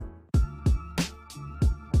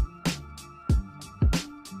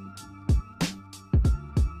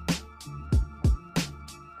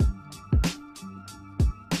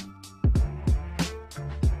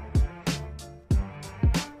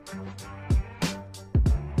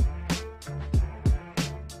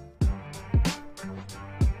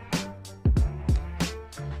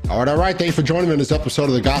All right. Thank you for joining me in this episode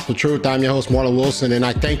of The Gospel Truth. I'm your host, Marlon Wilson, and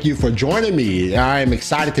I thank you for joining me. I am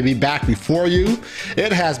excited to be back before you.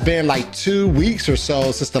 It has been like 2 weeks or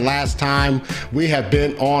so since the last time we have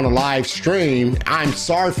been on a live stream. I'm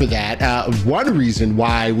sorry for that. One reason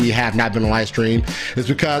why we have not been on a live stream is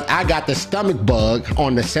because I got the stomach bug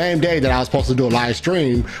on the same day that I was supposed to do a live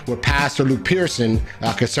stream with Pastor Luke Pearson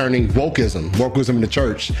concerning wokeism in the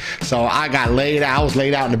church. So I was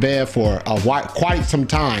laid out in the bed for quite some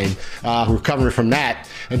time. Recovering from that.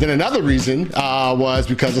 And then another reason was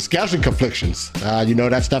because of scheduling conflictions.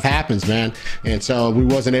 That stuff happens, man. And so we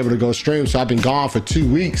wasn't able to go stream. So I've been gone for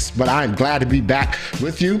 2 weeks, but I'm glad to be back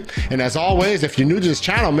with you. And as always, if you're new to this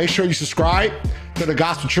channel, make sure you subscribe to The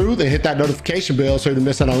Gospel Truth and hit that notification bell so you don't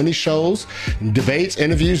miss out on any shows, debates,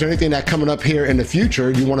 interviews, or anything that's coming up here in the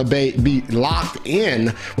future. You want to be locked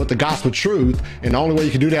in with The Gospel Truth, and the only way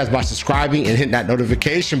you can do that is by subscribing and hitting that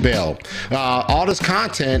notification bell. All this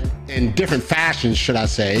content in different fashions, should I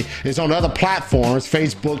say, is on other platforms: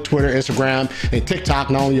 Facebook, Twitter, Instagram, and TikTok,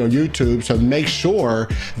 not only on YouTube. So make sure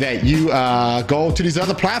that you go to these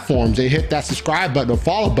other platforms and hit that subscribe button or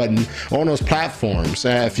follow button on those platforms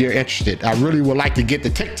if you're interested. I really would like to get the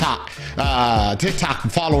TikTok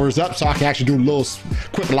followers up so I can actually do little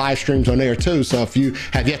quick live streams on there too. So if you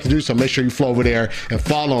have yet to do so, make sure you flow over there and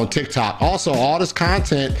follow on TikTok. Also, all this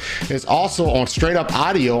content is also on straight up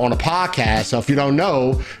audio on a podcast. So if you don't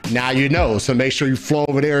know, now you know. So make sure you flow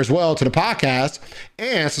over there as well to the podcast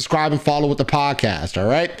and subscribe and follow with the podcast. All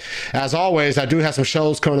right. As always, I do have some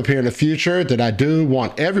shows coming up here in the future that I do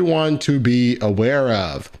want everyone to be aware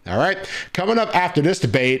of. All right. Coming up after this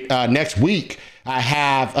debate next week, I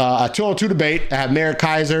have a 2-on-2 debate. I have Merritt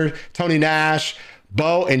Kaiser, Tony Nash,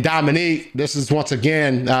 Bo, and Dominique. This is once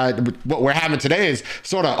again what we're having today is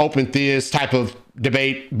sort of open theist type of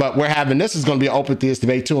debate, but this is going to be an open theist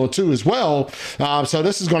debate 2-on-2 as well. So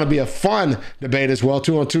this is going to be a fun debate as well.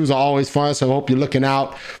 2-on-2s are always fun, so I hope you're looking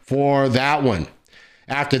out for that one.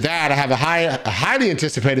 After that, I have a highly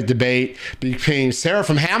anticipated debate between Sarah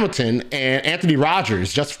from Hamilton and Anthony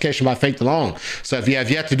Rogers, Justification by Faith Alone. So if you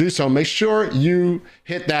have yet to do so, make sure you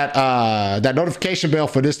hit that notification bell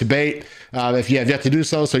for this debate if you have yet to do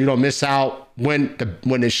so you don't miss out when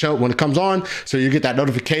it comes on, so you get that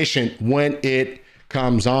notification when it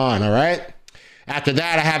comes on. All right. After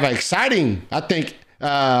that, I have an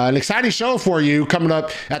exciting show for you coming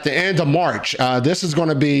up at the end of March. This is going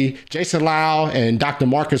to be Jason Lau and Dr.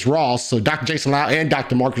 Marcus Ross. So Dr. Jason Lau and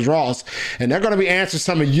Dr. Marcus Ross, and they're going to be answering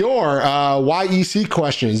some of your YEC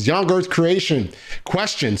questions, Young Earth Creation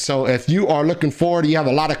questions. So if you are looking forward, you have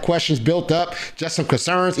a lot of questions built up, just some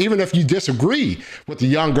concerns, even if you disagree with the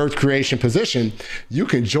Young Earth Creation position, you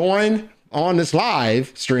can join on that live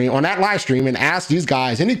stream and ask these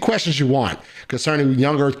guys any questions you want concerning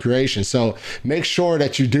Young Earth Creation. So make sure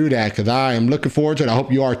that you do that, because I am looking forward to it. I hope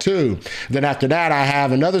you are too. Then after that, I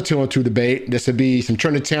have another 2-on-2 debate. This would be some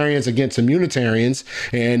Trinitarians against some Unitarians,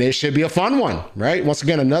 and it should be a fun one, right? Once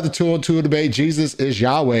again, another 2-on-2 debate. Jesus is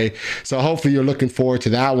Yahweh. So hopefully you're looking forward to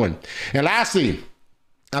that one. And lastly,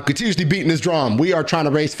 I'm continuously beating this drum. We are trying to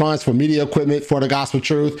raise funds for media equipment for The Gospel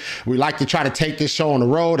Truth. We like to try to take this show on the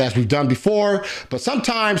road as we've done before, but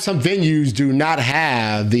sometimes some venues do not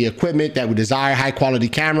have the equipment that we desire: high quality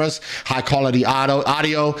cameras, high quality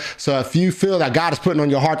audio. So if you feel that God is putting on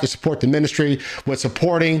your heart to support the ministry with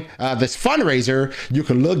supporting this fundraiser, you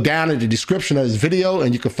can look down in the description of this video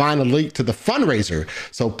and you can find a link to the fundraiser.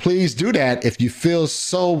 So please do that if you feel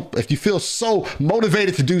so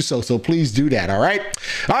motivated to do so. So please do that. All right.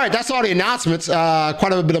 All right, that's all the announcements,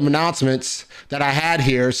 quite a bit of announcements that I had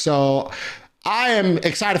here. So I am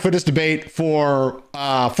excited for this debate for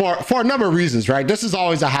a number of reasons, right? This is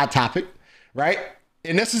always a hot topic, right?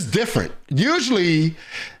 And this is different. Usually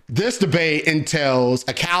this debate entails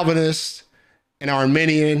a Calvinist, an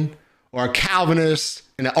Arminian, or a Calvinist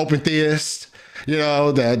and an open theist.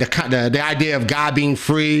 The idea of God being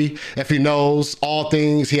free. If he knows all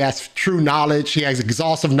things, he has true knowledge. He has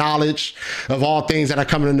exhaustive knowledge of all things that are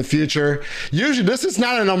coming in the future. Usually, this is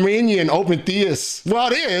not an Arminian open theist.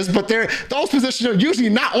 Well, it is, but those positions are usually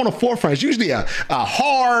not on the forefront. It's usually a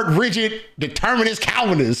hard, rigid, determinist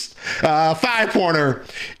Calvinist five-pointer,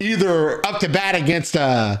 either up to bat against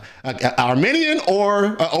an Arminian or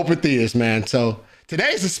an open theist, man. So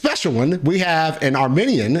today's a special one. We have an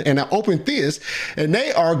Arminian and an open theist, and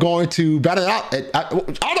they are going to battle it out. I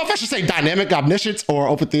don't know if I should say dynamic omniscience or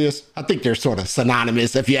open theist. I think they're sort of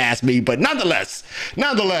synonymous, if you ask me. But nonetheless,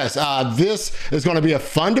 this is going to be a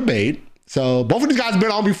fun debate. So both of these guys have been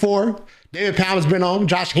on before. David Palmer's been on.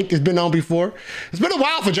 Josh Hink has been on before. It's been a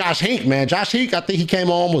while for Josh Hink, man. Josh Hink, I think he came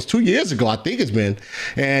on almost 2 years ago, I think it's been.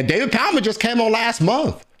 And David Palmer just came on last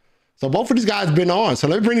month. So both of these guys been on. So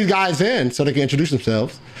let me bring these guys in so they can introduce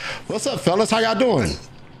themselves. What's up, fellas? How y'all doing?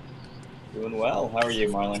 Doing well. How are you,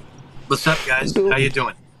 Marlon? What's up, guys? How you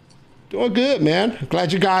doing? Doing good, man.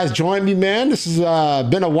 Glad you guys joined me, man. This has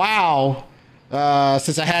been a while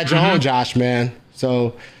since I had you on, Josh, man.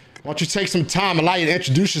 So why don't you take some time, allow you to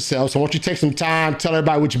introduce yourself. So why don't you take some time, tell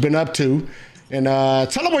everybody what you've been up to, and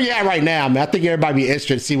tell them where you're at right now, man. I think everybody be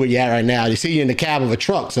interested to see where you're at right now. You see you in the cab of a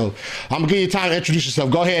truck, so I'm gonna give you time to introduce yourself.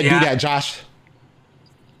 Go ahead and do that, Josh.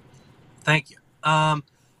 Thank you.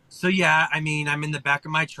 So yeah, I mean, I'm in the back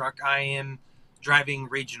of my truck. I am driving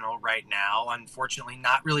regional right now. Unfortunately,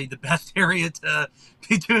 not really the best area to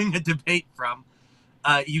be doing a debate from.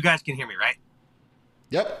 You guys can hear me, right?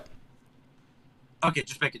 Yep. Okay,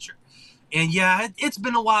 just making sure. And yeah, it's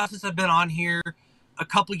been a while since I've been on here. A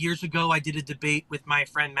couple years ago, I did a debate with my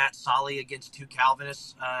friend Matt Solly against two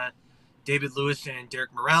Calvinists, David Lewis and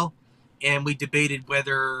Derek Morell. And we debated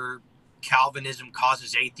whether Calvinism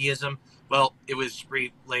causes atheism. Well, it was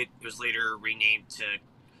later renamed to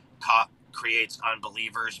creates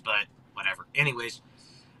unbelievers, but whatever. Anyways,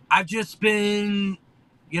 I've just been,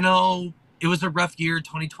 it was a rough year,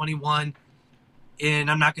 2021, and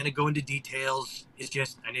I'm not going to go into details. It's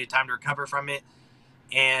just I needed time to recover from it,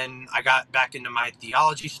 and I got back into my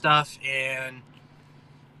theology stuff. And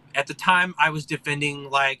at the time, I was defending,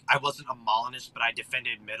 I wasn't a Molinist, but I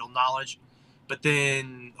defended middle knowledge. But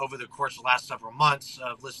then over the course of the last several months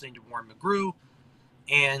of listening to Warren McGrew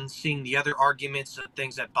and seeing the other arguments of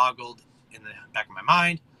things that boggled in the back of my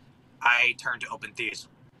mind, I turned to open theism.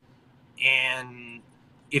 And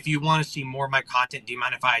if you want to see more of my content, do you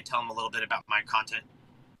mind if I tell them a little bit about my content?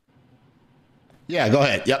 Yeah, go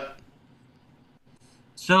ahead. Yep.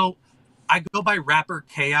 So I go by Rapper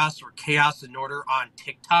Chaos or Chaos in Order on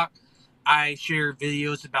TikTok. I share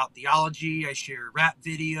videos about theology. I share rap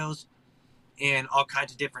videos and all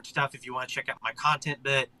kinds of different stuff if you want to check out my content.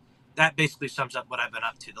 But that basically sums up what I've been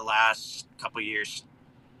up to the last couple years.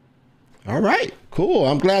 All right, cool.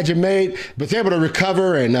 I'm glad you was able to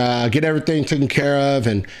recover and get everything taken care of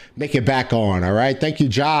and make it back on. All right, thank you,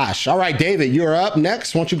 Josh. All right, David, you're up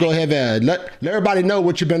next. Why don't you go ahead and let everybody know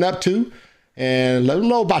what you've been up to and let them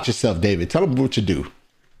know about yourself, David. Tell them what you do.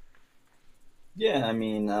 Yeah, I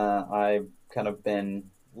mean, I've kind of been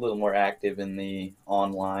a little more active in the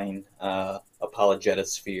online apologetic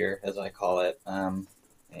sphere, as I call it.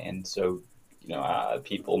 And so,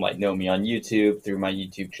 people might know me on YouTube through my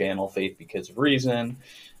YouTube channel, Faith Because of Reason,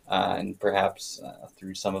 and perhaps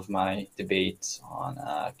through some of my debates on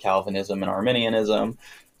Calvinism and Arminianism.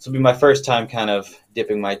 This will be my first time kind of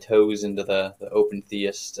dipping my toes into the open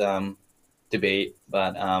theist debate,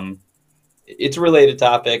 but it's a related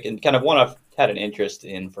topic and kind of one I've had an interest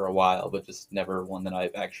in for a while, but just never one that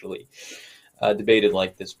I've actually debated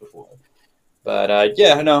like this before. But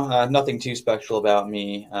nothing too special about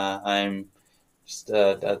me. I'm just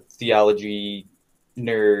a theology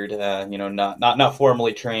nerd, not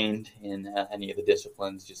formally trained in any of the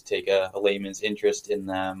disciplines, just take a layman's interest in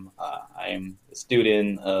them. I'm a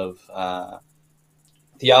student of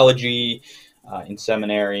theology in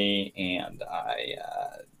seminary, and I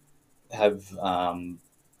have,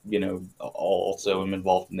 also am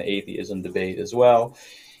involved in the atheism debate as well.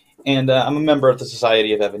 And I'm a member of the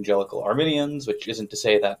Society of Evangelical Arminians, which isn't to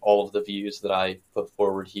say that all of the views that I put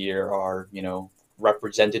forward here are,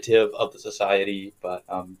 representative of the society, but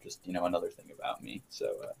just, another thing about me. So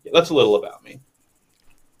that's a little about me.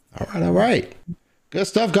 All right. Good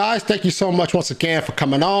stuff, guys. Thank you so much once again for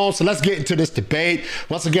coming on. So let's get into this debate.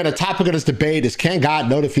 Once again, the topic of this debate is, can God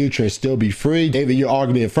know the future and still be free? David, you're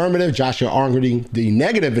arguing the affirmative. Josh, you're arguing the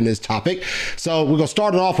negative in this topic. So we're going to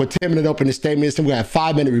start it off with 10-minute opening statements. Then we're going to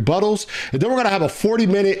have 5-minute rebuttals. And then we're going to have a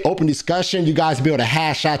 40-minute open discussion. You guys will be able to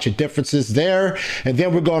hash out your differences there. And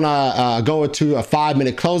then we're going to go into a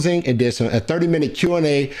 5-minute closing and then a 30-minute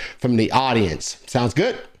Q&A from the audience. Sounds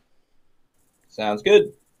good? Sounds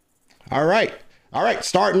good. All right. All right,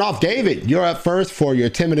 starting off, David, you're up first for your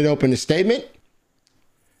 10-minute opening statement.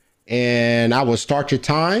 And I will start your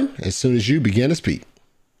time as soon as you begin to speak.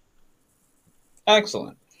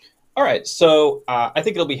 Excellent. All right, so I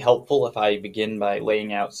think it'll be helpful if I begin by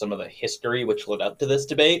laying out some of the history which led up to this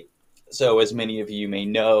debate. So as many of you may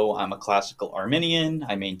know, I'm a classical Arminian.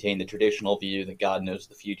 I maintain the traditional view that God knows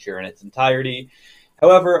the future in its entirety.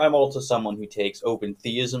 However, I'm also someone who takes open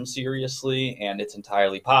theism seriously, and it's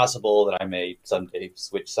entirely possible that I may someday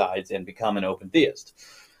switch sides and become an open theist.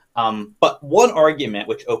 But one argument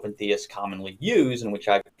which open theists commonly use, and which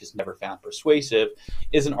I've just never found persuasive,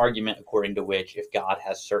 is an argument according to which if God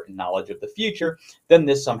has certain knowledge of the future, then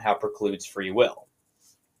this somehow precludes free will.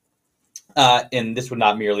 And this would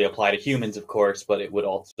not merely apply to humans, of course, but it would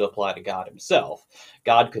also apply to God himself.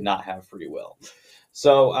 God could not have free will.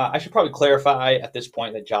 So I should probably clarify at this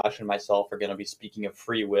point that Josh and myself are going to be speaking of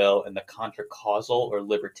free will in the contra-causal or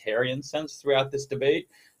libertarian sense throughout this debate.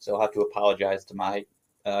 So I'll have to apologize to my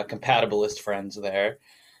compatibilist friends there.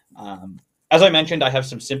 As I mentioned, I have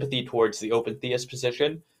some sympathy towards the open theist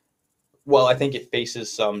position. Well, I think it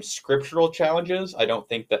faces some scriptural challenges. I don't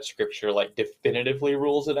think that scripture definitively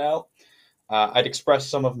rules it out. I'd expressed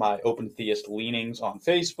some of my open theist leanings on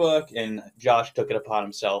Facebook, and Josh took it upon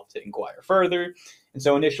himself to inquire further. And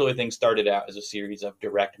so initially things started out as a series of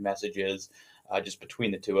direct messages just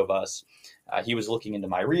between the two of us. He was looking into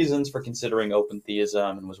my reasons for considering open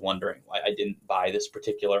theism and was wondering why I didn't buy this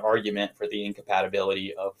particular argument for the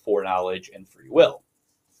incompatibility of foreknowledge and free will.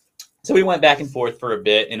 So we went back and forth for a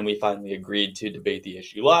bit, and we finally agreed to debate the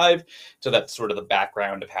issue live. So that's sort of the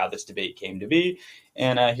background of how this debate came to be.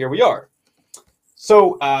 And here we are.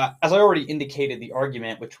 So, as I already indicated, the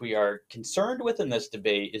argument which we are concerned with in this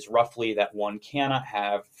debate is roughly that one cannot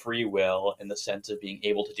have free will in the sense of being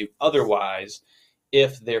able to do otherwise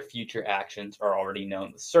if their future actions are already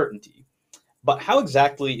known with certainty. But how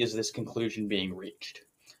exactly is this conclusion being reached?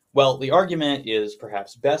 Well, the argument is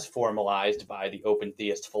perhaps best formalized by the open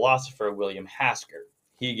theist philosopher William Hasker.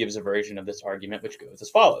 He gives a version of this argument which goes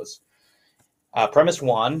as follows. Premise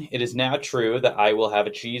 1, it is now true that I will have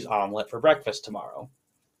a cheese omelet for breakfast tomorrow.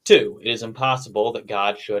 2, it is impossible that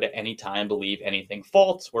God should at any time believe anything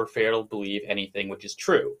false or fail to believe anything which is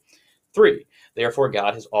true. 3, therefore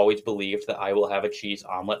God has always believed that I will have a cheese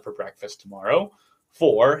omelet for breakfast tomorrow.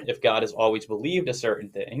 4, if God has always believed a certain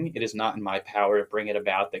thing, it is not in my power to bring it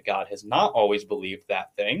about that God has not always believed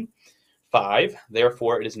that thing. 5,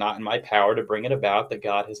 therefore it is not in my power to bring it about that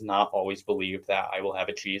God has not always believed that I will have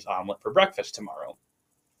a cheese omelet for breakfast tomorrow.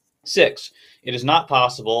 6, it is not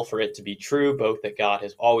possible for it to be true both that God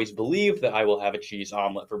has always believed that I will have a cheese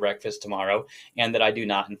omelet for breakfast tomorrow and that I do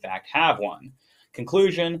not in fact have one.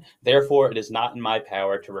 Conclusion, therefore it is not in my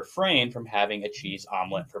power to refrain from having a cheese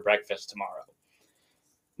omelet for breakfast tomorrow.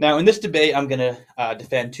 Now, in this debate, I'm going to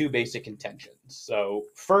defend two basic contentions. So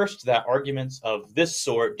first, that arguments of this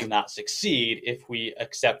sort do not succeed if we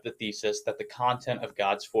accept the thesis that the content of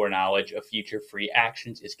God's foreknowledge of future free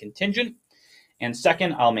actions is contingent. And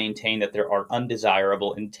second, I'll maintain that there are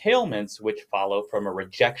undesirable entailments which follow from a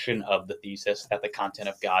rejection of the thesis that the content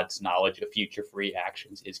of God's knowledge of future free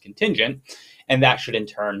actions is contingent, and that should in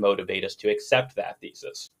turn motivate us to accept that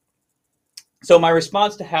thesis. So my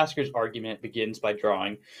response to Hasker's argument begins by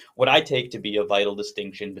drawing what I take to be a vital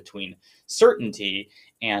distinction between certainty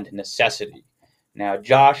and necessity. Now,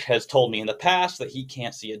 Josh has told me in the past that he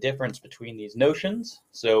can't see a difference between these notions,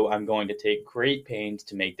 so I'm going to take great pains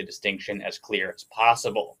to make the distinction as clear as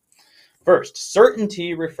possible. First,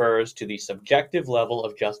 certainty refers to the subjective level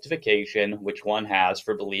of justification which one has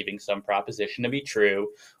for believing some proposition to be true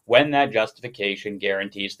when that justification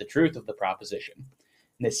guarantees the truth of the proposition.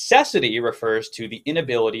 Necessity refers to the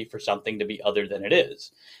inability for something to be other than it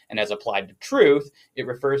is. And as applied to truth, it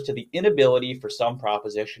refers to the inability for some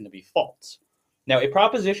proposition to be false. Now, a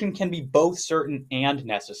proposition can be both certain and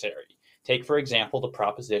necessary. Take, for example, the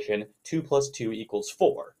proposition 2 + 2 =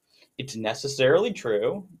 4. It's necessarily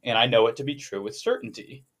true, and I know it to be true with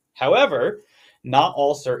certainty. However, not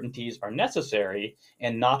all certainties are necessary,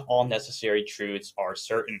 and not all necessary truths are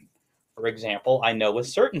certain. For example, I know with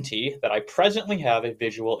certainty that I presently have a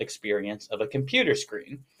visual experience of a computer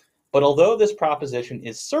screen. But although this proposition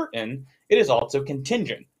is certain, it is also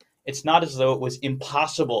contingent. It's not as though it was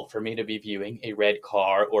impossible for me to be viewing a red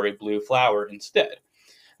car or a blue flower instead.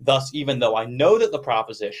 Thus, even though I know that the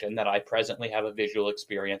proposition that I presently have a visual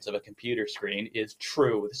experience of a computer screen is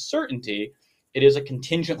true with certainty, it is a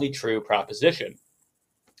contingently true proposition.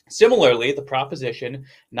 Similarly, the proposition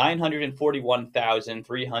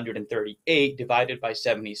 941,338 divided by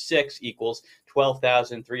 76 equals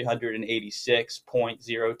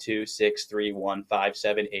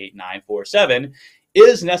 12,386.02631578947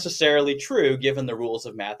 is necessarily true given the rules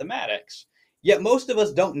of mathematics. Yet most of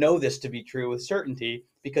us don't know this to be true with certainty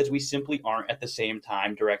because we simply aren't at the same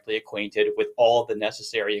time directly acquainted with all the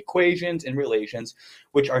necessary equations and relations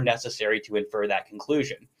which are necessary to infer that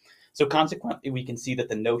conclusion. So consequently, we can see that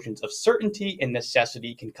the notions of certainty and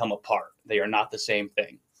necessity can come apart. They are not the same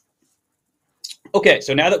thing. Okay,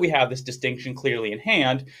 so now that we have this distinction clearly in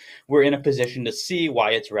hand, we're in a position to see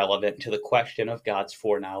why it's relevant to the question of God's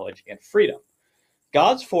foreknowledge and freedom.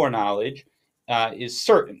 God's foreknowledge is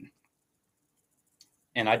certain.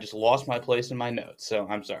 And I just lost my place in my notes, so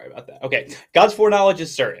I'm sorry about that. Okay, God's foreknowledge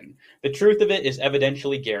is certain. The truth of it is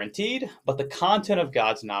evidentially guaranteed, but the content of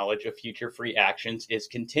God's knowledge of future free actions is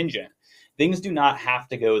contingent. Things do not have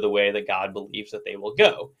to go the way that God believes that they will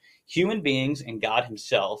go. Human beings and God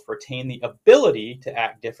himself retain the ability to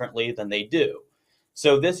act differently than they do.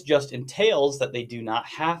 So this just entails that they do not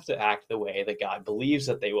have to act the way that God believes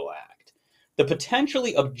that they will act. The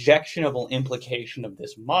potentially objectionable implication of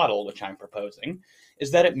this model, which I'm proposing,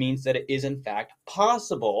 is that it means that it is in fact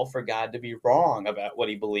possible for God to be wrong about what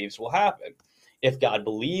he believes will happen. If God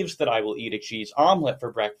believes that I will eat a cheese omelet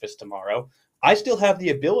for breakfast tomorrow, I still have the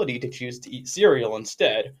ability to choose to eat cereal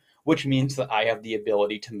instead, which means that I have the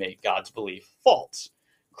ability to make God's belief false.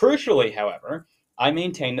 Crucially, however, I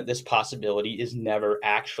maintain that this possibility is never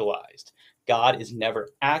actualized. God is never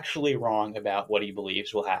actually wrong about what he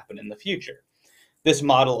believes will happen in the future. This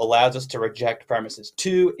model allows us to reject premises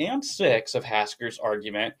 2 and 6 of Hasker's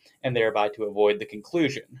argument and thereby to avoid the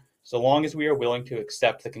conclusion. So long as we are willing to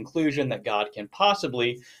accept the conclusion that God can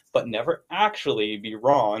possibly, but never actually, be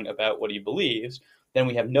wrong about what he believes, then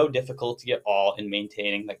we have no difficulty at all in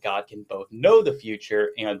maintaining that God can both know the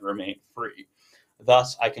future and remain free.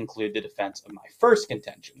 Thus, I conclude the defense of my first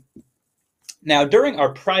contention. Now, during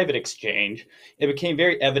our private exchange, it became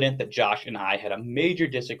very evident that Josh and I had a major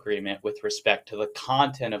disagreement with respect to the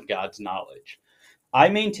content of God's knowledge. I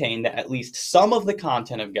maintain that at least some of the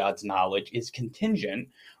content of God's knowledge is contingent,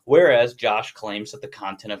 whereas Josh claims that the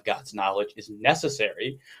content of God's knowledge is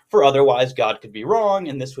necessary, for otherwise God could be wrong,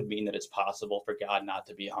 and this would mean that it's possible for God not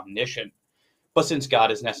to be omniscient. But since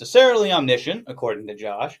God is necessarily omniscient, according to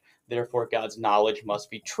Josh, therefore God's knowledge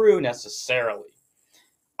must be true necessarily.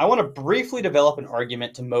 I want to briefly develop an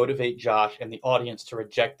argument to motivate Josh and the audience to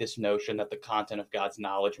reject this notion that the content of God's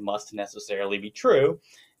knowledge must necessarily be true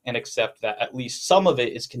and accept that at least some of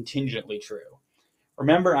it is contingently true.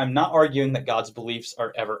 Remember, I'm not arguing that God's beliefs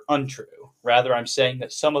are ever untrue. Rather, I'm saying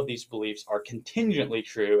that some of these beliefs are contingently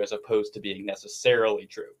true as opposed to being necessarily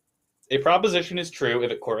true. A proposition is true if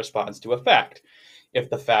it corresponds to a fact. If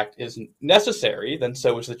the fact isn't necessary, then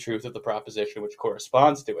so is the truth of the proposition which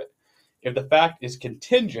corresponds to it. If the fact is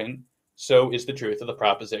contingent, so is the truth of the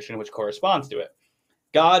proposition which corresponds to it.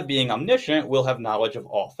 God, being omniscient, will have knowledge of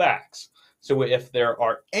all facts. So if there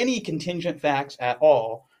are any contingent facts at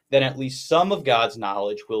all, then at least some of God's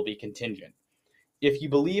knowledge will be contingent. If you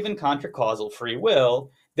believe in contracausal free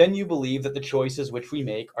will, then you believe that the choices which we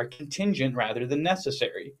make are contingent rather than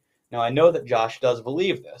necessary. Now, I know that Josh does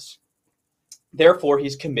believe this. Therefore,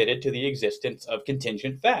 he's committed to the existence of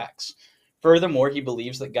contingent facts. Furthermore, he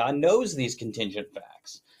believes that God knows these contingent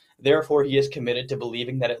facts. Therefore, he is committed to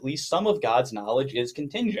believing that at least some of God's knowledge is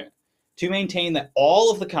contingent. To maintain that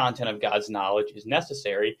all of the content of God's knowledge is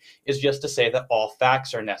necessary is just to say that all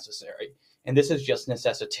facts are necessary. And this is just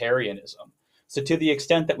necessitarianism. So to the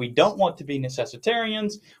extent that we don't want to be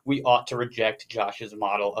necessitarians, we ought to reject Josh's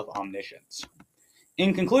model of omniscience.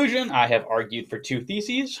 In conclusion, I have argued for two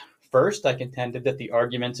theses. First, I contended that the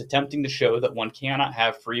arguments attempting to show that one cannot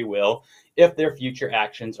have free will if their future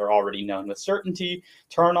actions are already known with certainty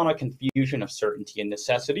turn on a confusion of certainty and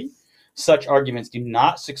necessity. Such arguments do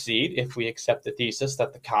not succeed if we accept the thesis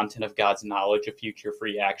that the content of God's knowledge of future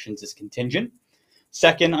free actions is contingent.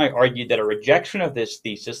 Second, I argued that a rejection of this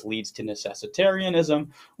thesis leads to necessitarianism,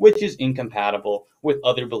 which is incompatible with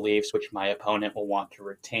other beliefs which my opponent will want to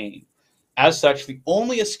retain. As such, the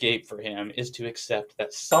only escape for him is to accept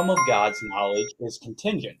that some of God's knowledge is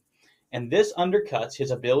contingent, and this undercuts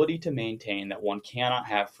his ability to maintain that one cannot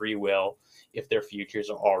have free will if their futures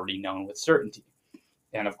are already known with certainty.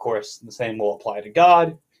 And of course, the same will apply to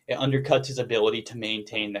God. It undercuts his ability to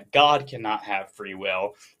maintain that God cannot have free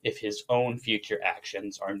will if his own future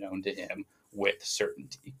actions are known to him with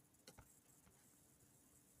certainty.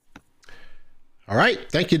 All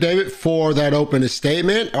right. Thank you, David, for that opening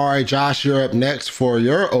statement. All right, Josh, you're up next for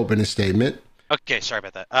your opening statement. Okay, sorry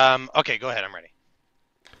about that. Okay, go ahead. I'm ready.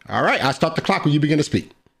 All right. I'll stop the clock when you begin to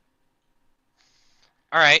speak.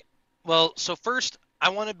 All right. Well, so first, I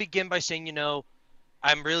want to begin by saying,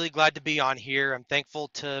 I'm really glad to be on here. I'm thankful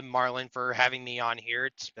to Marlon for having me on here.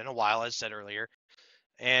 It's been a while, as said earlier.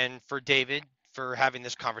 And for David for having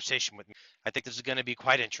this conversation with me. I think this is going to be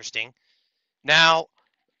quite interesting. Now,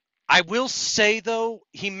 I will say, though,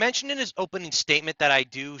 he mentioned in his opening statement that I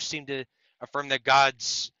do seem to affirm that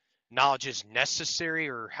God's knowledge is necessary,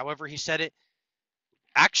 or however he said it.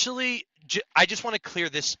 Actually, I just want to clear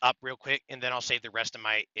this up real quick, and then I'll save the rest of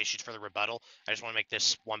my issues for the rebuttal. I just want to make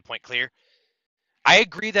this one point clear. I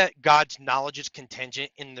agree that God's knowledge is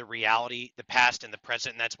contingent in the reality, the past and the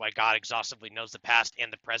present, and that's why God exhaustively knows the past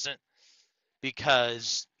and the present,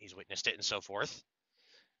 because he's witnessed it and so forth.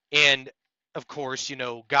 And of course,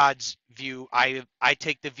 God's view, I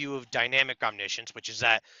take the view of dynamic omniscience, which is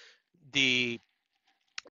that the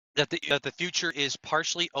future is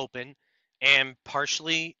partially open and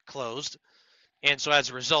partially closed. And so as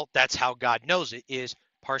a result, that's how God knows it, is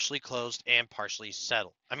partially closed and partially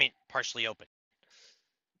settled. I mean, partially open.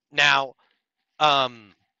 Now,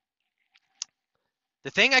 the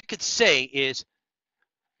thing I could say is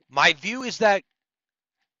my view is that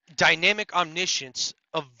dynamic omniscience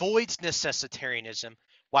avoids necessitarianism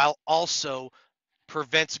while also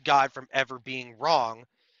prevents God from ever being wrong,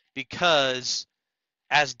 because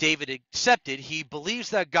as David accepted, he believes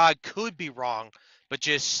that God could be wrong, but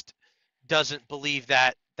just doesn't believe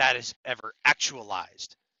that that is ever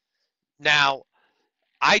actualized. Now,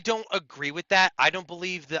 I don't agree with that. I don't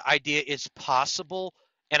believe the idea is possible,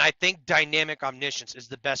 and I think dynamic omniscience is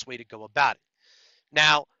the best way to go about it.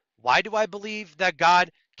 Now, why do I believe that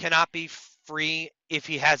God cannot be free if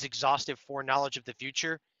he has exhaustive foreknowledge of the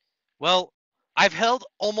future? Well, I've held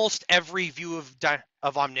almost every view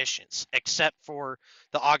of omniscience except for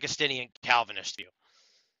the Augustinian Calvinist view.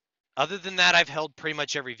 Other than that, I've held pretty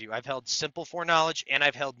much every view. I've held simple foreknowledge and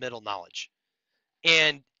I've held middle knowledge.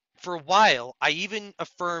 And for a while, I even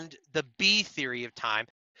affirmed the B theory of time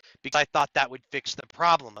because I thought that would fix the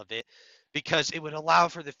problem of it, because it would allow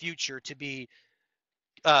for the future to be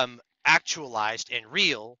actualized and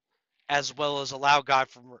real, as well as allow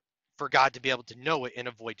for God to be able to know it and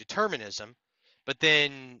avoid determinism. But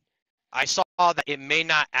then I saw that it may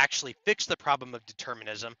not actually fix the problem of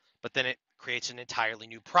determinism, but then it creates an entirely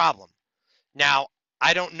new problem. Now,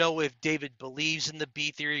 I don't know if David believes in the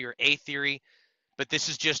B theory or A theory, but this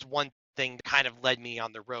is just one thing that kind of led me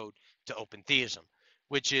on the road to open theism,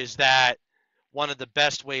 which is that one of the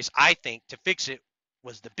best ways, I think, to fix it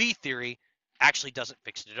was the B theory actually doesn't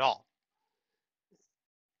fix it at all.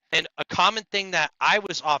 And a common thing that I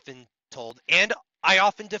was often told, and I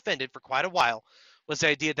often defended for quite a while, was the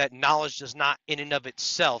idea that knowledge does not in and of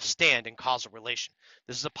itself stand in causal relation.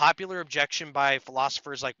 This is a popular objection by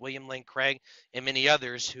philosophers like William Lane Craig and many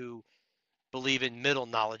others who believe in middle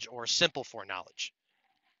knowledge or simple foreknowledge.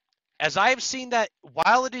 As I have seen that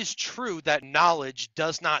while it is true that knowledge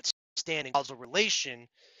does not stand in causal relation,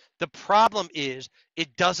 the problem is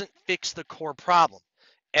it doesn't fix the core problem.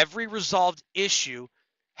 Every resolved issue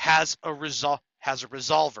has a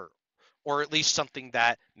resolver, or at least something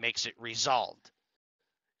that makes it resolved.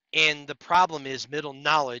 And the problem is middle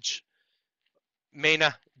knowledge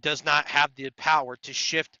does not have the power to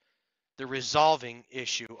shift the resolving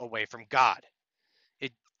issue away from God.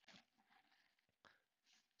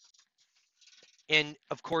 And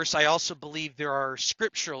of course, I also believe there are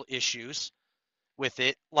scriptural issues with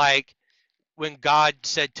it, like when God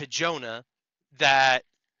said to Jonah that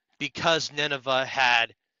because Nineveh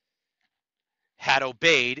had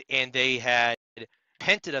obeyed and they had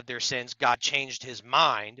repented of their sins, God changed his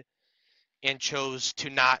mind and chose to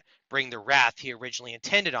not bring the wrath he originally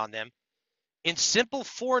intended on them. In simple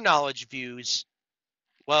foreknowledge views,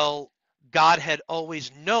 well, God had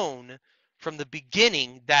always known from the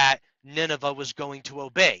beginning that Nineveh was going to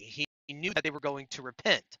obey. He knew that they were going to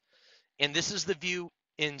repent. And this is the view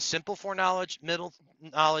in simple foreknowledge, middle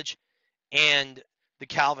knowledge, and the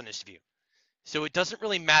Calvinist view. So it doesn't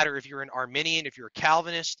really matter if you're an Arminian, if you're a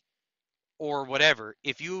Calvinist, or whatever.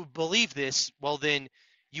 If you believe this, well, then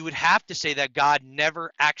you would have to say that God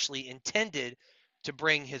never actually intended to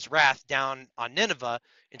bring his wrath down on Nineveh.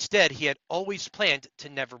 Instead, he had always planned to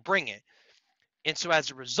never bring it. And so as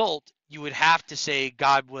a result, you would have to say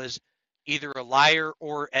God was either a liar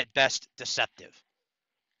or at best deceptive.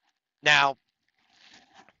 Now,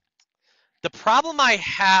 the problem I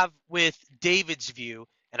have with David's view,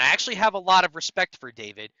 and I actually have a lot of respect for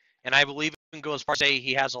David, and I believe I can go as far as say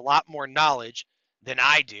he has a lot more knowledge than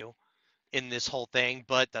I do in this whole thing,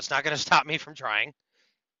 but that's not going to stop me from trying.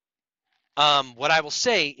 What I will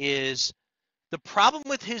say is the problem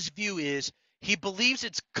with his view is he believes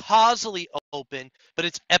it's causally open, but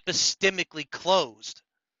it's epistemically closed.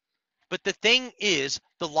 But the thing is,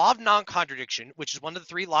 the law of non-contradiction, which is one of the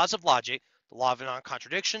three laws of logic, the law of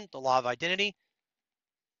non-contradiction, the law of identity,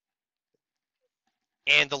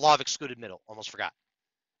 and the law of excluded middle, almost forgot.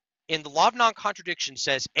 And the law of non-contradiction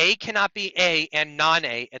says A cannot be A and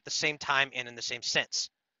non-A at the same time and in the same sense.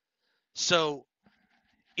 So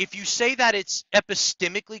if you say that it's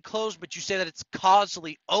epistemically closed, but you say that it's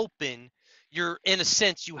causally open, you're, in a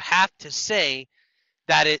sense, you have to say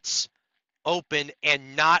that it's open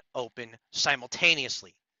and not open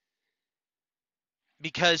simultaneously.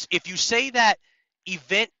 Because if you say that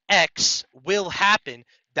event X will happen,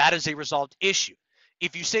 that is a resolved issue.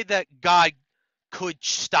 If you say that God could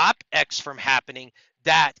stop X from happening,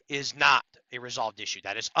 that is not a resolved issue.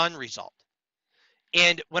 That is unresolved.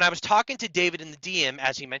 And when I was talking to David in the DM,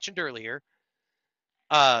 as he mentioned earlier,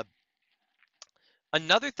 another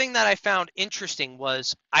thing that I found interesting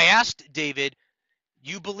was I asked David,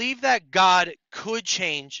 you believe that God could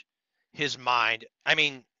change his mind? I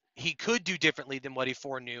mean, he could do differently than what he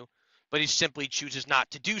foreknew, but he simply chooses not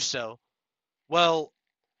to do so. Well,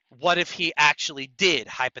 what if he actually did,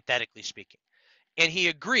 hypothetically speaking? And he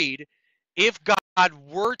agreed, if God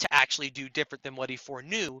were to actually do different than what he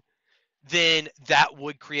foreknew, then that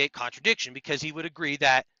would create contradiction, because he agreed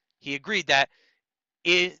that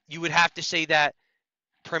you would have to say that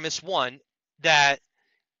premise one, that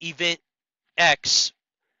event X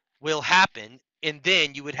will happen, and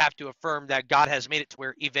then you would have to affirm that God has made it to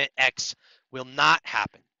where event X will not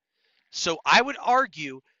happen. So I would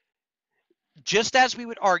argue, just as we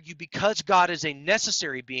would argue, because God is a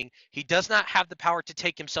necessary being, he does not have the power to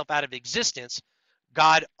take himself out of existence.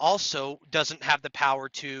 God also doesn't have the power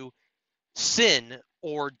to sin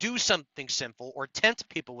or do something sinful or tempt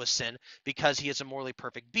people with sin, because he is a morally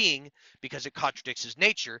perfect being, because it contradicts his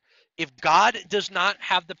nature. If God does not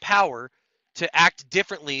have the power to act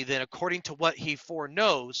differently than according to what he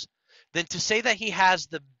foreknows, then to say that he has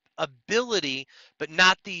the ability, but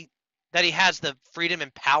not that he has the freedom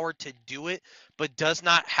and power to do it, but does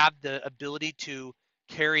not have the ability to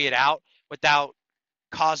carry it out without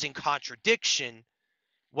causing contradiction,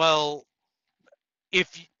 well,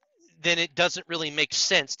 if then it doesn't really make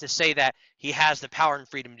sense to say that he has the power and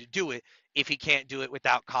freedom to do it if he can't do it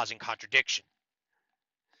without causing contradiction.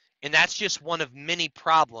 And that's just one of many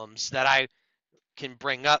problems that I can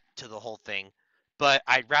bring up to the whole thing, but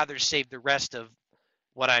I'd rather save the rest of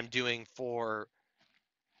what I'm doing for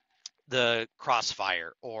the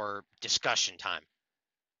crossfire or discussion time.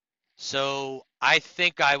 So I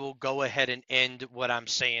think I will go ahead and end what I'm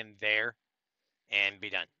saying there and be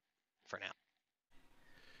done for now.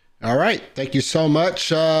 All right. Thank you so much,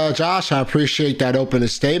 Josh. I appreciate that opening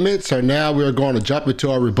statement. So now we're going to jump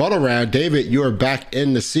into our rebuttal round. David, you are back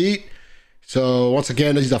in the seat. So once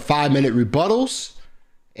again, these are 5-minute rebuttals.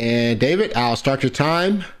 And David, I'll start your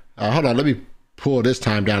time. Hold on. Let me pull this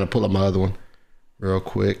time down and pull up my other one real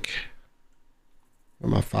quick.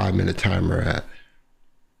 Where's my 5-minute timer at?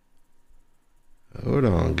 Hold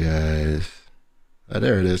on, guys. Oh,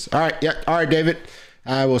 there it is. All right. Yeah. All right, David.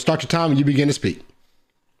 I will start your time when you begin to speak.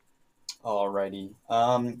 Alrighty.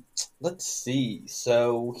 Let's see.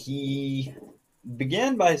 So he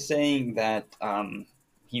began by saying that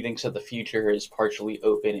he thinks that the future is partially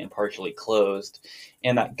open and partially closed,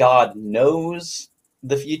 and that God knows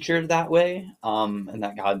the future that way, and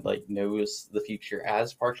that God knows the future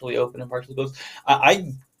as partially open and partially closed.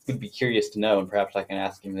 I would be curious to know, and perhaps I can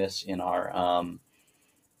ask him this in our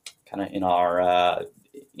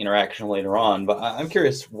interaction later on. But I'm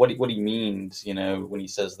curious what he means, when he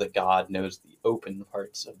says that God knows the open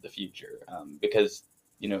parts of the future, because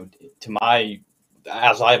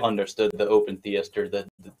as I've understood the open theist or the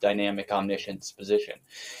dynamic omniscience position,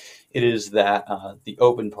 it is that the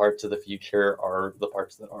open parts of the future are the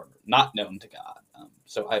parts that are not known to God.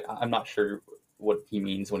 So I'm not sure what he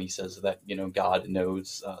means when he says that God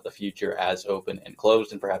knows the future as open and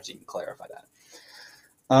closed, and perhaps he can clarify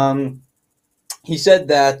that. He said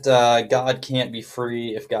that God can't be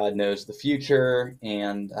free if God knows the future,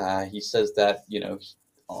 and he says that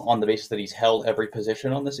on the basis that he's held every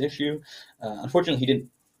position on this issue. Unfortunately, he didn't,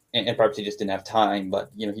 and perhaps he just didn't have time, but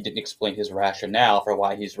he didn't explain his rationale for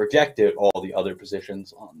why he's rejected all the other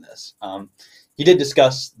positions on this. He did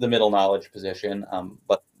discuss the middle knowledge position,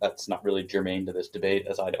 but that's not really germane to this debate,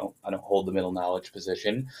 as I don't hold the middle knowledge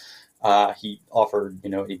position. He offered,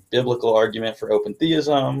 a biblical argument for open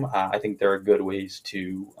theism. I think there are good ways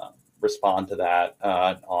to respond to that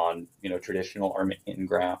on, traditional Arminian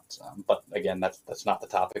grounds. But again, that's not the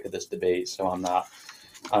topic of this debate, so I'm not.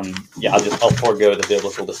 I'll forego the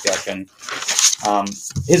biblical discussion.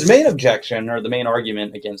 His main objection, or the main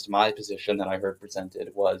argument against my position that I heard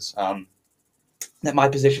presented, was that my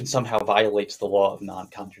position somehow violates the law of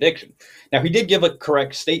non-contradiction. Now, he did give a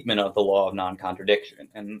correct statement of the law of non-contradiction,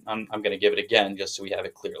 and I'm going to give it again just so we have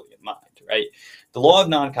it clearly in mind, right? The law of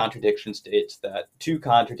non-contradiction states that two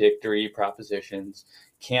contradictory propositions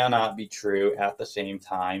cannot be true at the same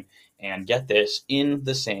time, and get this, in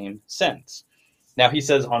the same sense. Now, he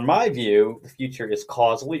says, on my view, the future is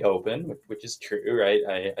causally open, which is true,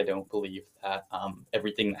 right? I don't believe that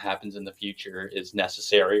everything that happens in the future is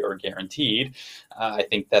necessary or guaranteed. I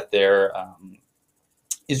think that there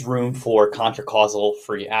is room for contracausal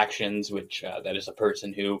free actions, which that is a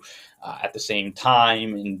person who, at the same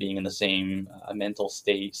time and being in the same mental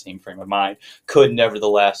state, same frame of mind, could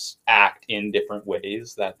nevertheless act in different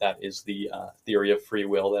ways. That is the theory of free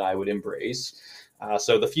will that I would embrace.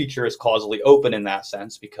 So the future is causally open in that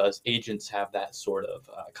sense because agents have that sort of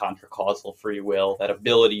contracausal free will, that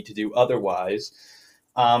ability to do otherwise.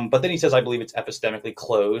 But then he says, I believe it's epistemically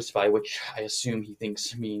closed, by which I assume he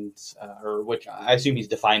thinks means, or which I assume he's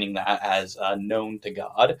defining that as known to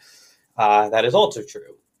God. That is also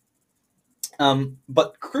true.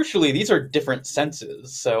 But crucially, these are different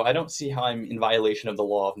senses, so I don't see how I'm in violation of the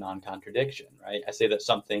law of non-contradiction, right? I say that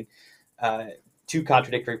something, two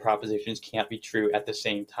contradictory propositions can't be true at the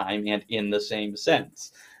same time and in the same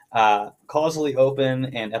sense. Causally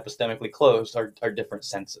open and epistemically closed are different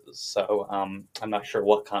senses. So I'm not sure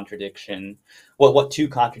what contradiction, what two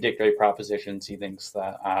contradictory propositions he thinks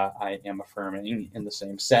that I am affirming in the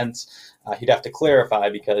same sense. He'd have to clarify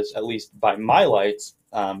because, at least by my lights,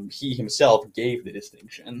 he himself gave the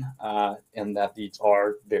distinction, and that these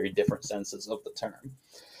are very different senses of the term.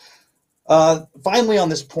 Finally, on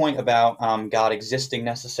this point about God existing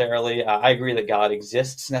necessarily, I agree that God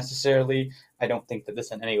exists necessarily. I don't think that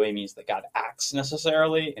this in any way means that God acts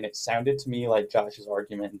necessarily, and it sounded to me like Josh's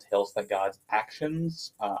argument entails that God's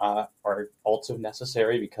actions are also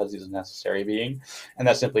necessary because he's a necessary being, and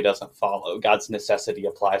that simply doesn't follow. God's necessity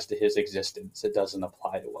applies to his existence. It doesn't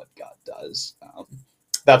apply to what God does.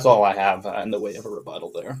 That's all I have in the way of a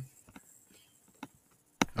rebuttal there.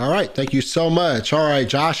 All right, thank you so much. All right,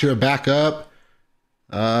 Josh, you're back up.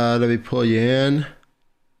 Let me pull you in.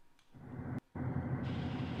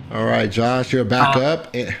 All right, Josh, you're back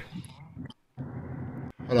up. Hold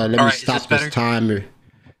on, let me stop this timer.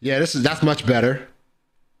 Yeah, that's much better.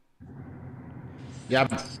 Yeah,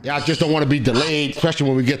 I just don't want to be delayed, especially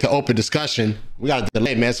when we get to open discussion. We got a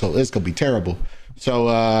delay, man. So it's gonna be terrible. So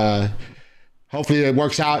hopefully it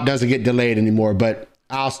works out, doesn't get delayed anymore. But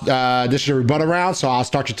this is a rebuttal round, so I'll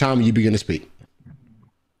start your time when you begin to speak.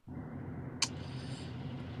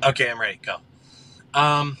 Okay, I'm ready. Go.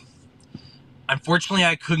 Unfortunately,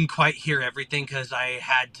 I couldn't quite hear everything because I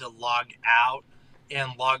had to log out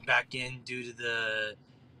and log back in due to the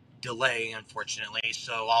delay, unfortunately.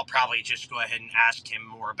 So I'll probably just go ahead and ask him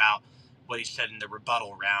more about what he said in the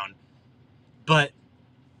rebuttal round. But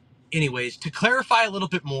anyways, to clarify a little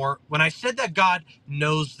bit more, when I said that God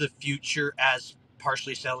knows the future as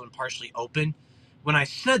partially settled and partially open, when I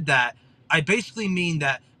said that, I basically mean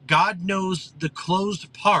that God knows the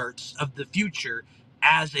closed parts of the future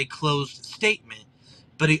as a closed statement,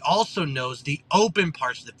 but he also knows the open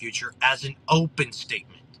parts of the future as an open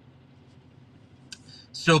statement.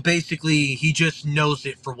 So basically, he just knows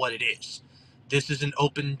it for what it is. This is an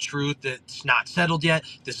open truth that's not settled yet.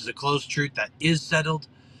 This is a closed truth that is settled,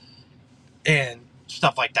 and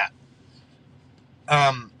stuff like that.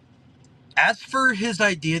 As for his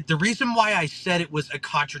idea, the reason why I said it was a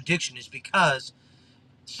contradiction is because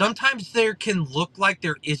sometimes there can look like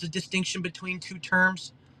there is a distinction between two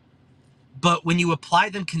terms, but when you apply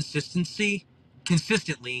them consistently,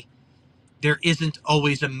 there isn't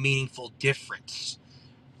always a meaningful difference.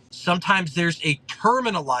 Sometimes there's a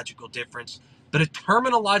terminological difference, but a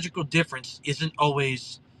terminological difference doesn't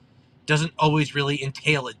always really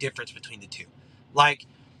entail a difference between the two. Like,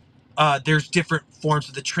 there's different forms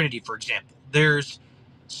of the Trinity, for example. There's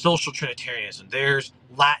social Trinitarianism. There's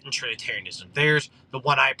Latin Trinitarianism. There's the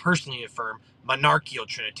one I personally affirm, monarchical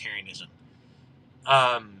Trinitarianism,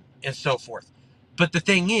 and so forth. But the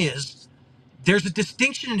thing is, there's a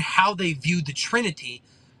distinction in how they view the Trinity,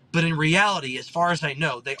 but in reality, as far as I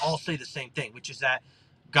know, they all say the same thing, which is that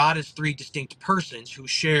God is three distinct persons who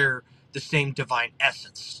share the same divine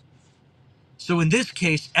essence. So in this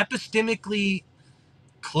case, epistemically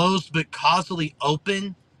closed but causally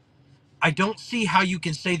open, I don't see how you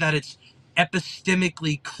can say that it's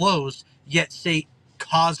epistemically closed yet say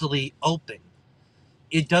causally open.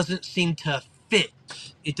 It doesn't seem to fit.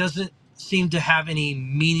 It doesn't seem to have any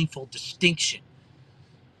meaningful distinction.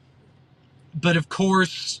 But of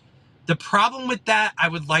course, the problem with that I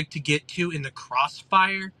would like to get to in the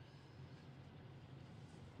crossfire.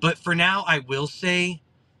 But for now, I will say,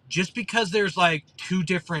 just because there's like two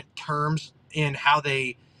different terms in how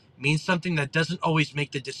they mean something, that doesn't always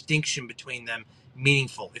make the distinction between them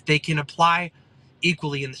meaningful. If they can apply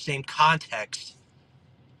equally in the same context,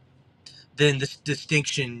 then this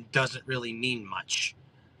distinction doesn't really mean much.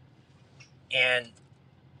 And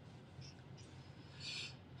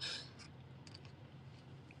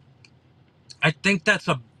I think that's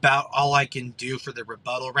about all I can do for the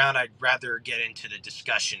rebuttal round. I'd rather get into the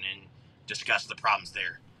discussion and discuss the problems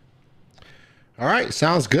there. All right,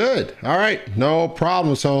 sounds good. All right, no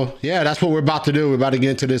problem. So, yeah, that's what we're about to do. We're about to get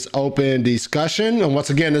into this open discussion. And once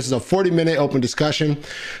again, this is a 40-minute open discussion.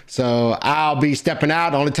 So, I'll be stepping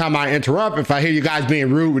out. The only time I interrupt if I hear you guys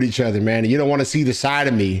being rude with each other, man. You don't want to see the side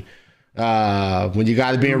of me. When you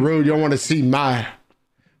guys being rude, you don't want to see my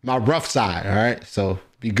rough side. All right, so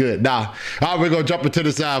be good. Now, all right, we're going to jump into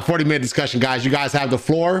this 40-minute discussion, guys. You guys have the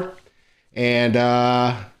floor, and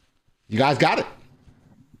you guys got it.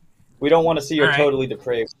 We don't want to see your All right. totally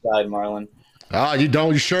depraved side, Marlon. Oh, you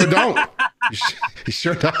don't. You sure don't. You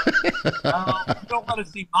sure don't. You don't want to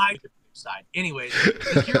see my different side. Anyways,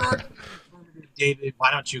 if you're arguing, David, why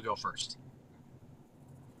don't you go first?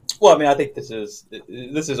 Well, I mean, I think this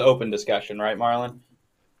is open discussion, right, Marlon?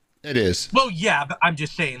 It is. Well, yeah, but I'm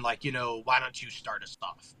just saying, like, you know, why don't you start us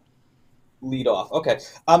off? Lead off. Okay.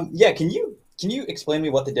 Yeah. Can you explain to me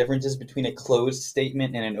what the difference is between a closed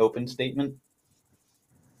statement and an open statement?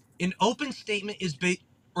 An open statement is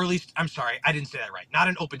or at least, I'm sorry, I didn't say that right. Not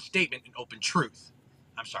an open statement, an open truth.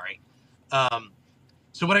 I'm sorry.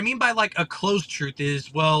 So what I mean by like a closed truth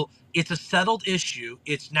is, well, it's a settled issue.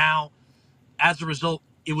 It's now, as a result,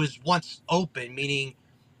 it was once open, meaning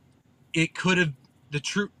it could have the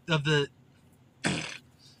truth of the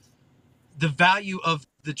value of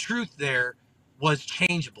the truth there was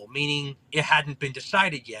changeable, meaning it hadn't been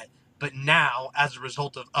decided yet. But now, as a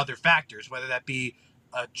result of other factors, whether that be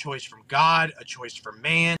a choice from God, a choice from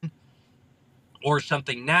man, or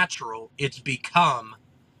something natural, it's become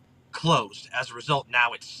closed. As a result,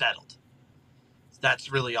 now it's settled.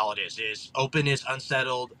 That's really all it is open is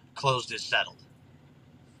unsettled, closed is settled.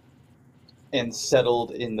 And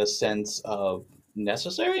settled in the sense of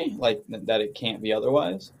necessary, like that it can't be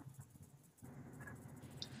otherwise?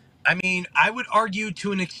 I mean, I would argue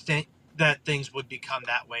to an extent that things would become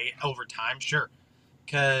that way over time, sure.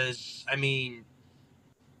 Because, I mean,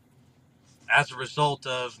 as a result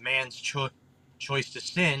of man's choice to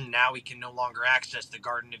sin, now we can no longer access the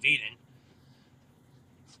Garden of Eden.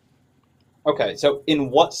 Okay, so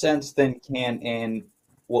in what sense then can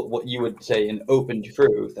what you would say an open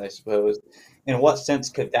truth, I suppose, in what sense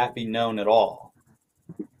could that be known at all?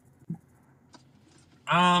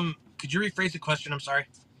 Could you rephrase the question? I'm sorry.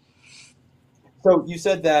 So you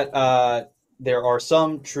said that there are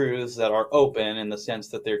some truths that are open in the sense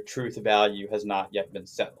that their truth value has not yet been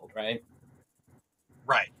settled, right?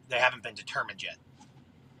 Right. They haven't been determined yet.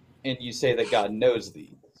 And you say that God knows these.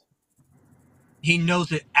 He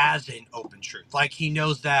knows it as an open truth. Like he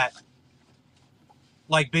knows that,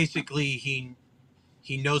 like basically he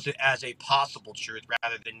knows it as a possible truth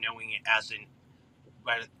rather than knowing it as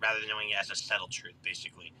a settled truth,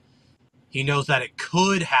 basically. He knows that it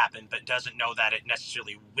could happen, but doesn't know that it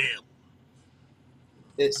necessarily will.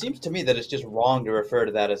 It seems to me that it's just wrong to refer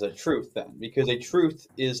to that as a truth then, because a truth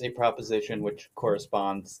is a proposition which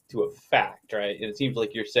corresponds to a fact, right? And it seems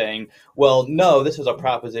like you're saying, well, no, this is a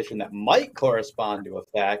proposition that might correspond to a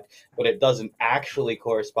fact, but it doesn't actually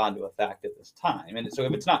correspond to a fact at this time. And so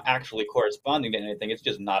if it's not actually corresponding to anything, it's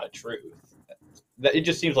just not a truth. It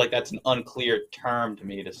just seems like that's an unclear term to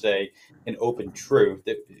me to say an open truth.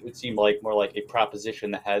 It would seem like more like a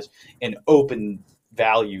proposition that has an open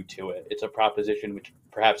value to it. It's a proposition which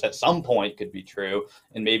perhaps at some point could be true,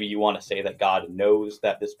 and maybe you want to say that God knows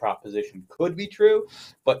that this proposition could be true,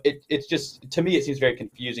 but it's just, to me, it seems very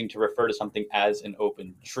confusing to refer to something as an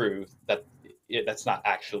open truth that's not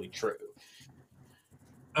actually true.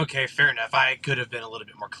 Okay, fair enough. I could have been a little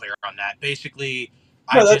bit more clear on that. Basically,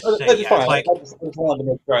 No, I that's just say, fine. yeah, like, I just wanted to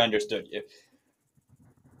make sure I understood you.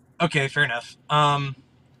 okay, fair enough. Now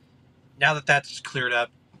that that's cleared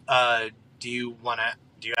up, do you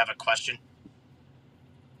have a question?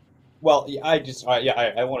 Well, yeah,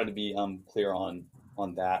 I wanted to be clear on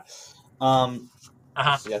that.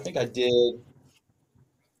 Let's see, I think I did.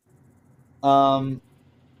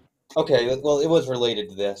 Okay, well, it was related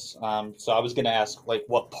to this. So I was going to ask, like,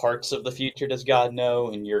 what parts of the future does God know?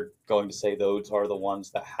 And you're going to say those are the ones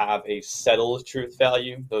that have a settled truth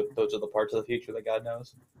value. Those are the parts of the future that God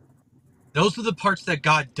knows. Those are the parts that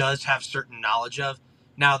God does have certain knowledge of.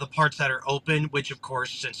 Now, the parts that are open, which of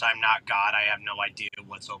course, since I'm not God, I have no idea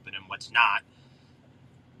what's open and what's not.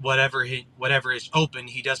 Whatever is open,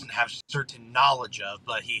 he doesn't have certain knowledge of,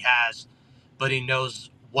 but he knows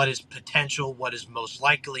what is potential, what is most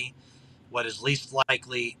likely, what is least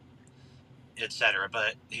likely, etc.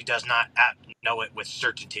 But he does not know it with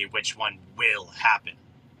certainty which one will happen.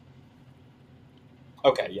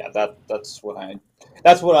 Okay, yeah, that's what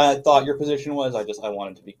I thought your position was. I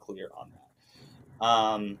wanted to be clear on that.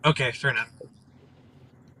 Okay, fair enough.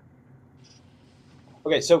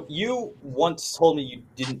 Okay, so you once told me you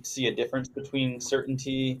didn't see a difference between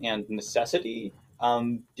certainty and necessity.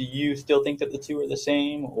 Do you still think that the two are the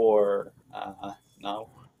same, or no?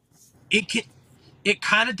 It can, it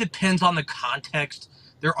kind of depends on the context.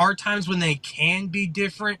 There are times when they can be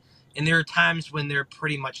different, and there are times when they're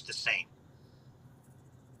pretty much the same.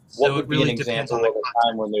 What So it would be an really depends on example the of a context.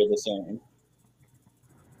 time when they're the same?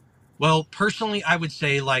 Well, personally, I would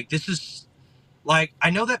say like this is like I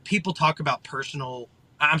know that people talk about possible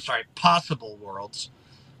worlds.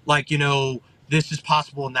 Like, this is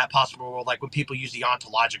possible in that possible world. Like when people use the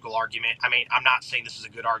ontological argument. I mean, I'm not saying this is a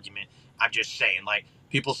good argument. I'm just saying, like,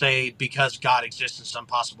 people say because God exists in some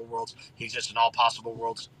possible worlds, he exists in all possible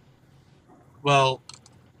worlds. Well,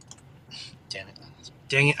 damn it.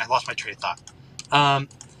 Dang it, I lost my train of thought. I'm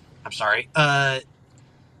sorry. Yeah,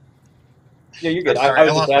 you're I'm good. sorry, I I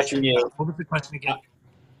was just lost my asking train of you. thought. What was the question again?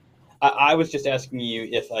 I was just asking you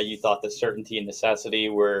if you thought that certainty and necessity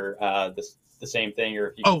were the same thing, or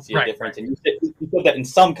if you could Oh, see a right. difference. And you said that in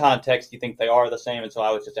some context you think they are the same, and so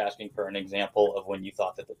I was just asking for an example of when you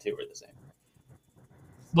thought that the two were the same.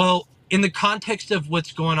 Well, in the context of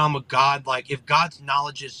what's going on with God, like if God's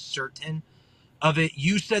knowledge is certain of it,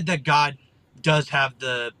 you said that God does have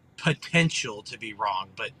the potential to be wrong,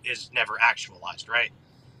 but is never actualized, right?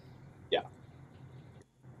 Yeah.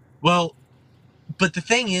 Well, but the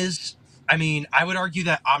thing is, I mean, I would argue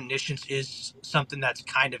that omniscience is something that's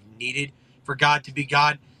kind of needed for God to be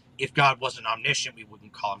God. If God wasn't omniscient, we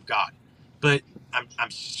wouldn't call him God. But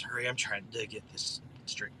I'm sorry, I'm trying to get this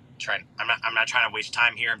straight. I'm not trying to waste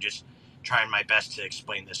time here. I'm just trying my best to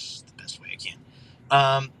explain this the best way I can.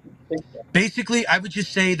 Um, Basically, I would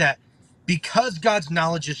just say that because God's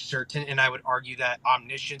knowledge is certain, and I would argue that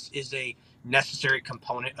omniscience is a necessary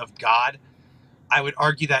component of God, I would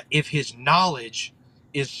argue that if his knowledge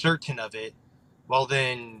is certain of it, well,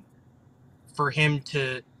 then for him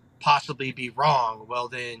to possibly be wrong, well,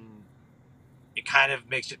 then it kind of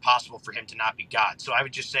makes it possible for him to not be God. So I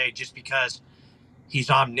would just say, just because he's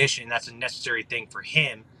omniscient, that's a necessary thing for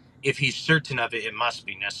him. If he's certain of it, it must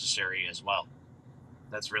be necessary as well.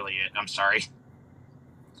 That's really it. I'm sorry.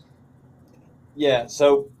 Yeah.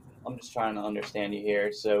 So I'm just trying to understand you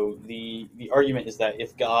here. So the argument is that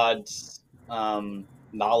if God's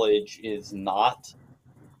knowledge is not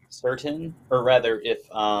certain, or rather, if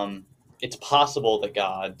it's possible that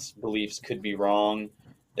God's beliefs could be wrong,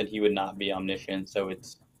 then he would not be omniscient. So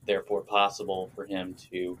it's therefore possible for him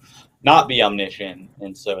to not be omniscient,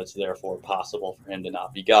 and so it's therefore possible for him to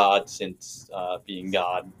not be God, since being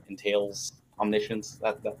God entails omniscience.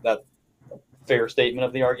 That fair statement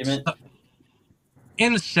of the argument.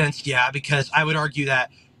 In a sense, yeah, because I would argue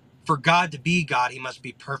that for God to be God, he must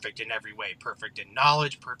be perfect in every way, perfect in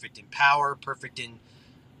knowledge, perfect in power, perfect in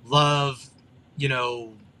love, you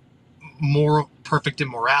know, perfect in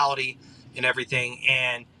morality and everything.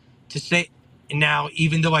 And to say, and now,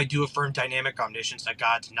 even though I do affirm dynamic omniscience, that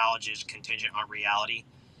God's knowledge is contingent on reality,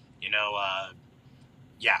 you know,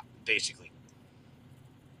 yeah, basically.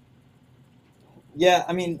 Yeah,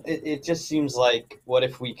 I mean, it just seems like, what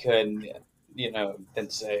if we could, then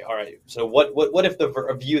say, all right, so what if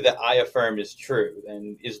the view that I affirm is true?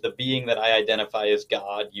 Then is the being that I identify as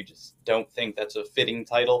God? You just don't think that's a fitting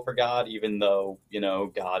title for God, even though,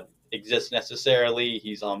 God exists necessarily.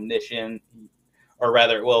 He's omniscient, or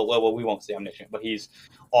rather, well, we won't say omniscient, but he's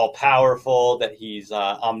all powerful, that he's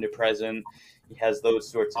omnipresent. He has those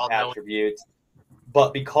sorts of All knowing. attributes.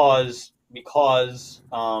 But because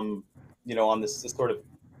on this sort of,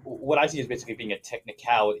 what I see as basically being a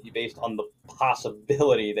technicality based on the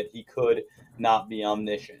possibility that he could not be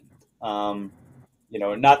omniscient.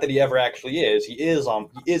 Not that he ever actually is. He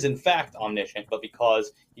is in fact omniscient, but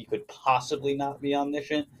because he could possibly not be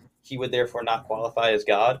omniscient, he would therefore not qualify as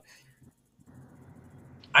God.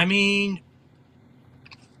 I mean,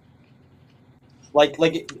 Let's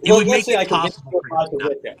make say I it convince possible you of for him my to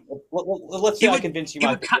not. position. Let's say I convince you It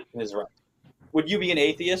my would, position is right. Would you be an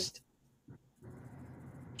atheist?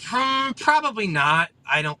 probably not.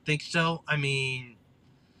 I don't think so. I mean,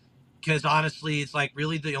 because honestly, it's like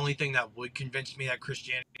really the only thing that would convince me that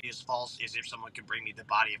Christianity is false is if someone could bring me the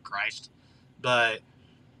body of Christ. But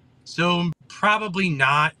so probably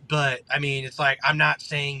not. But I mean, it's like I'm not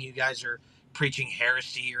saying you guys are preaching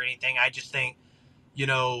heresy or anything. I just think,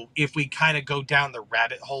 if we kind of go down the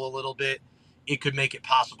rabbit hole a little bit, it could make it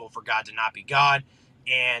possible for God to not be God.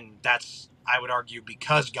 And that's, I would argue,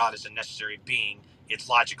 because God is a necessary being, it's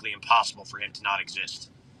logically impossible for him to not exist.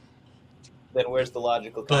 Then where's the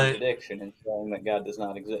logical But, contradiction in saying that God does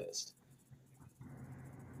not exist?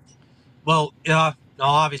 well,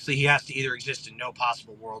 obviously he has to either exist in no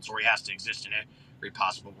possible worlds or he has to exist in every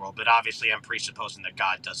possible world, but obviously I'm presupposing that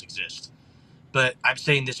God does exist. But I'm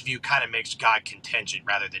saying this view kind of makes God contingent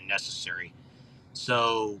rather than necessary.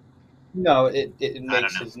 So No, it I don't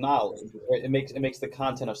makes know. his knowledge. It makes the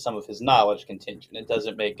content of some of his knowledge contingent. It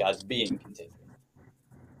doesn't make God's being contingent.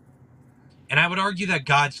 And I would argue that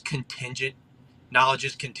God's contingent, knowledge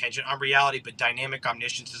is contingent on reality, but dynamic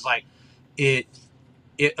omniscience is like it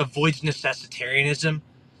avoids necessitarianism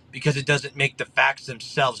because it doesn't make the facts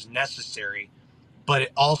themselves necessary, but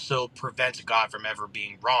it also prevents God from ever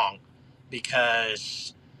being wrong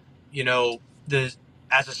because, you know, the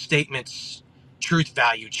as a statement's truth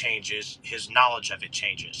value changes, his knowledge of it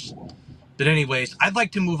changes. But anyways, I'd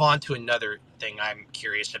like to move on to another thing I'm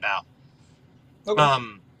curious about.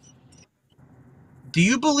 Okay. Do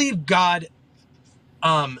you believe God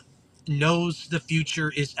knows the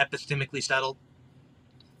future is epistemically settled?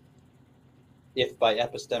 If by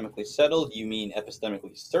epistemically settled you mean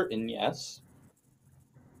epistemically certain, yes.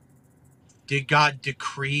 Did God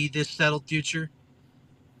decree this settled future?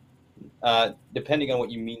 Depending on what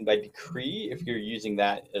you mean by decree, if you're using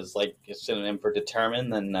that as like a synonym for determine,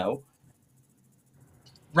 then no.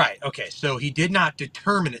 Right. Okay. So he did not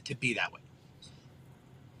determine it to be that way.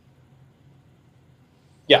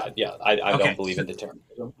 Yeah, I Okay, don't believe in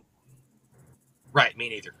determinism. Right. Me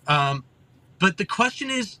neither. But the question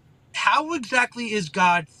is, how exactly is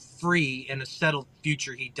God free in a settled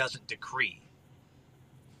future he doesn't decree?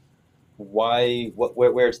 Why?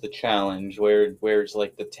 Where's the challenge? Where's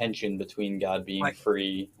like the tension between God being Like-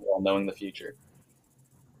 free while knowing the future?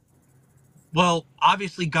 Well,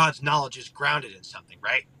 obviously God's knowledge is grounded in something,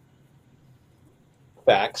 right?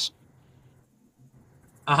 Facts.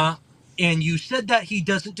 Uh-huh. And you said that he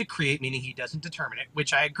doesn't decree it, meaning he doesn't determine it,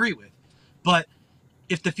 which I agree with. But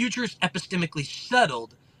if the future is epistemically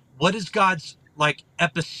settled, what is God's like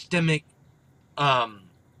epistemic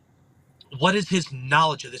what is his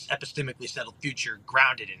knowledge of this epistemically settled future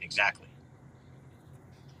grounded in exactly?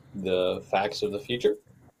 The facts of the future.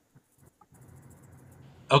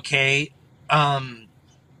 Okay.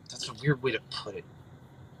 That's a weird way to put it.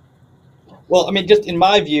 Well, I mean, just in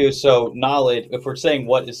my view, so knowledge, if we're saying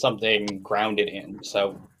what is something grounded in,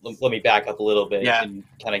 so let me back up a little bit and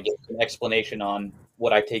kind of get an explanation on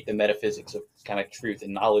what I take the metaphysics of kind of truth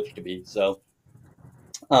and knowledge to be. So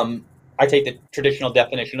I take the traditional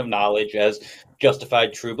definition of knowledge as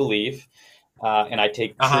justified true belief, and I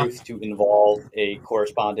take truth to involve a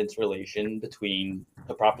correspondence relation between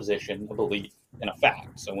a proposition, a belief, and a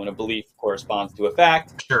fact. So when a belief corresponds to a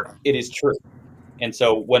fact, Sure. it is true. And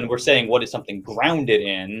so when we're saying what is something grounded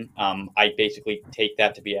in, I basically take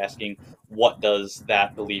that to be asking, what does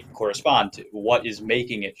that belief correspond to? What is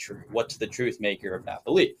making it true? What's the truth maker of that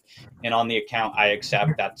belief? And on the account, I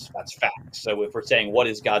accept that's facts. So if we're saying what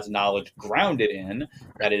is God's knowledge grounded in,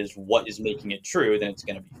 that is what is making it true, then it's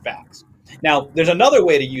going to be facts. Now, there's another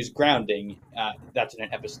way to use grounding that's in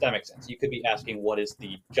an epistemic sense. You could be asking what is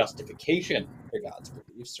the justification for God's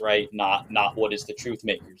beliefs, right? Not what is the truth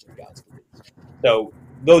makers of God's beliefs. So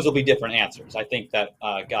those will be different answers. I think that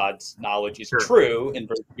God's knowledge is true in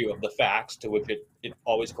virtue of the facts, to which it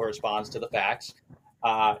always corresponds to the facts.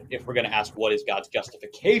 If we're going to ask what is God's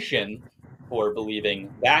justification for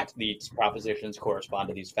believing that these propositions correspond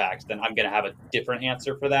to these facts, then I'm going to have a different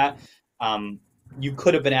answer for that. You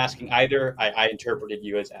could have been asking either. I interpreted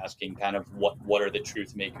you as asking kind of what are the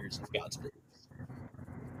truth makers of God's beliefs.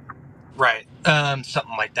 Right.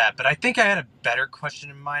 Something like that. But I think I had a better question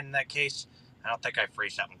in mind in that case. I don't think I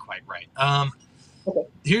phrased that one quite right. Okay.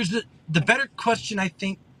 Here's the better question, I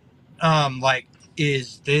think,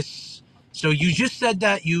 is this. So you just said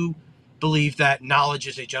that you believe that knowledge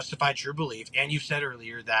is a justified true belief, and you said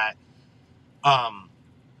earlier that, dang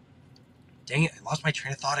it, I lost my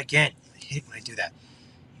train of thought again. I hate when I do that.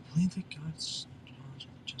 You believe that God's knowledge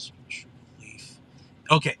is a justified true belief.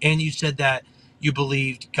 Okay, and you said that you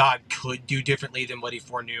believed God could do differently than what he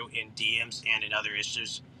foreknew in Diems and in other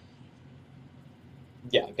issues.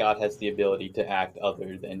 Yeah, God has the ability to act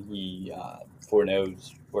other than he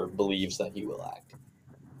foreknows or believes that he will act.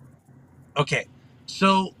 Okay,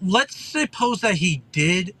 so let's suppose that he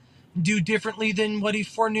did do differently than what he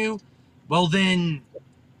foreknew. Well, then,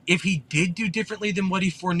 if he did do differently than what he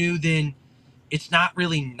foreknew, then it's not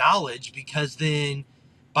really knowledge, because then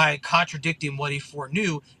by contradicting what he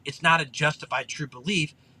foreknew, it's not a justified true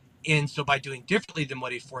belief. And so by doing differently than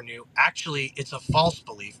what he foreknew, actually it's a false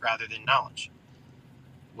belief rather than knowledge.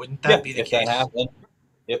 Wouldn't that be the case?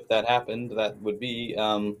 If that happened, that would be,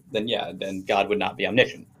 then God would not be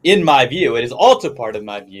omniscient. In my view, it is also part of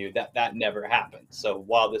my view that never happened. So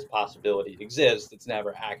while this possibility exists, it's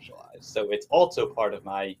never actualized. So it's also part of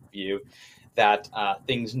my view that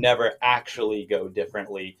things never actually go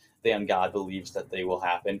differently than God believes that they will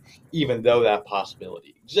happen, even though that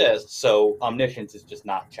possibility exists. So omniscience is just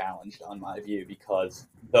not challenged on my view, because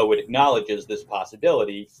though it acknowledges this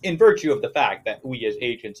possibility, in virtue of the fact that we as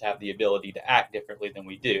agents have the ability to act differently than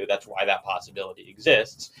we do, that's why that possibility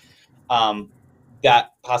exists,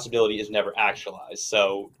 that possibility is never actualized.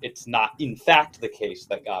 So it's not in fact the case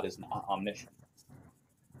that God is not omniscient.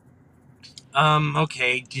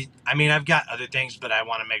 Okay. I mean, I've got other things, but I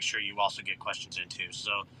want to make sure you also get questions in too.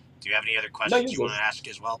 So, do you have any other No, questions you want to ask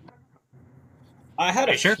as well? I had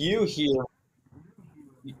Are a you sure? few here.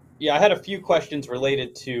 Yeah, I had a few questions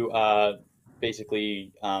related to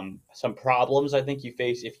basically some problems I think you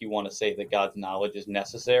face if you want to say that God's knowledge is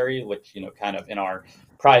necessary, which, kind of in our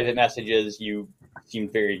private messages, you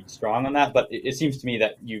seemed very strong on that. But it seems to me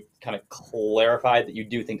that you kind of clarified that you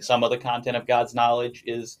do think some of the content of God's knowledge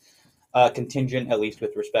is contingent, at least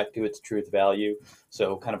with respect to its truth value.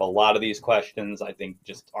 So kind of a lot of these questions, I think,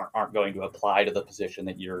 just aren't going to apply to the position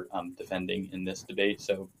that you're defending in this debate.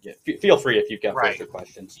 So yeah, feel free if you've got further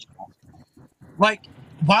questions. Like,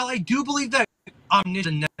 while I do believe that omniscience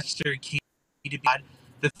is a necessary key to God,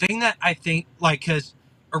 the thing that I think, like, because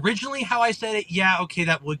originally how I said it, yeah, okay,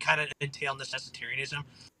 that would kind of entail necessitarianism.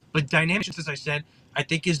 But dynamics, as I said, I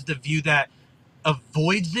think is the view that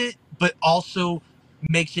avoids it, but also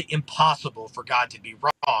makes it impossible for God to be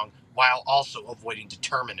wrong while also avoiding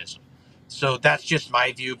determinism. So that's just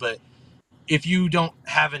my view. But if you don't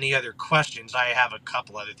have any other questions, I have a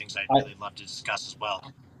couple other things I'd really love to discuss as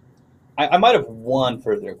well. I might have one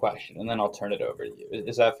further question, and then I'll turn it over to you.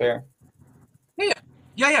 Is that fair?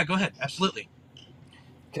 Yeah, go ahead. Absolutely.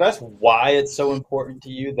 Can I ask why it's so important to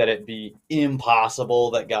you that it be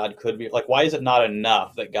impossible that God could be, like, why is it not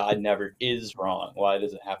enough that God never is wrong? Why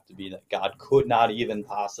does it have to be that God could not even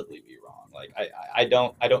possibly be wrong? Like, I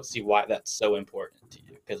don't see why that's so important to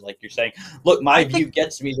you. Because, like you're saying, look, my view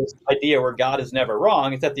gets me this idea where God is never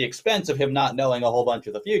wrong. It's at the expense of him not knowing a whole bunch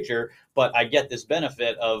of the future, but I get this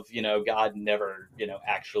benefit of, God never,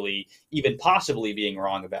 actually even possibly being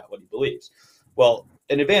wrong about what he believes. Well,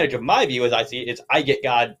 an advantage of my view, as I see it, is I get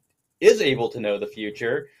God is able to know the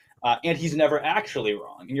future, and he's never actually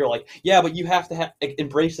wrong. And you're like, yeah, but you have to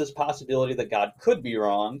embrace this possibility that God could be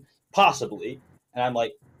wrong, possibly. And I'm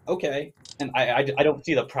like, okay. And I don't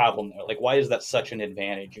see the problem there. Like, why is that such an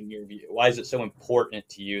advantage in your view? Why is it so important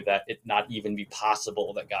to you that it not even be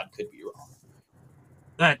possible that God could be wrong?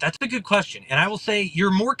 That's a good question. And I will say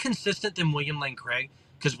you're more consistent than William Lane Craig,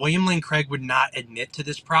 because William Lane Craig would not admit to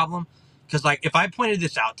this problem. Because, like, if I pointed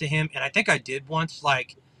this out to him, and I think I did once,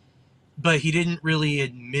 like, but he didn't really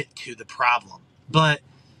admit to the problem. But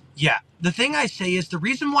yeah, the thing I say is the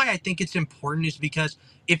reason why I think it's important is because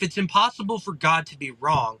if it's impossible for God to be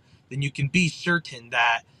wrong, then you can be certain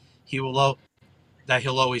that he'll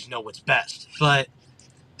always know what's best. But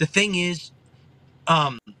the thing is,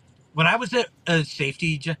 when I was at a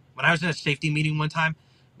safety meeting one time,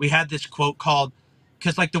 we had this quote called,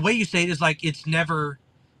 because like the way you say it is like it's never.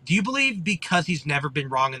 Do you believe because he's never been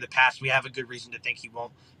wrong in the past, we have a good reason to think he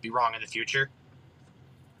won't be wrong in the future?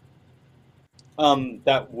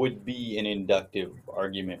 That would be an inductive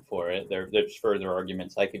argument for it. There's further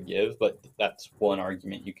arguments I could give, but that's one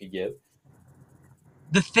argument you could give.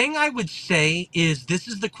 The thing I would say is this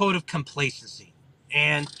is the quote of complacency.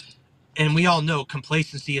 And we all know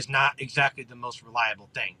complacency is not exactly the most reliable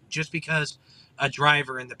thing. Just because a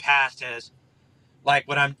driver in the past has,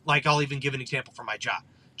 I'll even give an example from my job.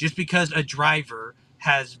 Just because a driver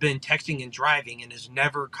has been texting and driving and has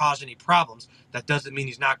never caused any problems, that doesn't mean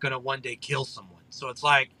he's not going to one day kill someone. So it's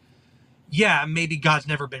like, yeah, maybe God's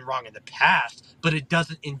never been wrong in the past, but it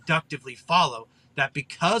doesn't inductively follow that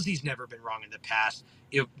because he's never been wrong in the past,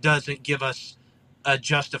 it doesn't give us a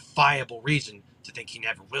justifiable reason to think he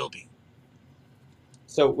never will be.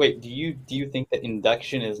 So wait, do you think that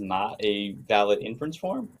induction is not a valid inference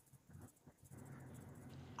form?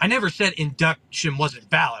 I never said induction wasn't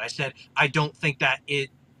valid. I said I don't think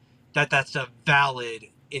that's a valid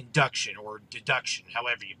induction or deduction,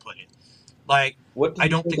 however you put it. Like, I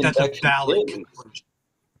don't think that's a valid conclusion.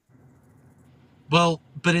 Well,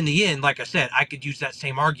 but in the end, like I said, I could use that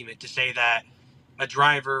same argument to say that a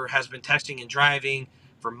driver has been texting and driving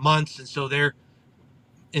for months, and so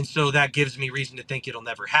that gives me reason to think it'll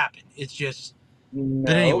never happen. It's just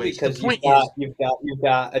no, anyways, because you've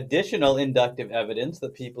got additional inductive evidence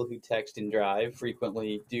that people who text and drive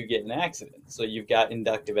frequently do get in accidents. So you've got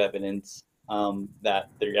inductive evidence that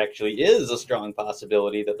there actually is a strong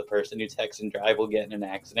possibility that the person who texts and drive will get in an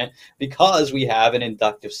accident because we have an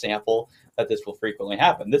inductive sample that this will frequently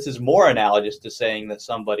happen. This is more analogous to saying that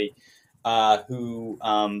somebody who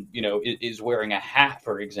is wearing a hat,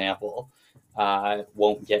 for example,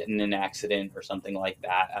 won't get in an accident or something like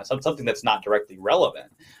that. Something that's not directly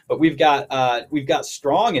relevant. But we've got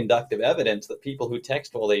strong inductive evidence that people who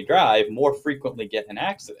text while they drive more frequently get in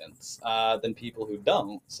accidents than people who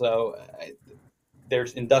don't. So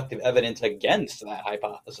there's inductive evidence against that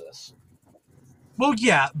hypothesis. Well,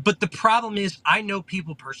 yeah, but the problem is I know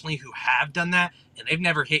people personally who have done that and they've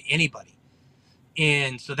never hit anybody.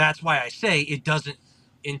 And so that's why I say it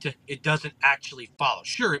doesn't actually follow.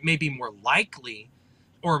 Sure, it may be more likely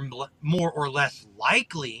or more or less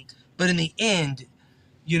likely, but in the end,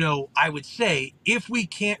 I would say if we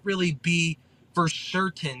can't really be for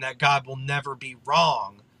certain that God will never be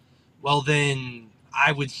wrong, well, then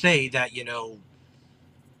I would say that,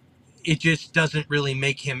 it just doesn't really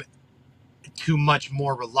make him too much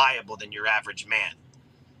more reliable than your average man.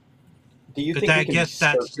 Do you But think I we can guess be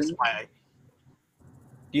that's certain? just why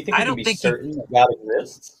Do you think I we can don't be think you. certain that God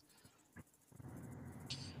exists?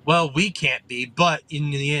 Well, we can't be, but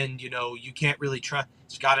in the end, you can't really trust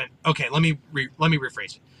God. Okay, let me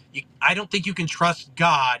rephrase it. I don't think you can trust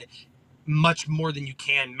God much more than you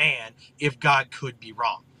can man if God could be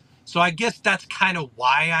wrong. So I guess that's kind of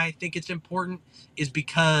why I think it's important, is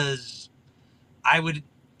because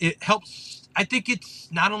it helps. I think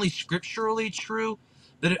it's not only scripturally true,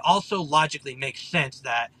 that it also logically makes sense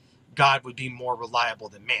that God would be more reliable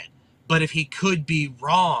than man. But if he could be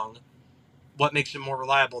wrong, what makes him more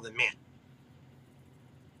reliable than man?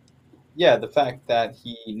 Yeah, the fact that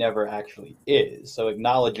he never actually is. So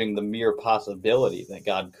acknowledging the mere possibility that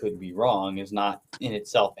God could be wrong is not in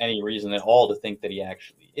itself any reason at all to think that he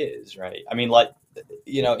actually is, right? I mean, like,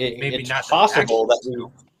 Maybe it's not that he possible actually that is,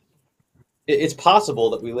 though. it's possible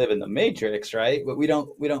that we live in the Matrix, right? But we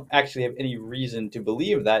don't actually have any reason to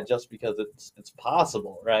believe that just because it's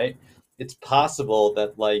possible, right? It's possible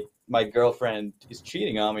that like my girlfriend is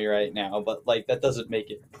cheating on me right now, but like that doesn't make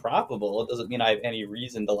it probable. It doesn't mean I have any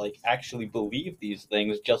reason to like actually believe these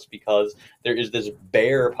things just because there is this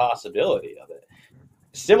bare possibility of it.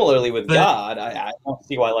 Similarly with But God, I don't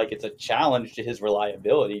see why like it's a challenge to his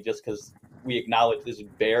reliability just because we acknowledge this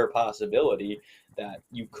bare possibility that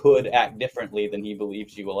you could act differently than he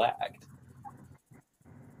believes you will act.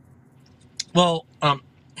 well,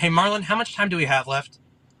 hey Marlon, how much time do we have left?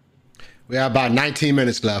 We have about 19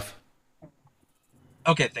 minutes left.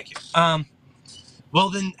 Okay, thank you. Well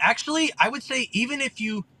then, actually, I would say even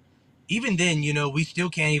then, we still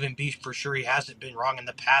can't even be for sure he hasn't been wrong in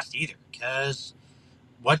the past either, because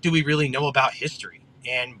what do we really know about history,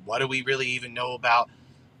 and what do we really even know about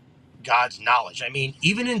God's knowledge? I mean,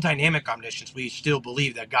 even in dynamic omniscience, we still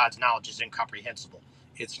believe that God's knowledge is incomprehensible.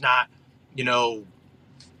 It's not, you know,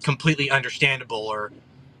 completely understandable or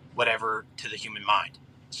whatever to the human mind.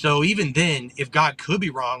 So even then, if God could be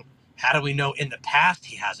wrong, how do we know in the past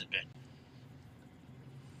he hasn't been?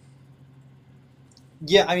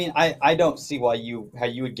 Yeah, I mean, I don't see how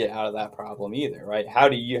you would get out of that problem either, right? How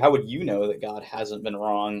would you know that God hasn't been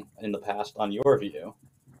wrong in the past on your view?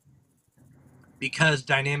 Because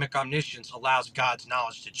dynamic omniscience allows God's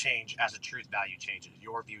knowledge to change as a truth value changes.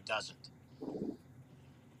 Your view doesn't.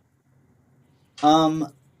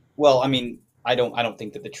 Um, well, I mean, I don't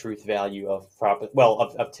think that the truth value of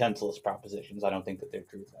tenseless propositions, I don't think that their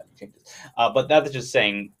truth value changes. But that's just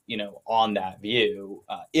saying, on that view,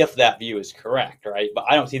 if that view is correct, right? But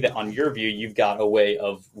I don't see that on your view, you've got a way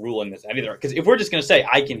of ruling this out either. Because if we're just going to say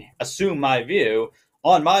I can assume my view,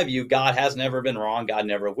 on my view, God has never been wrong, God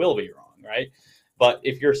never will be wrong, right? But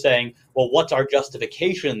if you're saying, well, what's our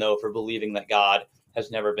justification though for believing that God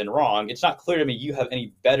has never been wrong? It's not clear to me you have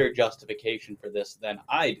any better justification for this than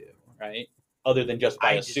I do, right? Other than just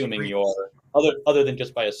by I assuming disagree. other than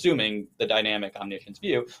just by assuming the dynamic omniscience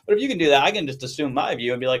view. But if you can do that, I can just assume my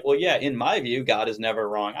view and be like, well, yeah, in my view, God is never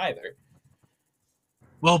wrong either.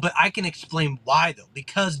 Well, but I can explain why though.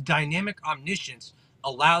 Because dynamic omniscience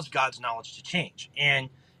allows God's knowledge to change, and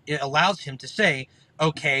it allows him to say,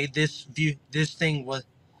 okay, this thing was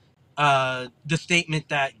the statement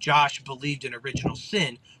that Josh believed in original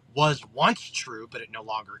sin was once true, but it no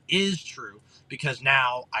longer is true because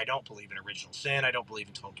now I don't believe in original sin. I don't believe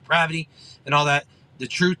in total depravity and all that. The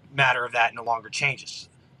truth matter of that no longer changes.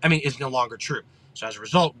 I mean, is no longer true. So as a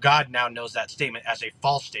result, God now knows that statement as a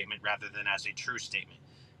false statement rather than as a true statement.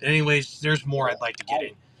 But anyways, there's more I'd like to get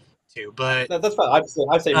into, but That's fine.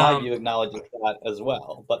 I'd say my um, view acknowledges that as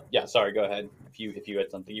well. But yeah, sorry, go ahead. If you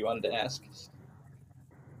had something you wanted to ask.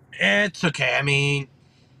 it's okay. I mean,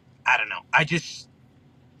 I don't know.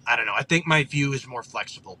 I don't know. I think my view is more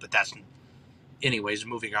flexible, but that's anyways,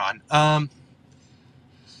 moving on.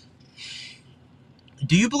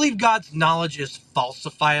 Do you believe God's knowledge is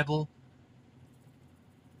falsifiable?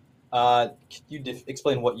 Could you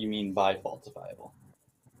explain what you mean by falsifiable?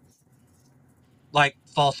 Like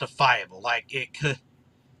falsifiable, like it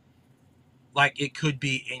could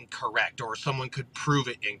be incorrect, or someone could prove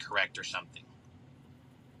it incorrect or something.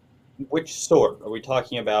 Which sort? Are we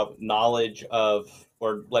talking about knowledge of,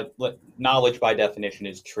 or knowledge by definition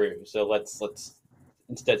is true? So let's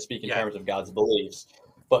instead speak in Yeah, terms of God's beliefs.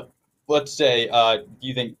 But let's say, do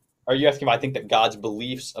you think? Are you asking if I think that God's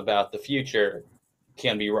beliefs about the future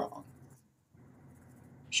can be wrong?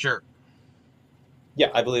 sure. Yeah,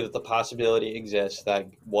 I believe that the possibility exists that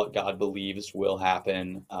what God believes will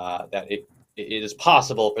happen, that it is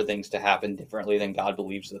possible for things to happen differently than God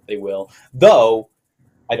believes that they will. Though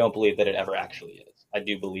I don't believe that it ever actually is. I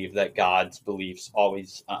do believe that God's beliefs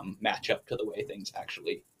always match up to the way things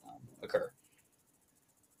actually occur.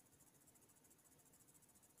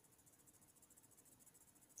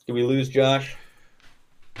 Did we lose Josh?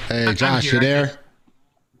 Hey, I'm Josh, here, you I guess. there?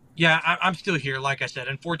 Yeah, I'm still here. Like I said,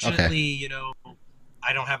 Okay. unfortunately,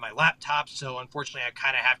 I don't have my laptop, so unfortunately, I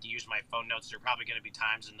kind of have to use my phone notes. There are probably going to be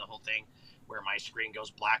times in the whole thing where my screen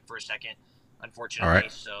goes black for a second, All right. unfortunately.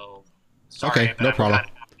 So sorry, Okay, but no I'm problem. kind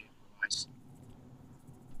of having to improvise.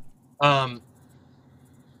 Um,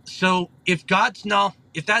 so if that's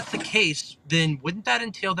the case, then wouldn't that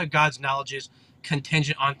entail that God's knowledge is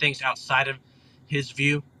contingent on things outside of His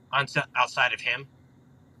view, outside of Him?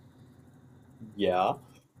 Yeah.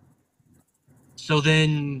 So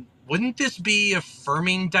then, wouldn't this be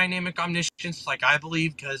affirming dynamic omniscience, like I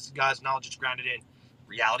believe, because God's knowledge is grounded in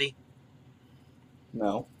reality?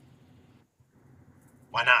 No.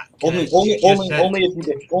 Why not? Only, Because you only, just only, said only if it's. you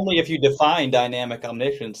only if you define dynamic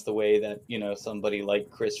omniscience the way that somebody like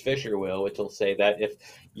Chris Fisher will, which will say that if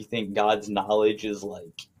you think God's knowledge is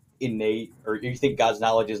like innate, or you think God's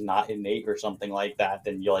knowledge is not innate or something like that,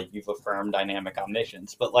 then you've affirmed dynamic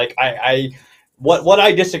omniscience. But like what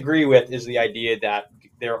I disagree with is the idea that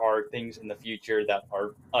there are things in the future that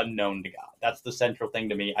are unknown to God. That's the central thing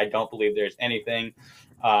to me. I don't believe there's anything.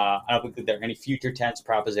 I don't think there are any future tense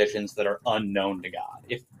propositions that are unknown to God.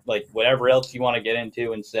 If like whatever else you want to get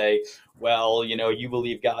into and say, well, you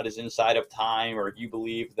believe God is inside of time, or you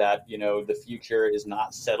believe that the future is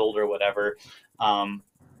not settled or whatever. Um,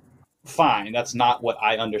 Fine, that's not what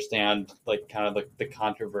I understand. Like kind of the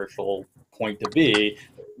controversial point to be.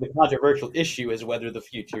 The controversial issue is whether the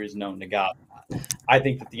future is known to God. I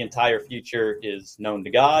think that the entire future is known to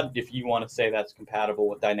God. If you want to say that's compatible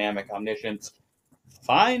with dynamic omniscience,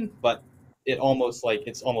 fine, but it's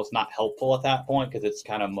almost not helpful at that point because it's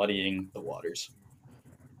kind of muddying the waters.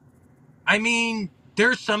 I mean,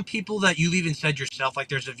 there's some people that you've even said yourself, like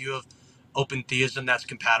there's a view of open theism that's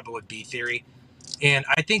compatible with B theory. And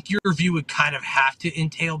I think your view would kind of have to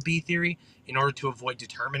entail B theory in order to avoid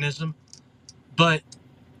determinism. But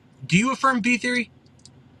do you affirm B theory?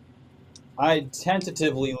 I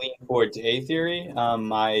tentatively lean towards A theory.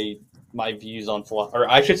 My views on philosophy, or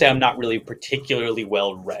I should say, I'm not really particularly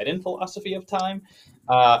well read in philosophy of time.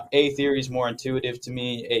 A theory is more intuitive to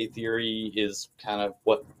me. A theory is kind of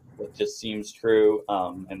what just seems true,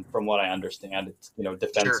 and from what I understand, it's Sure.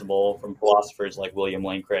 defensible from philosophers like William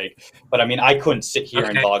Lane Craig. But I mean, I couldn't sit here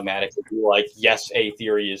and Okay. dogmatically be like, yes, A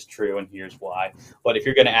theory is true, and here's why. But if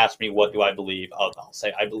you're going to ask me what do I believe, I'll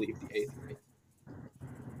say I believe the A theory.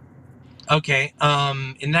 Okay.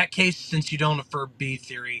 In that case, since you don't affirm B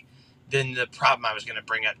theory, then the problem I was going to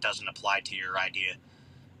bring up doesn't apply to your idea.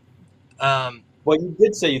 Um, Well, you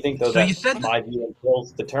did say you think, though, so you that said that. my view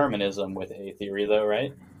entails determinism with A theory, though,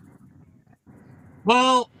 right?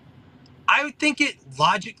 Well, I would think it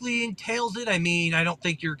logically entails it. I mean, I don't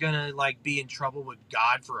think you're gonna like be in trouble with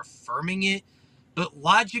God for affirming it, but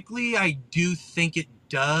logically, I do think it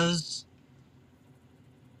does.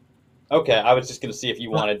 Okay, I was just going to see if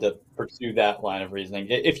you But wanted to pursue that line of reasoning.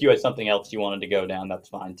 If you had something else you wanted to go down, that's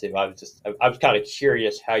fine too. I was kind of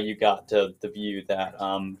curious how you got to the view that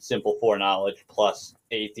simple foreknowledge plus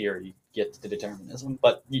A theory gets to determinism,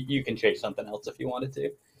 but you can chase something else if you wanted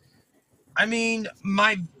to. I mean,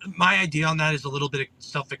 my idea on that is a little bit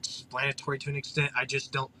self-explanatory to an extent. I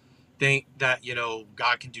just don't think that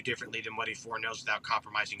God can do differently than what He foreknows without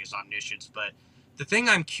compromising His omniscience. But the thing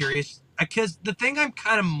I'm curious, because the thing I'm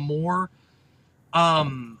kind of more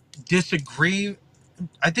disagree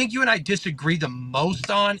I think you and I disagree the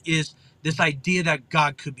most on is this idea that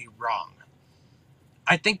God could be wrong.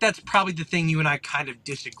 I think that's probably the thing you and I kind of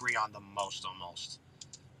disagree on the most, almost.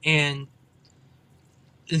 And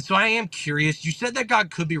and so I am curious. You said that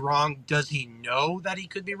God could be wrong. Does He know that He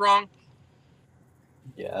could be wrong?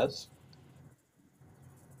 Yes.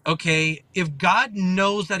 Okay, if God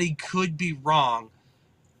knows that He could be wrong,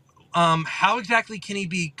 how exactly can He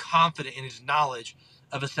be confident in His knowledge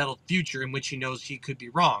of a settled future in which he knows he could be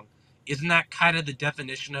wrong. Isn't that kind of the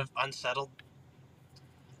definition of unsettled?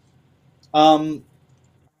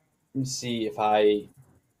 Let me see if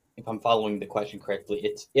I'm following the question correctly.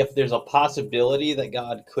 It's if there's a possibility that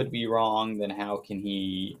God could be wrong, then how can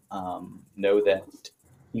he know that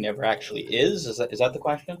he never actually is? Is that the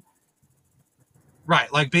question?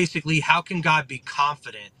 Right. Like basically, how can God be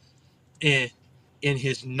confident in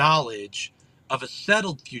his knowledge of a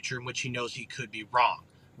settled future in which he knows he could be wrong?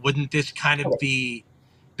 Wouldn't this kind of Okay. be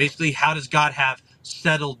basically how does God have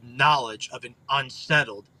settled knowledge of an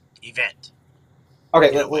unsettled event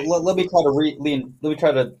Okay, in a way? let me try to let me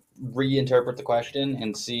try to reinterpret the question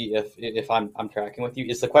and see if I'm tracking with you.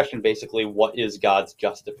 Is the question basically what is God's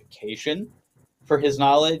justification for his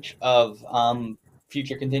knowledge of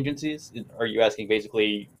future contingencies? Are you asking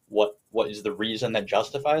basically what is the reason that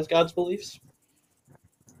justifies God's beliefs?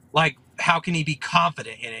 Like, how can he be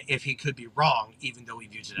confident in it if he could be wrong, even though he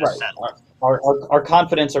views it as Right. settled? Our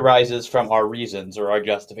confidence arises from our reasons or our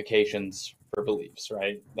justifications for beliefs,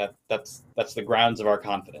 right? That's the grounds of our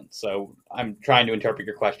confidence. So I'm trying to interpret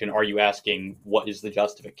your question. Are you asking what is the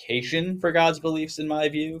justification for God's beliefs in my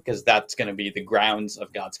view? Because that's going to be the grounds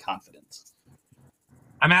of God's confidence.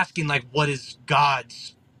 I'm asking, like, what is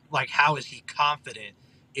God's, like, how is he confident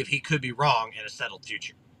if he could be wrong in a settled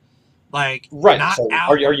future? Like, Right. not So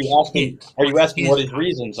ours, his. are you What's asking what his his confidence?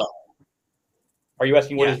 reasons are? Are you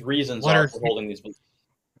asking what Yeah. his reasons What are are for holding these beliefs?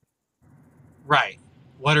 right?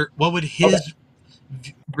 What would Okay, his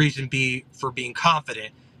reason be for being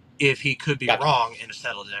confident if he could be gotcha. wrong in a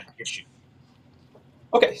settled issue?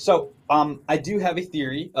 Okay, so I do have a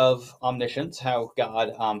theory of omniscience, how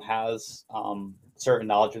God has certain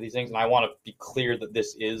knowledge of these things, and I want to be clear that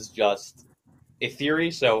this is just a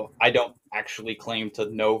theory. So I don't actually claim to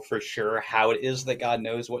know for sure how it is that God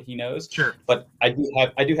knows what He knows, Sure. but I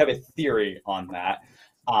do have a theory on that,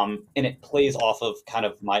 and it plays off of kind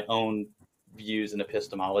of my own views in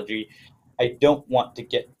epistemology. I don't want to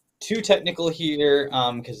get too technical here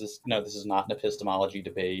because this is not an epistemology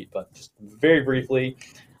debate, but just very briefly,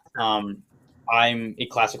 um, I'm a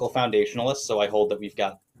classical foundationalist, so I hold that we've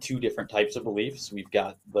got two different types of beliefs. We've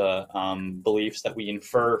got the beliefs that we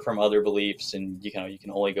infer from other beliefs, and you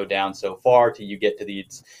can only go down so far till you get to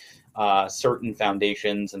these certain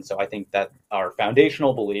foundations. And so I think that our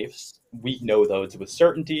foundational beliefs, we know those with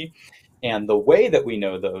certainty, and the way that we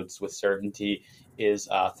know those with certainty is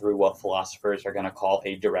through what philosophers are going to call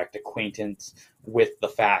a direct acquaintance with the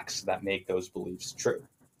facts that make those beliefs true.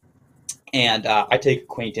 And I take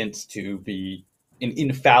acquaintance to be an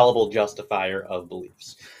infallible justifier of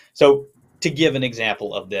beliefs. So, to give an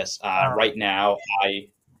example of this, right now,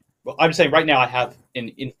 I'm saying right now I have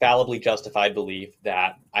an infallibly justified belief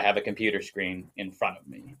that I have a computer screen in front of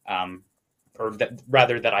me, or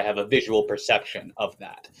rather that I have a visual perception of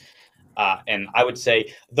that. And I would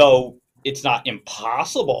say, though it's not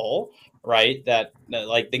impossible, right, that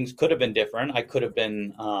like things could have been different. I could have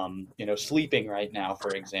been, sleeping right now,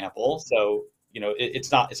 for example. So,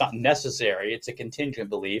 it's not necessary. It's a contingent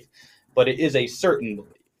belief, but it is a certain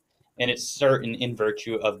belief. And it's certain in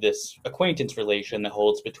virtue of this acquaintance relation that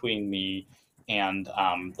holds between me and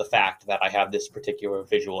the fact that I have this particular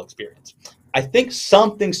visual experience. I think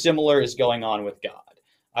something similar is going on with God.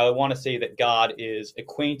 I want to say that God is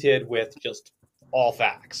acquainted with just all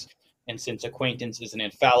facts. And since acquaintance is an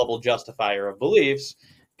infallible justifier of beliefs,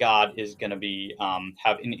 God is going to be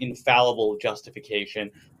have an infallible justification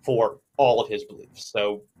for all of his beliefs.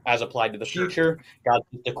 So, as applied to the future, God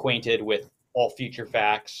is acquainted with all future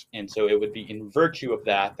facts, and so it would be in virtue of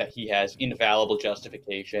that he has infallible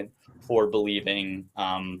justification for believing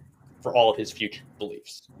for all of his future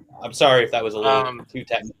beliefs. I'm sorry if that was a little too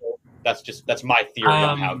technical. That's my theory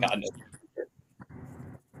on how God knows.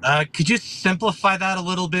 Could you simplify that a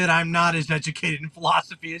little bit? I'm not as educated in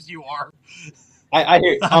philosophy as you are. I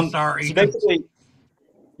hear. I'm sorry. So basically,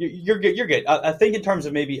 you're good. You're good. I think in terms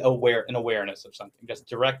of maybe an awareness of something, just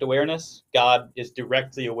direct awareness. God is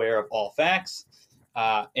directly aware of all facts,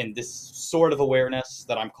 and this sort of awareness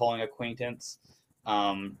that I'm calling acquaintance,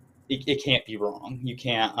 it can't be wrong. You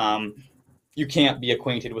can't be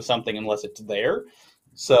acquainted with something unless it's there.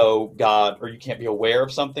 So or you can't be aware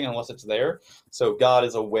of something unless it's there. So God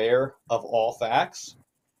is aware of all facts.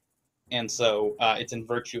 And so it's in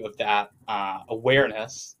virtue of that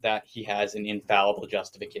awareness that he has an infallible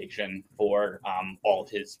justification for all of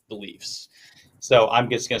his beliefs. So I'm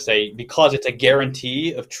just going to say, because it's a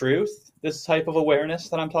guarantee of truth, this type of awareness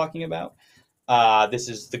that I'm talking about, this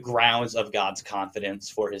is the grounds of God's confidence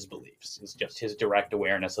for his beliefs. It's just his direct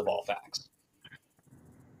awareness of all facts.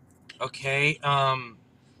 Okay.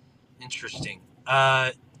 Interesting.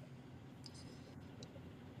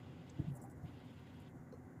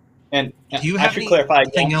 And Do you I have should clarify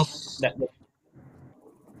anything again else? that.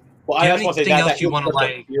 Well, Do I you have just want to say anything that else that you is want to just a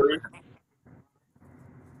like? theory.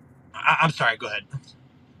 I'm sorry. Go ahead.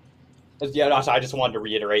 Yeah, no, so I just wanted to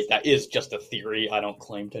reiterate that is just a theory. I don't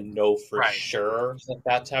claim to know for Right. sure that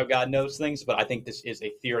that's how God knows things, but I think this is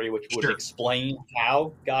a theory which would Sure. explain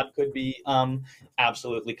how God could be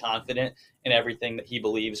absolutely confident in everything that he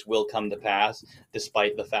believes will come to pass,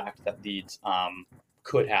 despite the fact that these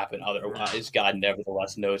could happen otherwise. God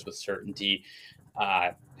nevertheless knows with certainty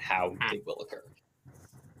how they will occur.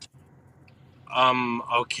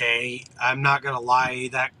 Okay. I'm not gonna lie.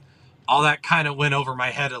 That all that kind of went over my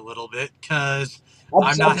head a little bit because I'm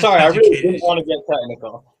I'm not as sorry, I really educated didn't as want you. to get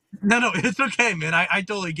technical. No, it's okay, man. I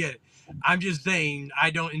totally get it. I'm just saying I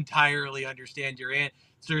don't entirely understand your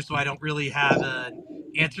answer, so I don't really have an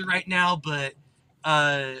answer right now. But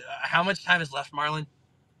how much time is left, Marlon?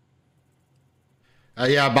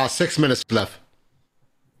 Yeah, about 6 minutes left.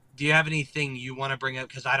 Do you have anything you want to bring up?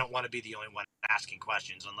 Because I don't want to be the only one asking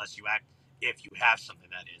questions unless you act if you have something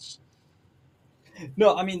that is.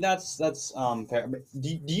 No, I mean that's fair. But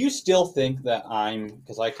do you still think that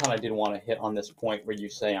because I kind of did want to hit on this point where you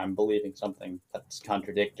say I'm believing something that's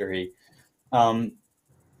contradictory. Um,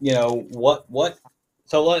 what?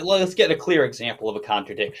 So let's get a clear example of a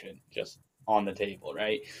contradiction just on the table,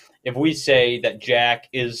 right? If we say that Jack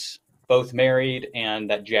is both married and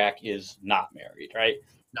that Jack is not married, right?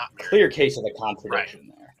 Not married. Clear case of a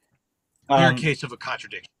contradiction there. Clear case of a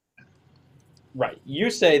contradiction. Right. You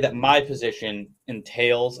say that my position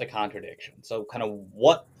entails a contradiction. So, kind of,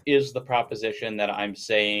 what is the proposition that I'm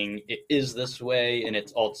saying it is this way and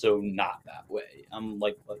it's also not that way?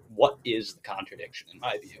 Like what is the contradiction in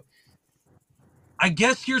my view? I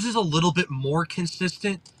guess yours is a little bit more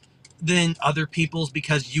consistent than other people's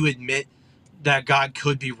because you admit that God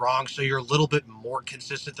could be wrong, so you're a little bit more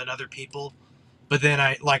consistent than other people. But then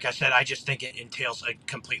like I said, I just think it entails a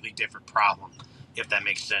completely different problem, if that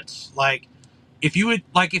makes sense. Like if you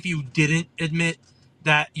didn't admit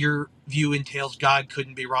that your view entails God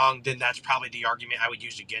couldn't be wrong, then that's probably the argument I would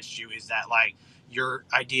use against you is that like your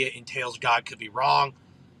idea entails God could be wrong.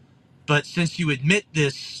 But since you admit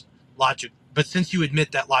that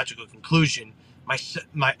logical conclusion,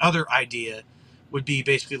 my other idea would be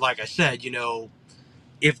basically like I said,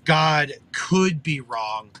 if God could be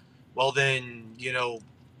wrong, well then,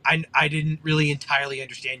 I didn't really entirely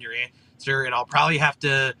understand your answer, and I'll probably have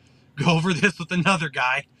to go over this with another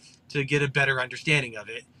guy to get a better understanding of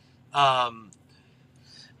it.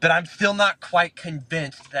 But I'm still not quite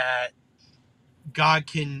convinced that God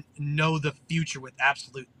can know the future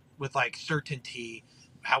with like certainty,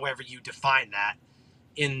 however you define that,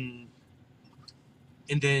 in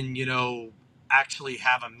and then actually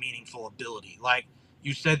have a meaningful ability. Like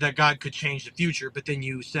you said that God could change the future, but then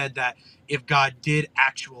you said that if God did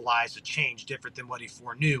actualize a change different than what he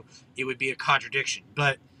foreknew, it would be a contradiction.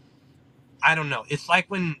 But I don't know. It's like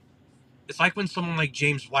when someone like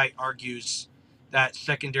James White argues that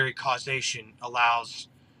secondary causation allows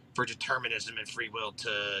for determinism and free will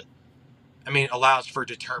allows for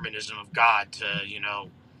determinism of God to,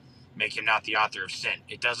 make him not the author of sin.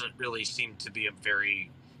 It doesn't really seem to be a very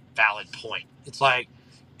valid point. It's like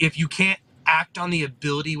if you can't act on the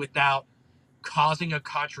ability without causing a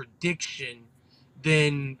contradiction,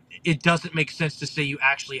 then it doesn't make sense to say you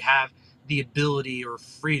actually have the ability or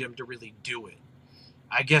freedom to really do it.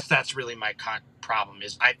 I guess that's really my problem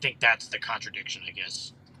is I think that's the contradiction, I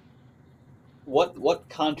guess. What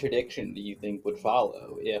contradiction do you think would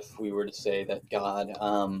follow if we were to say that God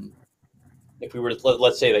if we were to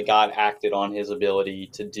let's say that God acted on his ability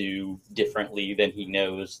to do differently than he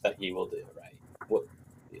knows that he will do, right?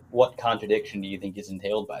 What contradiction do you think is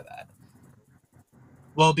entailed by that?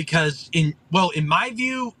 Well, in my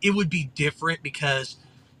view, it would be different because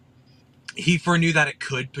he foreknew that it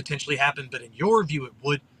could potentially happen, but in your view, it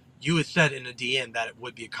would. You had said in the DM that it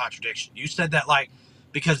would be a contradiction. You said that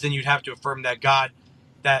because then you'd have to affirm that God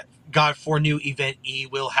foreknew event E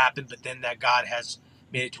will happen, but then that God has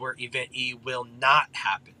made it to where event E will not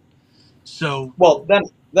happen. So, well, then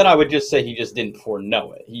I would just say he just didn't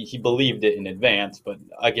foreknow it. He believed it in advance, but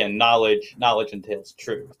again, knowledge entails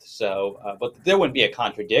truth. So, but there wouldn't be a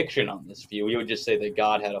contradiction on this view. We would just say that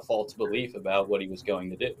God had a false belief about what he was going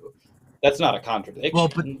to do. That's not a contradiction.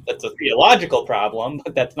 Well, but that's a theological problem,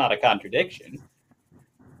 but that's not a contradiction.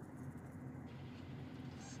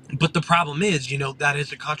 But the problem is, that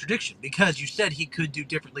is a contradiction because you said he could do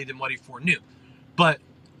differently than what he foreknew. But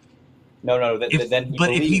no, then he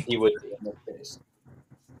believed he would in this case.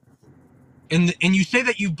 And you say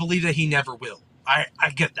that you believe that he never will. I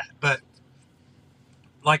get that, but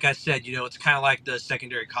like I said, it's kind of like the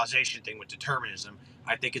secondary causation thing with determinism.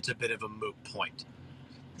 I think it's a bit of a moot point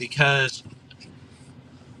because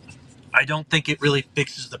I don't think it really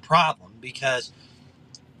fixes the problem because,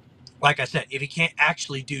 like I said, if he can't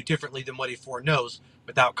actually do differently than what he foreknows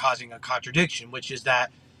without causing a contradiction, which is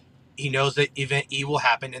that he knows that event E will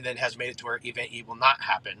happen and then has made it to where event E will not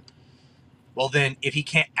happen. Well, then if he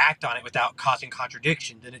can't act on it without causing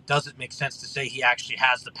contradiction, then it doesn't make sense to say he actually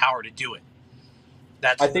has the power to do it.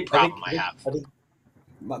 That's the problem I have. I think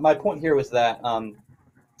my point here was that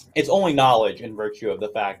it's only knowledge in virtue of the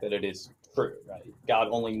fact that it is true, right? God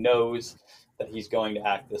only knows that he's going to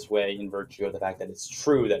act this way in virtue of the fact that it's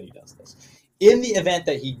true that he does this. In the event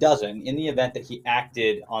that he doesn't, in the event that he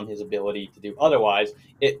acted on his ability to do otherwise,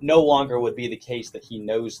 it no longer would be the case that he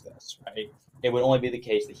knows this, right? It would only be the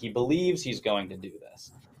case that he believes he's going to do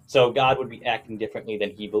this. So God would be acting differently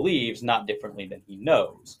than he believes, not differently than he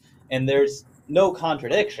knows. And there's no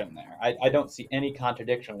contradiction there. I don't see any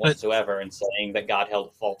contradiction whatsoever in saying that God held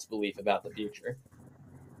a false belief about the future.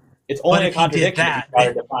 It's only a contradiction if you try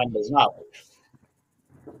to define his knowledge.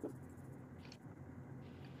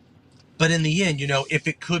 But in the end, if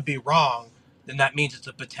it could be wrong, then that means it's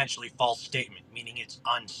a potentially false statement, meaning it's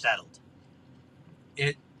unsettled.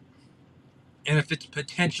 And if it's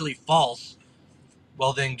potentially false,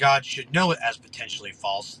 well, then God should know it as potentially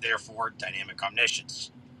false, therefore dynamic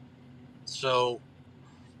omniscience. So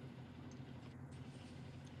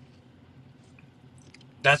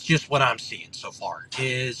that's just what I'm seeing so far.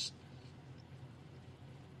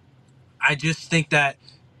 I just think that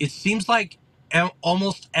it seems like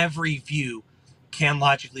almost every view can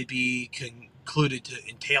logically be concluded to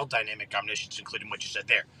entail dynamic omniscience, including what you said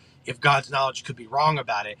there. If God's knowledge could be wrong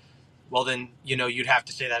about it, well, then, you'd have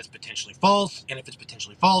to say that it's potentially false. And if it's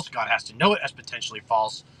potentially false, God has to know it as potentially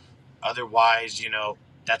false. Otherwise,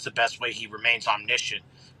 that's the best way he remains omniscient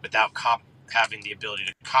without having the ability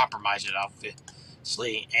to compromise it,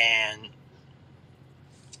 obviously. And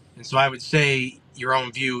so I would say your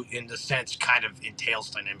own view, in the sense, kind of entails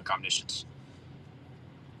dynamic omniscience.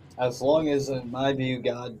 As long as, in my view,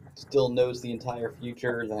 God still knows the entire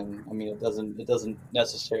future, then it doesn't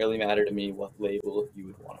necessarily matter to me what label you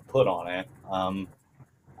would want to put on it.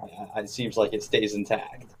 It seems like it stays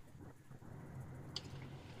intact.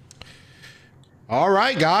 All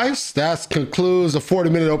right, guys, that concludes a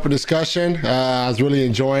 40-minute open discussion. I was really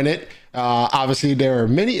enjoying it. Obviously, there are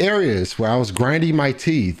many areas where I was grinding my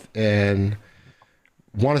teeth and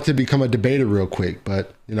wanted to become a debater real quick,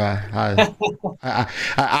 but I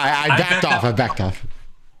backed off.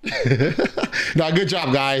 No, good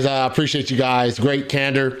job, guys. I appreciate you guys. Great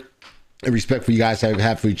candor and respect for you guys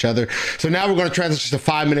have for each other. So now we're going to transition to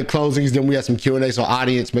 5-minute closings. Then we have some Q&A. So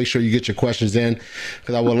audience, make sure you get your questions in,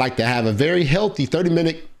 because I would like to have a very healthy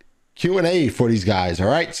 30-minute Q&A for these guys. All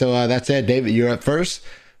right. So that said, David, you're up first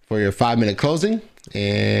for your 5-minute closing,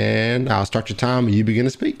 and I'll start your time when you begin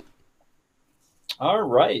to speak. All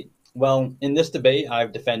right. Well, in this debate,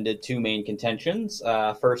 I've defended two main contentions.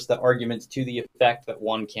 First, the arguments to the effect that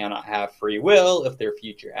one cannot have free will if their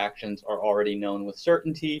future actions are already known with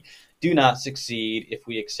certainty do not succeed if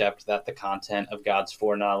we accept that the content of God's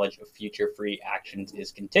foreknowledge of future free actions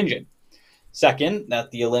is contingent. Second, that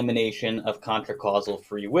the elimination of contracausal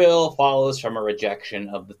free will follows from a rejection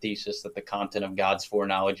of the thesis that the content of God's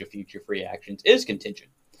foreknowledge of future free actions is contingent.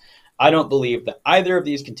 I don't believe that either of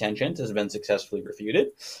these contentions has been successfully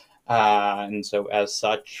refuted. And so as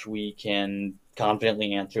such, we can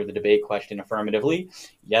confidently answer the debate question affirmatively.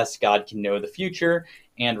 Yes, God can know the future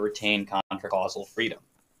and retain contracausal freedom.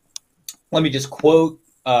 Let me just close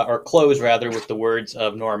with the words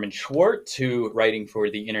of Norman Schwartz, who, writing for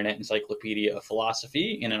the Internet Encyclopedia of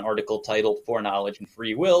Philosophy in an article titled Foreknowledge and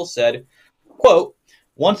Free Will, said, quote,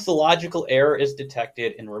 "Once the logical error is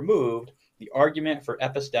detected and removed, the argument for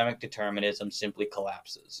epistemic determinism simply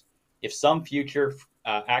collapses. If some future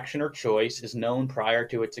action or choice is known prior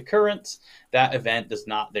to its occurrence, that event does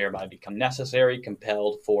not thereby become necessary,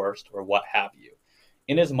 compelled, forced, or what have you.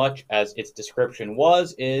 Inasmuch as its description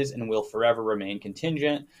was, is, and will forever remain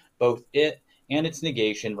contingent, both it and its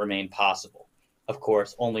negation remain possible. Of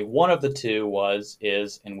course, only one of the two was,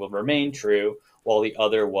 is, and will remain true, while the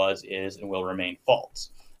other was, is, and will remain false.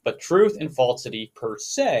 But truth and falsity per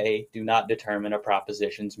se do not determine a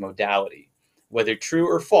proposition's modality. Whether true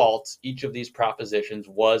or false, each of these propositions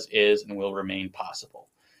was, is, and will remain possible.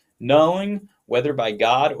 Knowing, whether by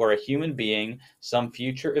God or a human being, some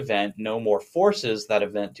future event no more forces that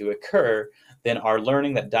event to occur than our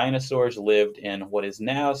learning that dinosaurs lived in what is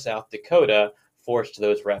now South Dakota forced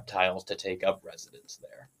those reptiles to take up residence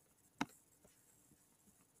there."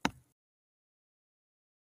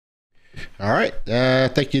 All right.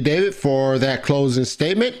 Thank you, David, for that closing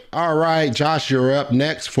statement. All right, Josh, you're up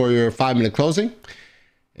next for your 5-minute closing.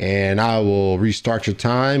 And I will restart your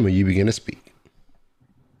time when you begin to speak.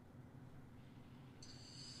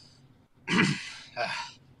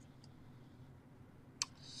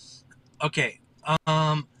 Okay.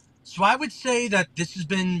 So I would say that this has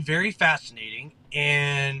been very fascinating,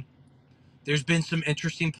 and there's been some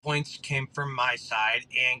interesting points came from my side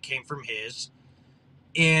and came from his.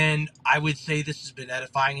 And I would say this has been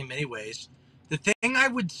edifying in many ways. The thing I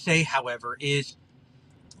would say, however, is,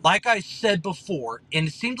 like I said before, and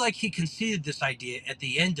it seemed like he conceded this idea at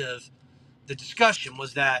the end of the discussion,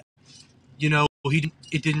 was that, it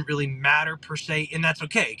didn't really matter per se, and that's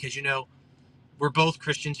okay, because, we're both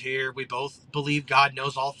Christians here. We both believe God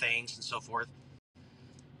knows all things and so forth.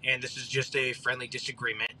 And this is just a friendly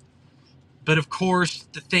disagreement. But of course,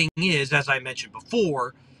 the thing is, as I mentioned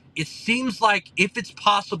before, it seems like if it's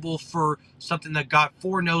possible for something that God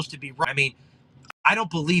foreknows to be right, I mean, I don't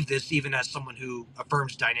believe this even as someone who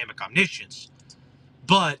affirms dynamic omniscience.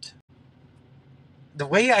 But the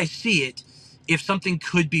way I see it, if something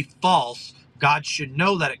could be false, God should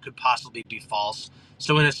know that it could possibly be false.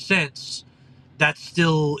 So in a sense, that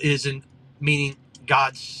still isn't meaning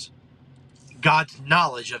God's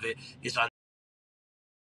knowledge of it is on,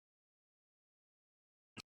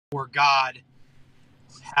 or God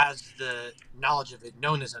has the knowledge of it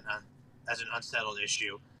known as an unsettled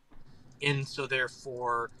issue, and so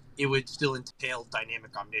therefore it would still entail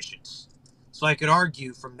dynamic omniscience. So I could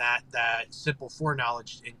argue from that simple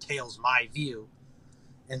foreknowledge entails my view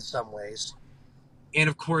in some ways. And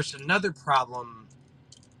of course, another problem.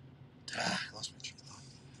 I lost my train of thought.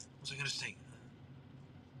 What was I going to say?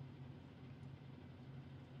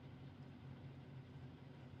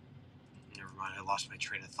 Never mind. I lost my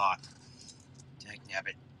train of thought.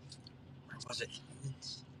 Dagnabbit. Where was it?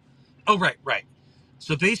 Oh, right.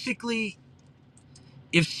 So basically,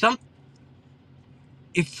 if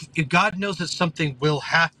God knows that something will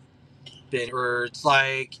happen, or it's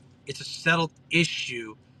like it's a settled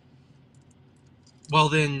issue, well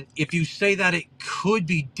then, if you say that it could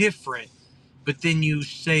be different, but then you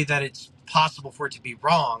say that it's possible for it to be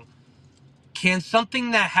wrong, can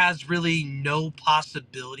something that has really no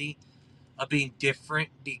possibility of being different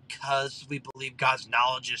because we believe God's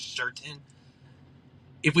knowledge is certain?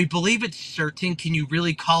 If we believe it's certain, can you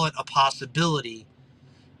really call it a possibility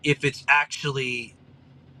if it's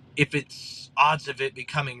odds of it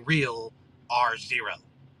becoming real are 0?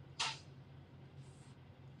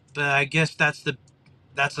 But I guess that's the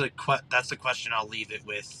question I'll leave it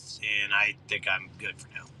with, and I think I'm good for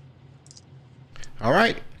now. All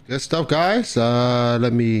right. Good stuff, guys.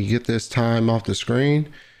 Let me get this time off the screen.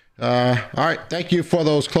 All right. Thank you for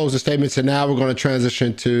those closing statements. And now we're going to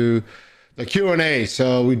transition to the Q&A.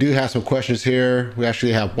 So we do have some questions here. We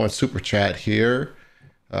actually have one super chat here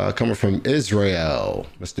coming from Israel,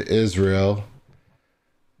 Mr. Israel.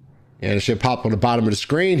 And it should pop on the bottom of the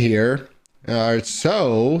screen here.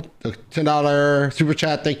 So the $10 super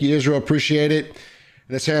chat. Thank you, Israel. Appreciate it.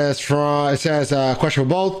 And it says question for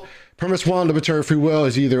both. Premise 1, libertarian free will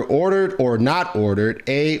is either ordered or not ordered,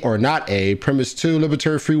 A or not A. Premise 2,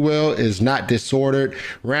 libertarian free will is not disordered.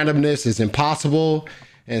 Randomness is impossible.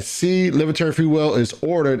 And C, libertarian free will is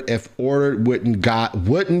ordered. If ordered, wouldn't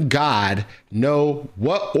God know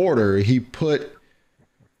what order he put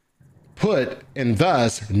and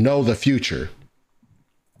thus know the future?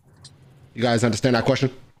 You guys understand that question?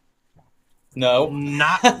 No.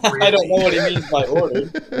 Not really. I don't know what he means by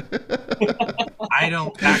ordered. I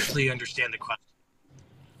don't actually understand the question.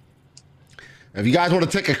 If you guys want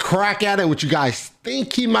to take a crack at it, what you guys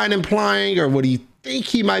think he might implying or what do you think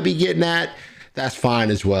he might be getting at, that's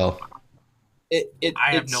fine as well. It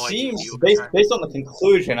no seems, idea. based on the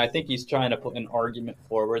conclusion, I think he's trying to put an argument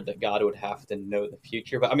forward that God would have to know the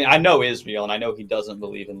future. But I mean, I know Israel, and I know he doesn't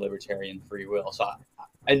believe in libertarian free will. So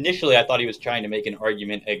initially, I thought he was trying to make an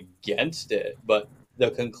argument against it. But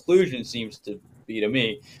the conclusion seems to be, to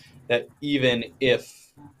me, that even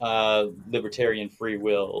if libertarian free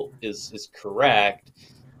will is correct,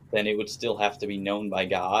 then it would still have to be known by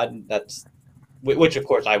God. Which, of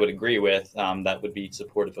course, I would agree with. That would be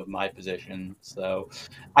supportive of my position. So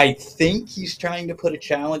I think he's trying to put a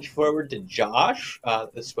challenge forward to Josh.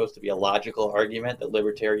 It's supposed to be a logical argument that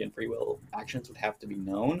libertarian free will actions would have to be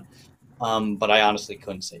known. But I honestly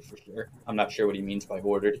couldn't say for sure. I'm not sure what he means by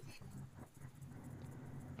ordered.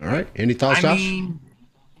 All right. Any thoughts, Josh?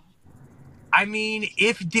 I mean,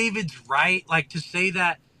 if David's right, like to say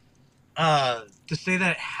that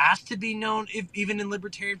it has to be known, even in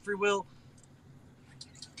libertarian free will,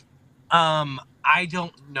 I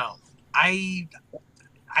don't know. I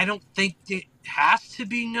I don't think it has to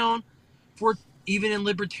be known for even in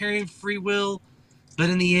libertarian free will. But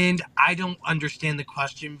in the end, I don't understand the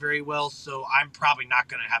question very well, so I'm probably not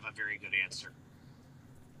going to have a very good answer.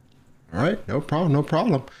 All right, no problem, no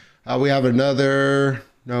problem. We have another.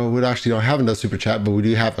 No, we actually don't have another super chat, but we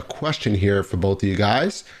do have a question here for both of you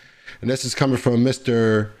guys, and this is coming from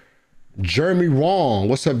Mr. Jeremy Wong.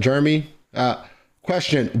 What's up, Jeremy?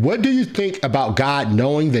 Question: what do you think about God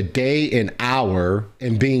knowing the day and hour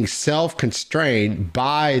and being self-constrained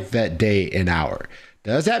by that day and hour?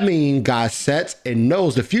 Does that mean God sets and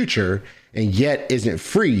knows the future and yet isn't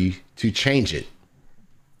free to change it?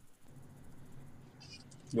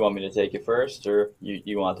 You want me to take it first, or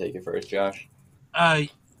you want to take it first, Josh?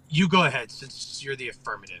 You go ahead, since you're the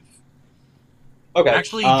affirmative. Okay.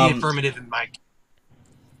 Actually, the affirmative in my...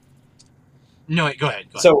 No, wait, go ahead.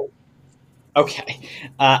 So, okay.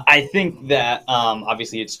 I think that,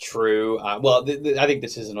 obviously it's true. Well, I think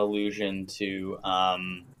this is an allusion to...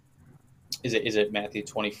 Is it Matthew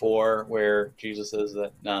 24 where Jesus says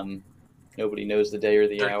that nobody knows the day or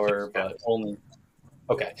the hour, but only...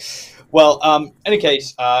 Okay. Well, in any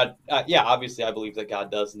case, yeah, obviously I believe that God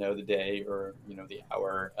does know the day or, the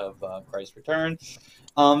hour of Christ's return.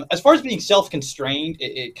 As far as being self-constrained,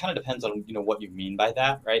 it kind of depends on, what you mean by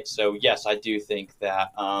that, right? So, yes, I do think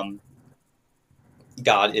that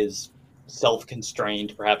God is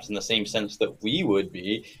self-constrained, perhaps in the same sense that we would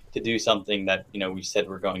be, to do something that, we said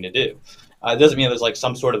we're going to do. It doesn't mean there's like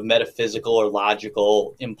some sort of metaphysical or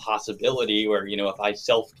logical impossibility where,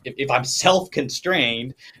 if I'm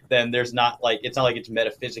self-constrained, then there's not like, it's not like it's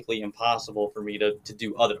metaphysically impossible for me to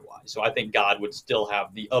do otherwise. So I think God would still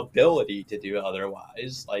have the ability to do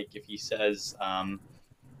otherwise. Like if he says,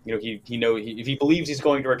 if he believes he's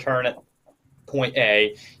going to return at point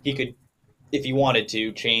A, he could, if he wanted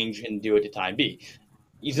to, change and do it to time B.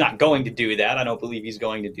 He's not going to do that. I don't believe he's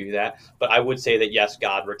going to do that. But I would say that, yes,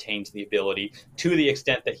 God retains the ability to the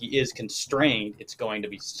extent that he is constrained. It's going to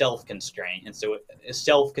be self-constrained. And so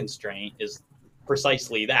self-constraint is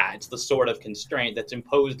precisely that. It's the sort of constraint that's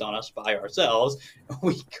imposed on us by ourselves.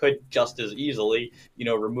 We could just as easily,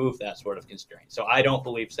 remove that sort of constraint. So I don't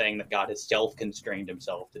believe saying that God has self-constrained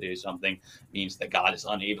himself to do something means that God is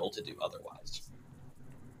unable to do otherwise.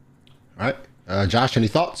 All right. Josh, any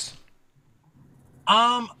thoughts?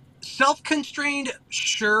 Self-constrained,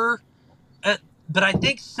 sure. But I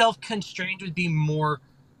think self-constrained would be more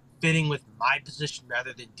fitting with my position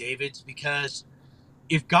rather than David's, because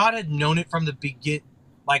if God had known it from the beginning,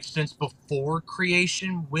 like since before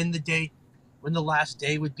creation, when the last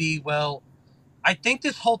day would be, well, I think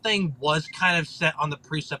this whole thing was kind of set on the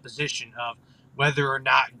presupposition of whether or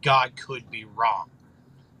not God could be wrong.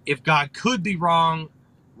 If God could be wrong,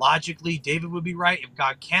 logically, David would be right. If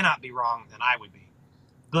God cannot be wrong, then I would be.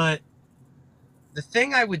 But the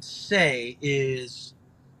thing I would say is,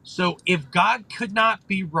 so if God could not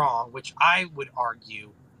be wrong, which I would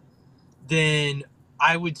argue, then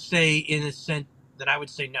I would say, in a sense, that I would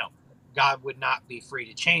say no. God would not be free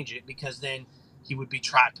to change it, because then he would be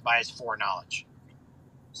trapped by his foreknowledge.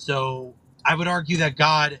 So I would argue that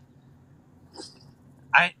God...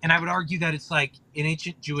 I would argue that it's like in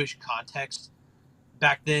ancient Jewish context,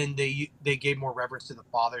 back then they gave more reverence to the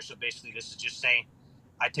Father. So basically this is just saying,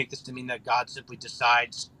 I take this to mean that God simply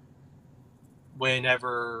decides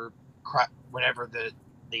whenever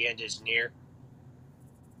the end is near,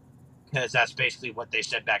 because that's basically what they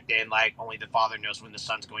said back then. Like, only the Father knows when the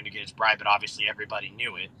Son's going to get his bride, but obviously everybody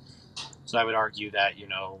knew it. So I would argue that,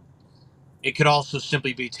 it could also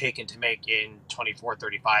simply be taken to make in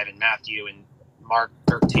 24:35 in Matthew and Mark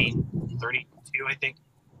 13:32, I think.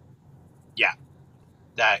 Yeah,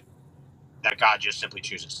 that God just simply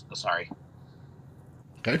chooses. Oh, sorry.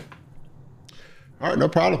 Okay. All right, no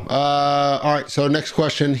problem. All right, so next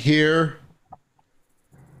question here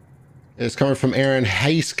is coming from Aaron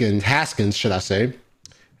Haskins, should I say.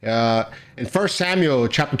 In 1 Samuel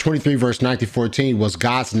chapter 23, verse 9 to 14, was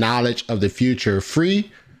God's knowledge of the future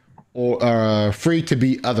free or free to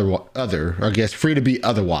be free to be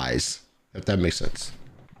otherwise, if that makes sense?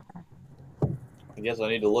 I guess I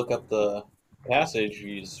need to look up the passage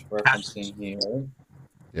he's referencing here.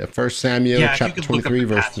 Yeah, 1 Samuel chapter 23,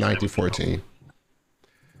 verse 9 to 14.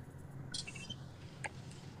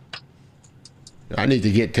 I need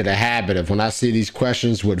to get to the habit of when I see these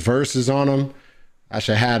questions with verses on them, I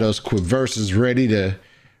should have those verses ready to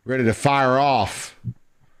fire off.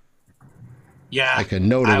 Yeah, I can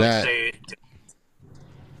note of that.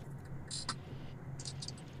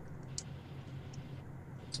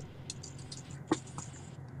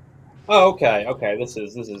 Oh, okay. This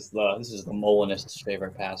is the Molinist's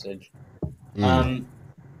favorite passage.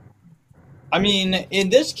 I mean, in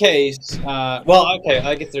this case, well, okay,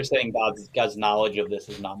 I guess they're saying God's knowledge of this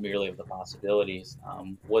is not merely of the possibilities.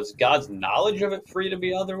 Was God's knowledge of it free to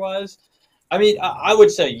be otherwise? I mean, I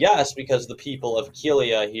would say yes, because the people of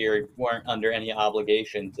Keilah here weren't under any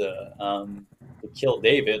obligation to kill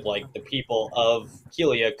David. Like the people of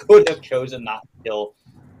Keilah could have chosen not to kill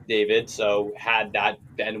David. So had that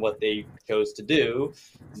been what they chose to do,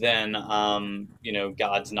 then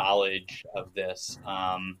God's knowledge of this.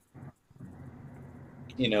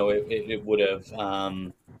 It would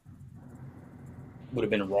have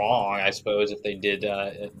been wrong, I suppose, if they did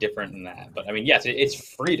different than that. But I mean, yes,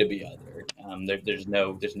 it's free to be other. There's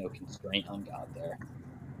no constraint on God there.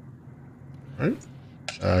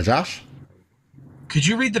 All right, Josh. Could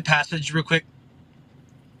you read the passage real quick?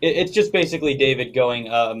 It's just basically David going,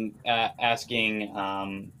 asking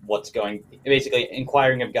basically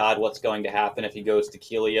inquiring of God what's going to happen if he goes to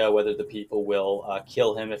Keilah, whether the people will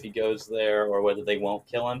kill him if he goes there, or whether they won't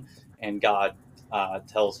kill him. And God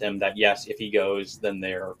tells him that yes, if he goes, then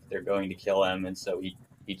they're going to kill him, and so he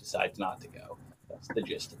decides not to go. That's the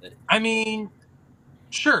gist of it. I mean,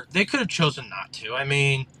 sure, they could have chosen not to. I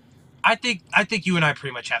mean, I think you and I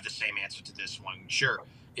pretty much have the same answer to this one. Sure,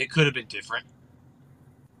 it could have been different.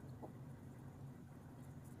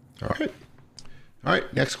 All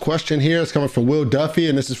right. Next question here is coming from Will Duffy,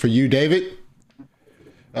 and this is for you, David.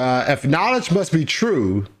 If knowledge must be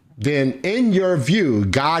true, then in your view,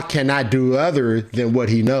 God cannot do other than what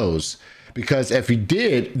he knows. Because if he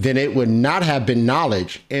did, then it would not have been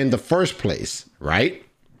knowledge in the first place, right?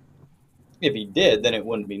 If he did, then it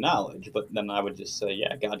wouldn't be knowledge. But then I would just say,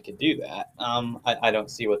 yeah, God could do that. I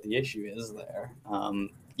don't see what the issue is there.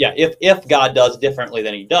 Yeah, if God does differently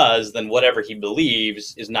than he does, then whatever he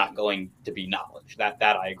believes is not going to be knowledge. That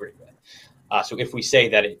I agree with. So if we say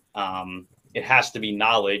that it has to be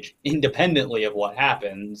knowledge independently of what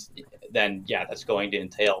happens, then yeah, that's going to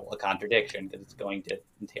entail a contradiction, because it's going to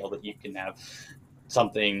entail that you can have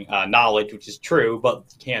something knowledge which is true but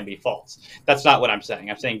can be false. That's not what I'm saying.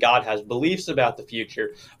 I'm saying God has beliefs about the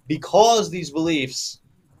future. Because these beliefs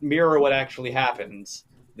mirror what actually happens,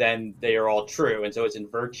 then they are all true, and so it's in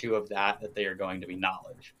virtue of that they are going to be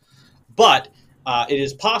knowledge. But it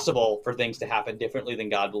is possible for things to happen differently than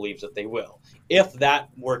God believes that they will. If that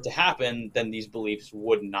were to happen, then these beliefs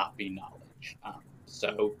would not be knowledge.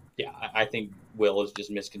 So yeah, I think Will is just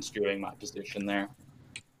misconstruing my position there.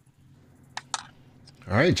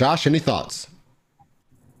 All right, Josh, any thoughts?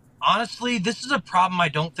 Honestly, this is a problem I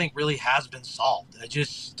don't think really has been solved. It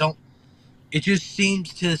just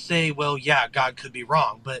seems to say, well, yeah, God could be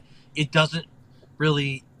wrong, but it doesn't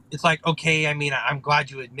really. It's like, okay, I mean, I'm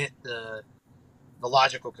glad you admit the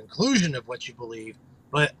logical conclusion of what you believe,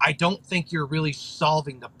 but I don't think you're really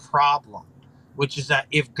solving the problem, which is that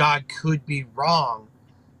if God could be wrong,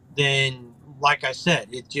 then, like I said,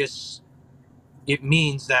 it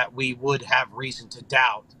means that we would have reason to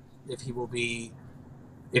doubt if he will be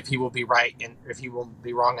right and if he will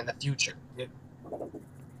be wrong in the future.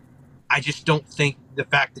 I just don't think the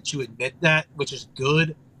fact that you admit that, which is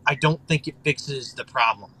good, I don't think it fixes the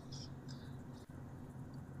problem.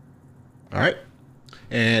 All right.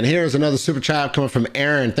 And here's another super chat coming from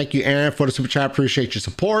Aaron. Thank you, Aaron, for the super chat. Appreciate your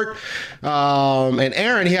support. And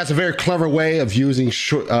Aaron, he has a very clever way of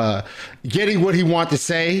getting what he wants to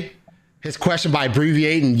say. His question by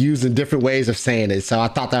abbreviating and using different ways of saying it. So I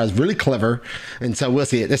thought that was really clever. And so we'll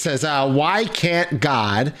see it. It says, why can't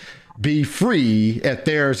God be free if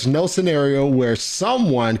there's no scenario where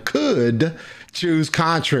someone could choose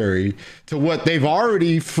contrary to what they've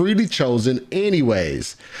already freely chosen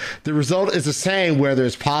anyways? The result is the same whether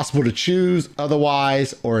it's possible to choose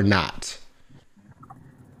otherwise or not.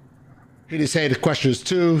 He didn't say the question is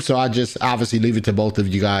two, so I just obviously leave it to both of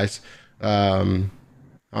you guys.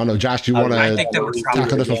 I don't know, Josh, do you want to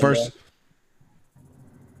tackle this one first?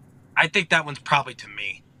 I think that one's probably to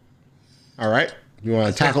me. All right. You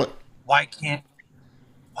want to tackle it? Why can't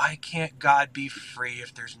God be free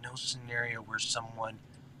if there's no scenario where someone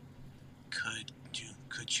could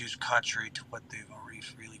choose contrary to what they've already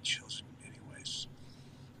freely chosen anyways?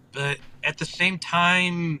 But at the same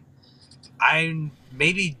time,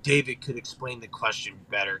 maybe David could explain the question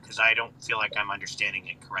better, because I don't feel like I'm understanding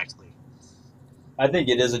it correctly. I think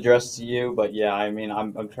it is addressed to you, but yeah, I mean,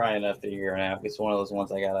 I'm trying to figure it out. It's one of those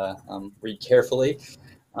ones I gotta read carefully.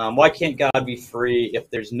 Why can't God be free if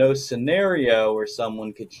there's no scenario where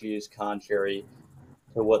someone could choose contrary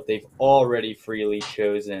to what they've already freely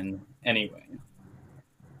chosen anyway?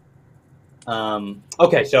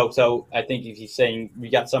 Okay, so I think if he's saying we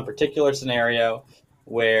got some particular scenario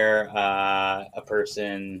where a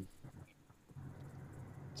person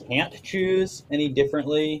can't choose any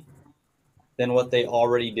differently than what they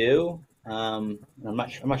already do. I'm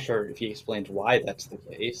not sure if he explains why that's the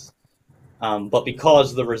case. But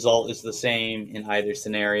because the result is the same in either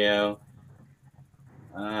scenario,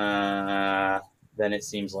 then it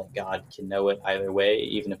seems like God can know it either way,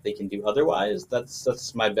 even if they can do otherwise.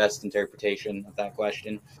 That's my best interpretation of that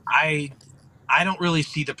question. I don't really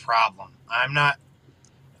see the problem.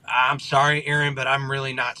 I'm sorry, Aaron, but I'm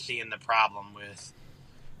really not seeing the problem with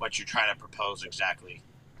what you're trying to propose exactly.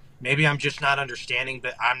 Maybe I'm just not understanding,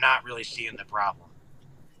 but I'm not really seeing the problem.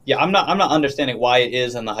 Yeah, I'm not understanding why it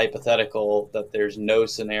is in the hypothetical that there's no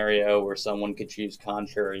scenario where someone could choose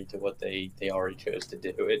contrary to what they already chose to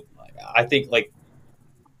do. I think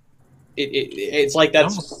it's like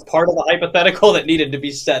that's part of the hypothetical that needed to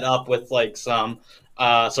be set up with like some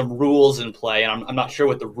rules in play, and I'm not sure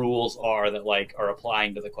what the rules are that like are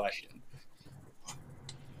applying to the question.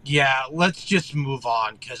 Yeah, let's just move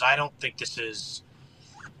on because I don't think this is.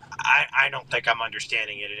 I don't think I'm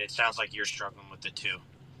understanding it, and it sounds like you're struggling with it too.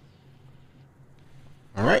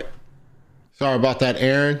 All right. Sorry about that,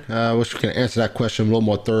 Aaron. I wish we could answer that question a little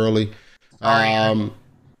more thoroughly.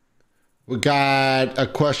 We got a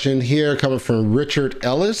question here coming from Richard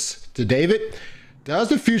Ellis to David. Does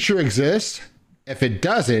the future exist? If it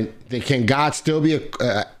doesn't, then can God still be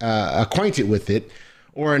acquainted with it?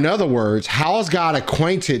 Or in other words, how is God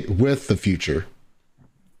acquainted with the future?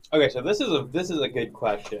 Okay, so this is a good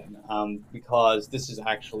question because this is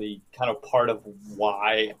actually kind of part of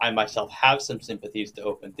why I myself have some sympathies to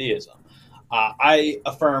open theism. I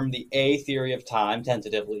affirm the A theory of time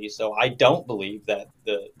tentatively, so I don't believe that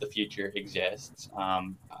the future exists.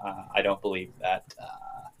 I don't believe that,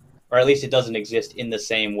 or at least it doesn't exist in the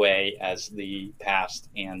same way as the past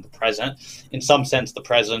and the present. In some sense, the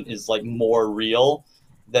present is like more real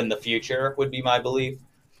than the future would be my belief.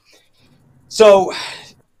 So,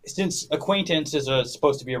 since acquaintance is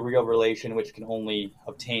supposed to be a real relation which can only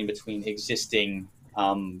obtain between existing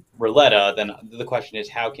relata, then the question is,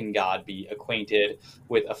 how can God be acquainted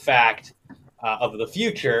with a fact of the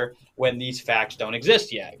future when these facts don't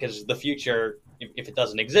exist yet? Because the future, if it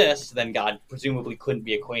doesn't exist, then God presumably couldn't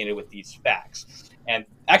be acquainted with these facts. And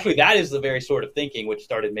actually, that is the very sort of thinking which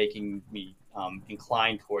started making me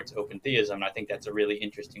inclined towards open theism. And I think that's a really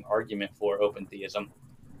interesting argument for open theism.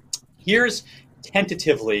 Here's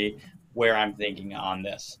tentatively where I'm thinking on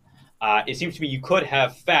this. It seems to me you could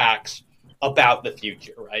have facts about the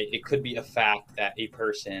future, right? It could be a fact that a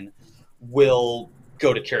person will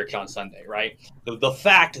go to church on Sunday, right? The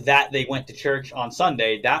fact that they went to church on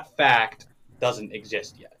Sunday, that fact doesn't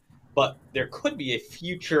exist yet. But there could be a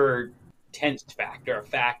future tense fact or a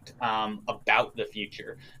fact about the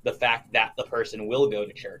future, the fact that the person will go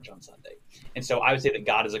to church on Sunday. And so I would say that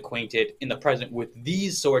God is acquainted in the present with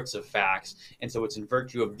these sorts of facts. And so it's in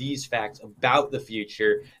virtue of these facts about the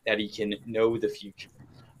future that he can know the future.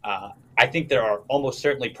 I think there are almost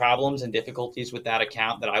certainly problems and difficulties with that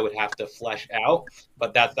account that I would have to flesh out,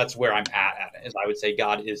 but that's where I'm at it, is I would say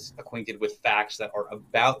God is acquainted with facts that are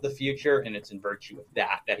about the future, and it's in virtue of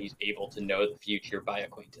that he's able to know the future by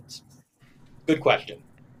acquaintance. Good question.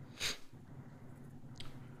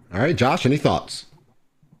 All right, Josh, any thoughts?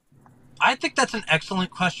 I think that's an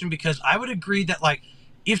excellent question because I would agree that, like,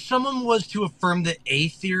 if someone was to affirm the A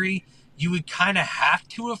theory, you would kind of have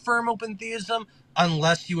to affirm open theism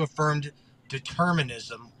unless you affirmed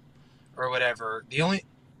determinism or whatever.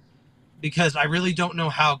 Because I really don't know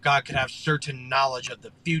how God could have certain knowledge of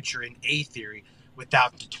the future in A theory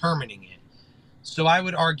without determining it. So I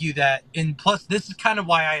would argue that, and plus this is kind of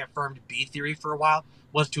why I affirmed B theory for a while,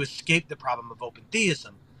 was to escape the problem of open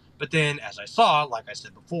theism. But then, as I saw, like I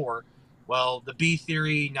said before, well, the B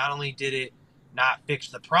theory, not only did it not fix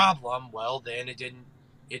the problem, well, then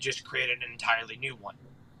it just created an entirely new one.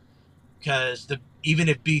 Because even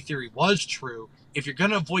if B theory was true, if you're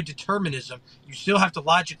going to avoid determinism, you still have to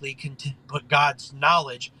logically put God's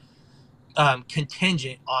knowledge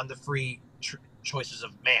contingent on the free choices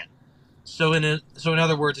of man. So in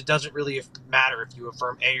other words, it doesn't really matter if you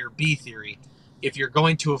affirm A or B theory. If you're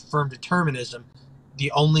going to affirm determinism,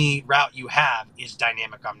 the only route you have is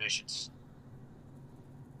dynamic omniscience.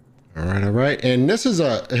 All right. And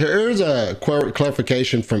here's a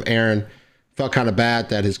clarification from Aaron. Felt kind of bad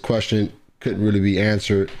that his question couldn't really be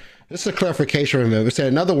answered. This is a clarification from him. It said,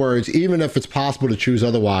 in other words, even if it's possible to choose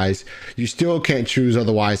otherwise, you still can't choose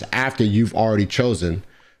otherwise after you've already chosen.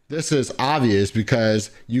 This is obvious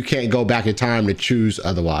because you can't go back in time to choose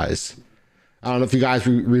otherwise. I don't know if you guys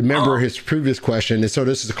remember his previous question, and so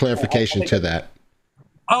this is a clarification to that.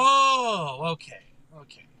 Oh, okay.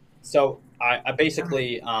 So I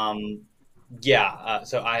basically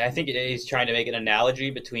So I think he's trying to make an analogy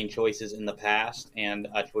between choices in the past and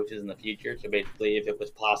choices in the future. So basically, if it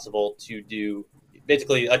was possible to do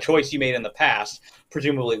basically a choice you made in the past,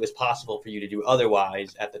 presumably it was possible for you to do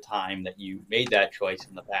otherwise at the time that you made that choice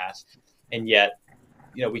in the past. And yet,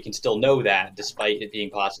 we can still know that despite it being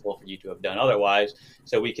possible for you to have done otherwise.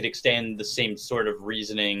 So we could extend the same sort of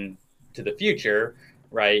reasoning to the future,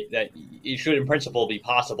 right? That it should in principle be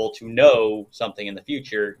possible to know something in the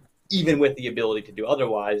future, even with the ability to do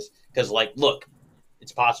otherwise, because look,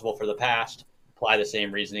 it's possible for the past, apply the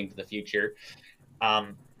same reasoning to the future.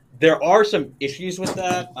 There are some issues with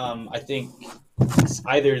that. I think it's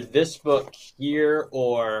either this book here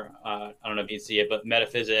or I don't know if you see it, but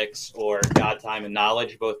Metaphysics or God, Time, and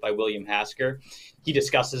Knowledge, both by William Hasker. He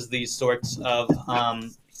discusses these sorts of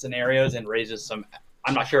scenarios and raises some,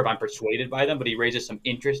 I'm not sure if I'm persuaded by them, but he raises some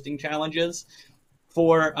interesting challenges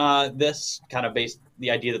for this kind of based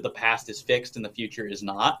the idea that the past is fixed and the future is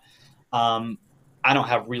not. I don't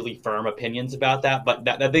have really firm opinions about that, but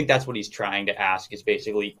I think that's what he's trying to ask is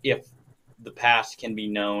basically if the past can be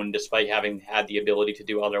known despite having had the ability to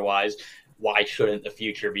do otherwise, why shouldn't the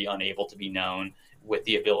future be unable to be known with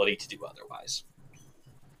the ability to do otherwise?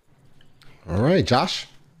 All right, Josh.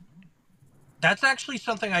 That's actually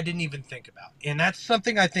something I didn't even think about. And that's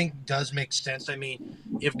something I think does make sense. I mean,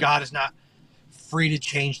 if God is not free to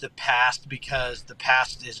change the past because the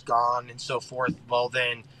past is gone and so forth, well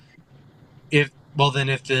then if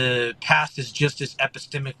the past is just as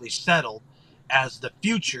epistemically settled as the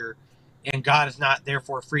future, and God is not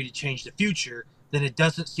therefore free to change the future, then it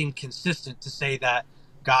doesn't seem consistent to say that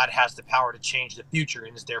God has the power to change the future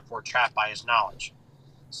and is therefore trapped by his knowledge.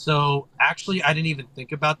 So actually, I didn't even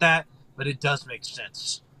think about that, but it does make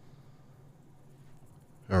sense.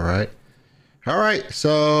 All right.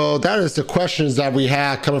 So that is the questions that we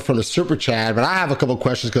had coming from the super chat, but I have a couple of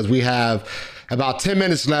questions because we have about 10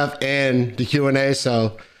 minutes left in the Q&A,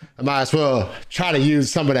 so I might as well try to use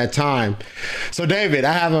some of that time. So David,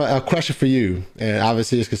 I have a question for you, and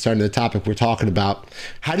obviously it's concerning the topic we're talking about.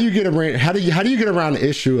 How do you get around the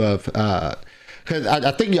issue of because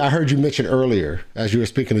I think I heard you mention earlier as you were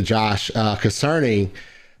speaking to Josh concerning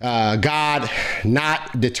God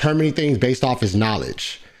not determining things based off his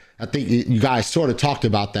knowledge. I think you guys sort of talked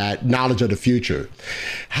about that knowledge of the future.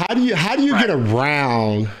 How do you get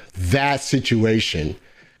around that situation?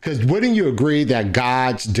 Because wouldn't you agree that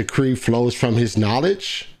God's decree flows from his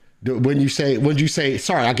knowledge? When you say,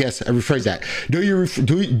 sorry, I guess I rephrase that.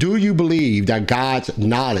 Do you believe that God's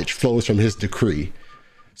knowledge flows from his decree?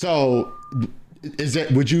 So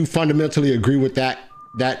would you fundamentally agree with that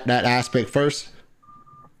aspect first?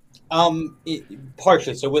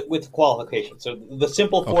 Partially. So with qualification. So the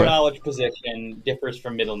simple foreknowledge position differs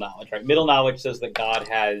from middle knowledge, right? Middle knowledge says that God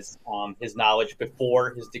has his knowledge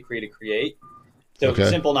before his decree to create. So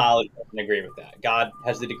simple knowledge doesn't agree with that. God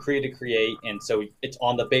has the decree to create, and so it's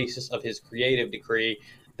on the basis of his creative decree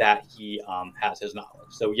that he has his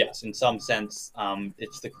knowledge. So yes, in some sense,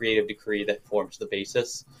 it's the creative decree that forms the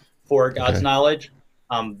basis for God's knowledge.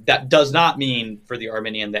 That does not mean for the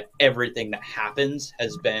Arminian that everything that happens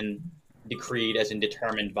has been decreed as in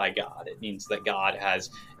determined by God. It means that God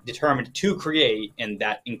has determined to create, and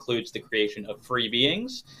that includes the creation of free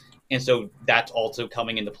beings. And so that's also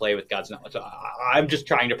coming into play with God's knowledge. So I'm just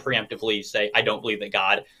trying to preemptively say I don't believe that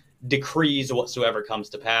God decrees whatsoever comes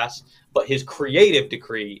to pass, but his creative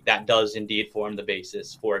decree, that does indeed form the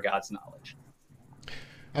basis for God's knowledge.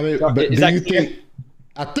 I mean, but do you think...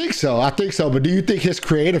 I think so. But do you think his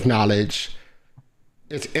creative knowledge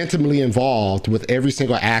is intimately involved with every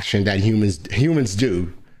single action that humans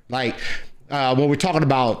do? Like when we're talking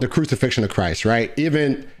about the crucifixion of Christ, right?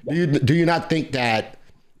 Even do you not think that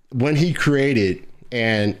when he created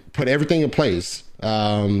and put everything in place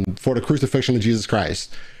for the crucifixion of Jesus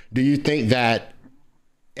Christ, do you think that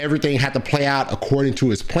everything had to play out according to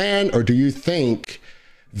his plan, or do you think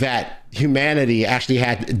that humanity actually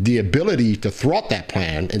had the ability to thwart that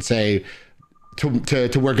plan and say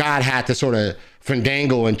to where God had to sort of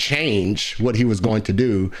fandangle and change what he was going to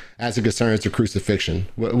do as it concerns the crucifixion?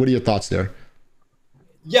 What are your thoughts there?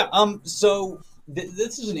 Yeah. So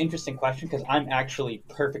this is an interesting question because I'm actually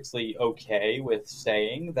perfectly okay with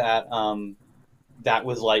saying that that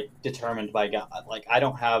was determined by God. I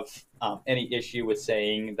don't have any issue with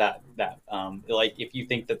saying that if you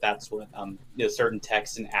think that that's what certain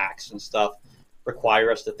texts and acts and stuff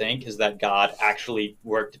require us to think is that God actually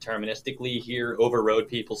worked deterministically here, overrode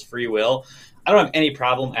people's free will. I don't have any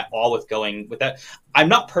problem at all with going with that. I'm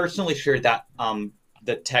not personally sure that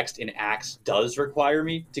the text in Acts does require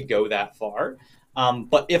me to go that far.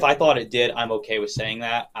 But if I thought it did, I'm okay with saying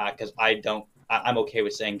that because I I'm okay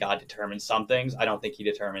with saying God determines some things. I don't think he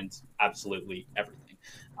determines absolutely everything.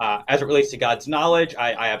 As it relates to God's knowledge,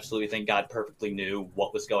 I absolutely think God perfectly knew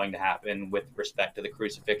what was going to happen with respect to the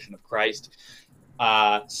crucifixion of Christ.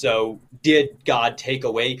 So did God take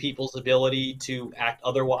away people's ability to act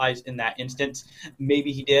otherwise in that instance?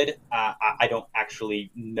 Maybe he did. I don't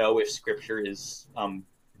actually know if scripture is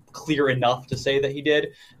clear enough to say that he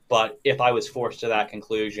did. But if I was forced to that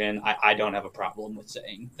conclusion, I don't have a problem with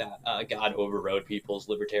saying that God overrode people's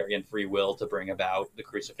libertarian free will to bring about the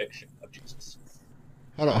crucifixion of Jesus.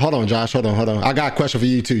 Hold on, Josh. Hold on. I got a question for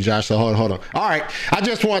you too, Josh. So hold on. All right. I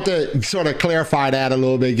just want to sort of clarify that a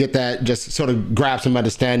little bit, get that, just sort of grab some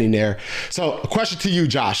understanding there. So a question to you,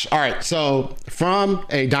 Josh. All right. So from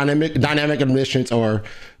a dynamic omniscience or,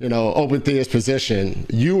 open theist position,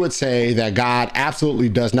 you would say that God absolutely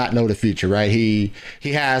does not know the future, right? He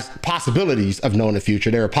has possibilities of knowing the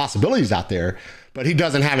future. There are possibilities out there, but he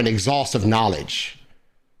doesn't have an exhaustive knowledge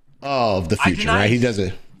of the future, right? He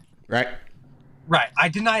doesn't, right? Right. I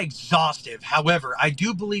deny exhaustive. However, I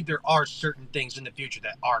do believe there are certain things in the future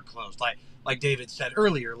that are closed. Like David said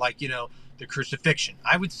earlier, the crucifixion.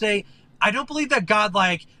 I would say I don't believe that God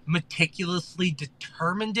meticulously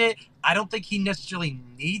determined it. I don't think he necessarily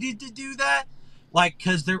needed to do that.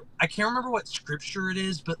 Cause I can't remember what scripture it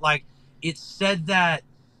is, but it said that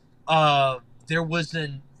there was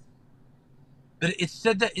but it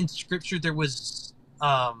said that in scripture there was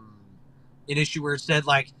an issue where it said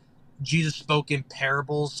Jesus spoke in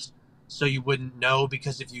parables so you wouldn't know,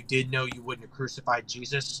 because if you did know, you wouldn't have crucified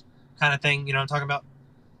Jesus, kind of thing. You know what I'm talking about?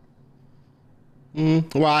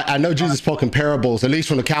 Well, I know Jesus spoke in parables, at least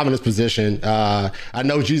from the Calvinist position. I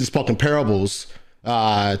know Jesus spoke in parables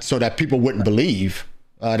so that people wouldn't believe.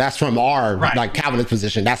 That's from our Calvinist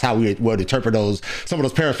position. That's how we would interpret some of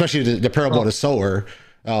those parables, especially the parable of the sower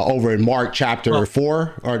over in Mark chapter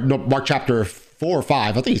 4, or no, Mark chapter 4 or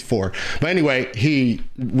 5. I think it's 4. But anyway,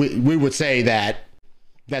 we would say that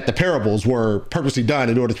the parables were purposely done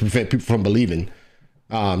in order to prevent people from believing.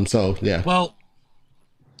 So yeah. Well,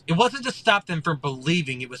 it wasn't to stop them from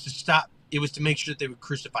believing. It was to make sure that they would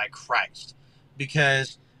crucify Christ,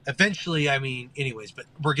 because eventually, anyways, but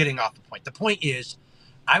we're getting off the point. The point is,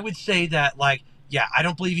 I would say that I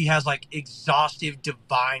don't believe he has exhaustive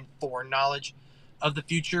divine foreknowledge of the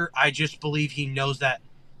future. I just believe he knows that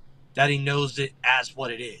he knows it as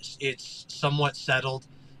what it is. It's somewhat settled,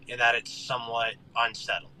 and that it's somewhat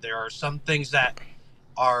unsettled. There are some things that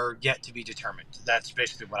are yet to be determined. That's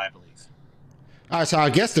basically what I believe. All right, so I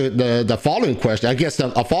guess the following question,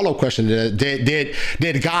 a follow-up question,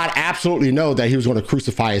 did God absolutely know that he was going to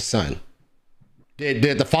crucify his son? Did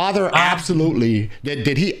the Father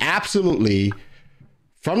did he absolutely,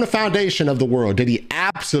 from the foundation of the world, did he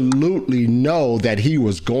absolutely know that he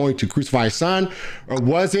was going to crucify his son? Or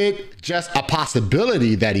was it just a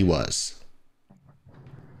possibility that he was?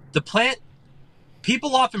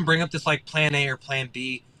 People often bring up this plan A or plan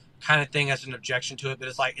B kind of thing as an objection to it, but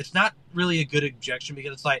it's not really a good objection,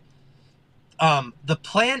 because it's the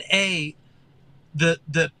plan A,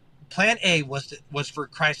 the plan A was for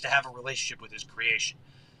Christ to have a relationship with his creation.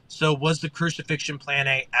 So was the crucifixion plan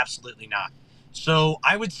A? Absolutely not. So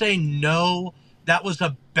I would say no, that was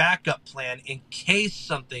a backup plan in case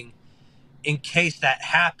that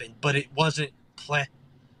happened, but it wasn't planned.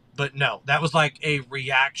 But no, that was a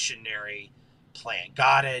reactionary plan.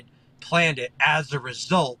 God had planned it as a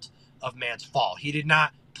result of man's fall. He did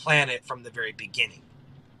not plan it from the very beginning,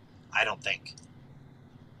 I don't think.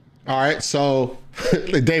 All right, so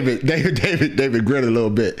David gritted a little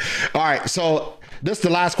bit. All right, so this is the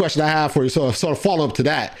last question I have for you. So sort of follow up to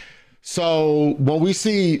that. So when we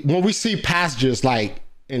see passages like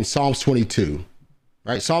in Psalms 22,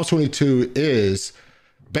 right? Psalms 22 is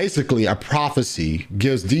basically a prophecy,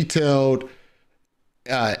 gives detailed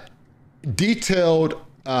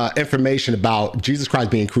information about Jesus Christ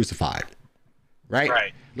being crucified, right?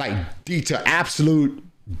 Right. Absolute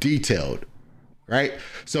detailed, right?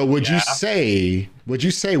 So would you say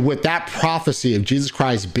with that prophecy of Jesus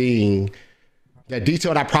Christ being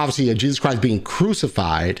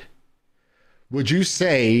crucified, would you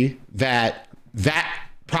say that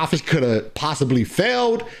prophecy could have possibly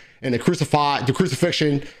failed, and the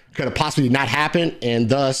crucifixion could have possibly not happened, and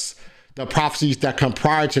thus the prophecies that come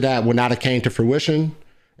prior to that would not have came to fruition?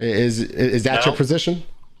 Is that your position?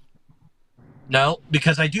 No,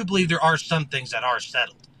 because I do believe there are some things that are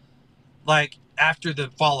settled. After the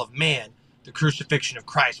fall of man, the crucifixion of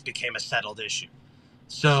Christ became a settled issue.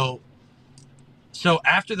 So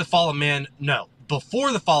after the fall of man, no.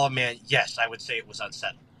 Before the fall of man, yes, I would say it was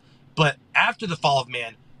unsettled. But after the fall of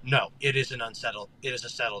man, no, it is a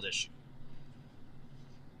settled issue.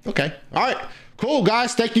 Okay. All right. Cool,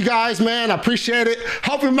 guys. Thank you, guys, man. I appreciate it.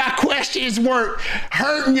 Hoping my questions weren't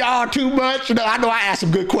hurting y'all too much. You know, I know I asked some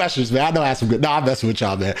good questions, man. No, I'm messing with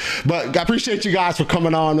y'all, man. But I appreciate you guys for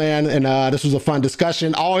coming on, man. And this was a fun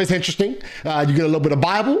discussion. Always interesting. You get a little bit of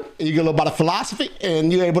Bible, and you get a little bit of philosophy,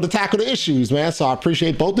 and you're able to tackle the issues, man. So I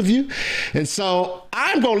appreciate both of you. And so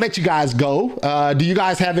I'm going to let you guys go. Do you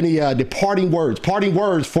guys have any parting words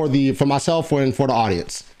for myself and for the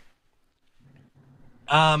audience?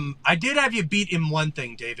 I did have you beat in one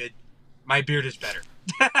thing, David. My beard is better.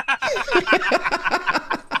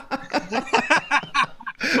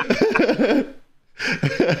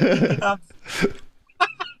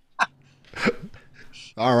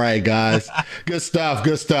 All right, guys. Good stuff.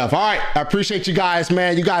 Good stuff. All right. I appreciate you guys,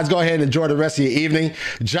 man. You guys go ahead and enjoy the rest of your evening.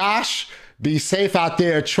 Josh, be safe out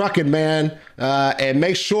there trucking, man. And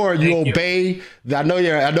make sure you obey. I know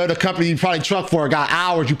the company you probably truck for got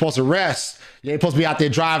hours you're supposed to rest. You ain't supposed to be out there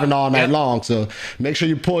driving all night long. So make sure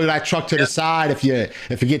you pull that truck to the side if you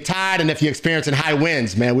get tired and if you're experiencing high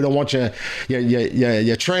winds, man. We don't want your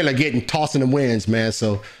trailer getting tossed in the winds, man.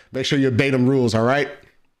 So make sure you obey them rules, all right?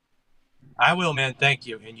 I will, man. Thank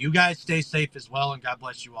you. And you guys stay safe as well, and God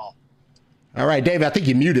bless you all. All right, David, I think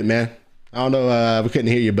you're muted, man. I don't know. We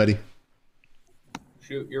couldn't hear you, buddy.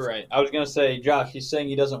 Shoot, you're right. I was going to say, Josh, he's saying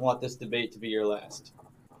he doesn't want this debate to be your last.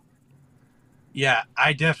 Yeah,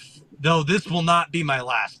 though this will not be my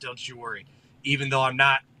last, don't you worry. Even though I'm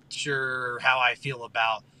not sure how I feel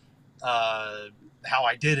about how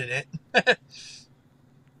I did in it.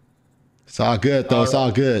 It's all good, though. It's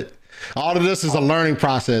all good. All of this is a learning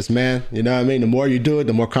process, man. You know what I mean? The more you do it,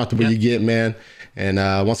 the more comfortable you get, man. And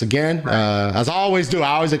once again, as I always do,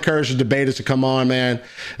 I always encourage the debaters to come on, man.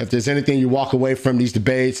 If there's anything you walk away from these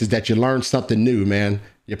debates, is that you learn something new, man.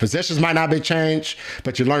 Your positions might not be changed,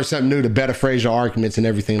 but you learn something new to better phrase your arguments and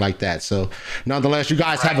everything like that. So nonetheless, you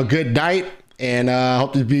guys have a good night, and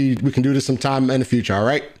hope we can do this sometime in the future, all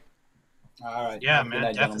right? All right. Yeah,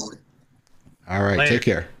 man, definitely. All right, Later. Take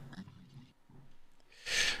care.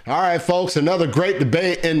 All right, folks, another great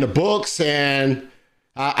debate in the books, and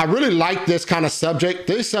I really like this kind of subject.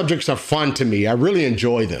 These subjects are fun to me. I really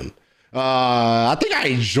enjoy them. I think I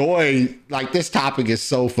enjoy, like, this topic is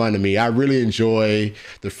so fun to me. I really enjoy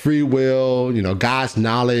the free will, God's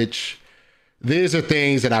knowledge. These are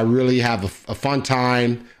things that I really have a fun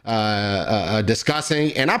time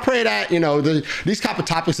discussing. And I pray that, these type of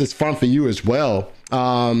topics is fun for you as well.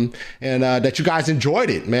 And that you guys enjoyed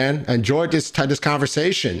it, man. Enjoyed this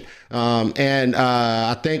conversation. And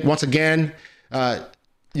I think, once again,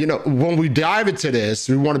 when we dive into this,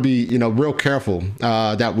 we want to be, real careful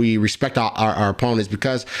that we respect our opponents,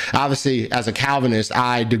 because obviously as a Calvinist,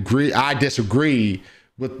 I disagree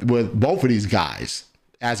with both of these guys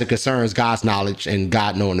as it concerns God's knowledge and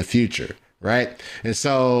God knowing the future. Right. And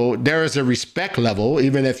so there is a respect level,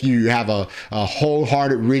 even if you have a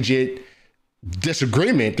wholehearted, rigid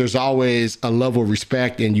disagreement, there's always a level of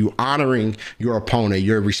respect, and you honoring your opponent,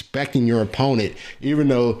 you're respecting your opponent, even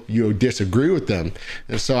though you disagree with them.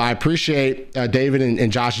 And so I appreciate David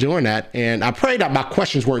and Josh doing that. And I pray that my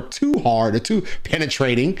questions weren't too hard or too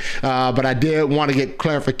penetrating, but I did want to get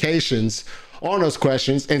clarifications on those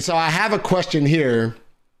questions. And so I have a question here.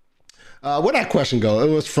 Where'd that question go?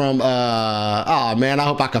 It was from, oh man, I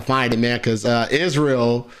hope I can find it, man, because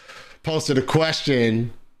Israel posted a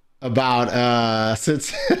question about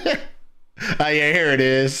since oh yeah, here it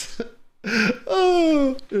is.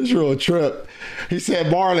 Oh, Israel trip. He said,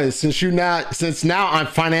 Marlon, since now I'm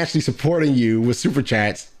financially supporting you with super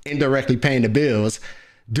chats, indirectly paying the bills,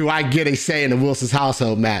 do I get a say in the Wilson's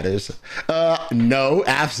household matters? No,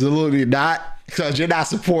 absolutely not. Because you're not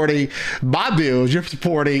supporting my bills, you're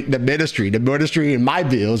supporting the ministry. The ministry and my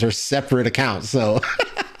bills are separate accounts. So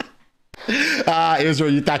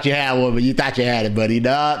Israel, you thought you had one, but you thought you had it, buddy.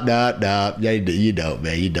 No. You don't,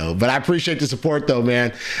 man. You don't. But I appreciate the support, though,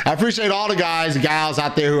 man. I appreciate all the guys and gals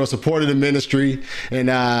out there who are supporting the ministry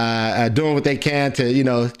and doing what they can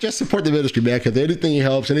to, just support the ministry, man. Because anything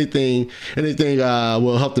helps, anything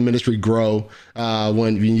will help the ministry grow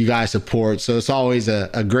when you guys support. So it's always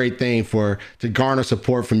a great thing to garner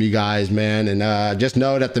support from you guys, man. And just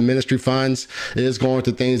know that the ministry funds is going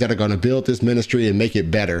to things that are going to build this ministry and make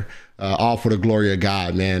it better. All for the glory of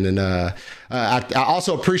God, man. And I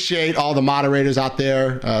also appreciate all the moderators out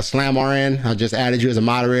there. Slam RN, I just added you as a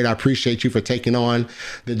moderator. I appreciate you for taking on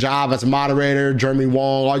the job as a moderator. Jeremy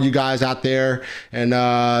Wong, all you guys out there. And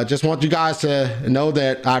just want you guys to know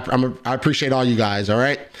that I appreciate all you guys, all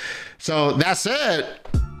right? So that said,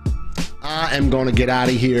 I am going to get out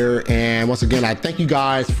of here. And once again, I thank you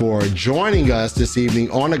guys for joining us this evening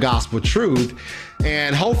on The Gospel Truth.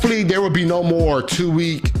 And hopefully there will be no more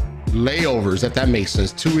 2-week layovers, if that makes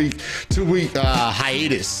sense. 2 week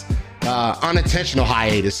hiatus. Unintentional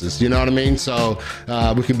hiatuses, you know what I mean? So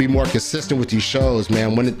we can be more consistent with these shows,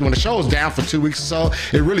 man. When the show is down for 2 weeks or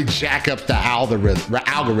so, it really jack up the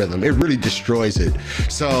algorithm. It really destroys it.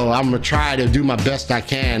 So I'm gonna try to do my best I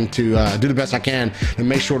can to do the best I can to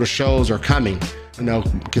make sure the shows are coming, you know,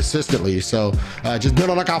 consistently. So just be on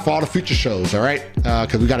the lookout for all the future shows, all right?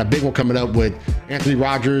 Because we got a big one coming up with Anthony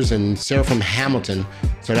Rogers and Sarah from Hamilton.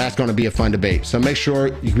 So that's going to be a fun debate. So make sure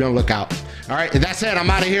you be on the lookout. All right, and that said, I'm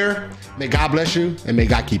out of here. May God bless you and may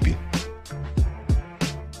God keep you.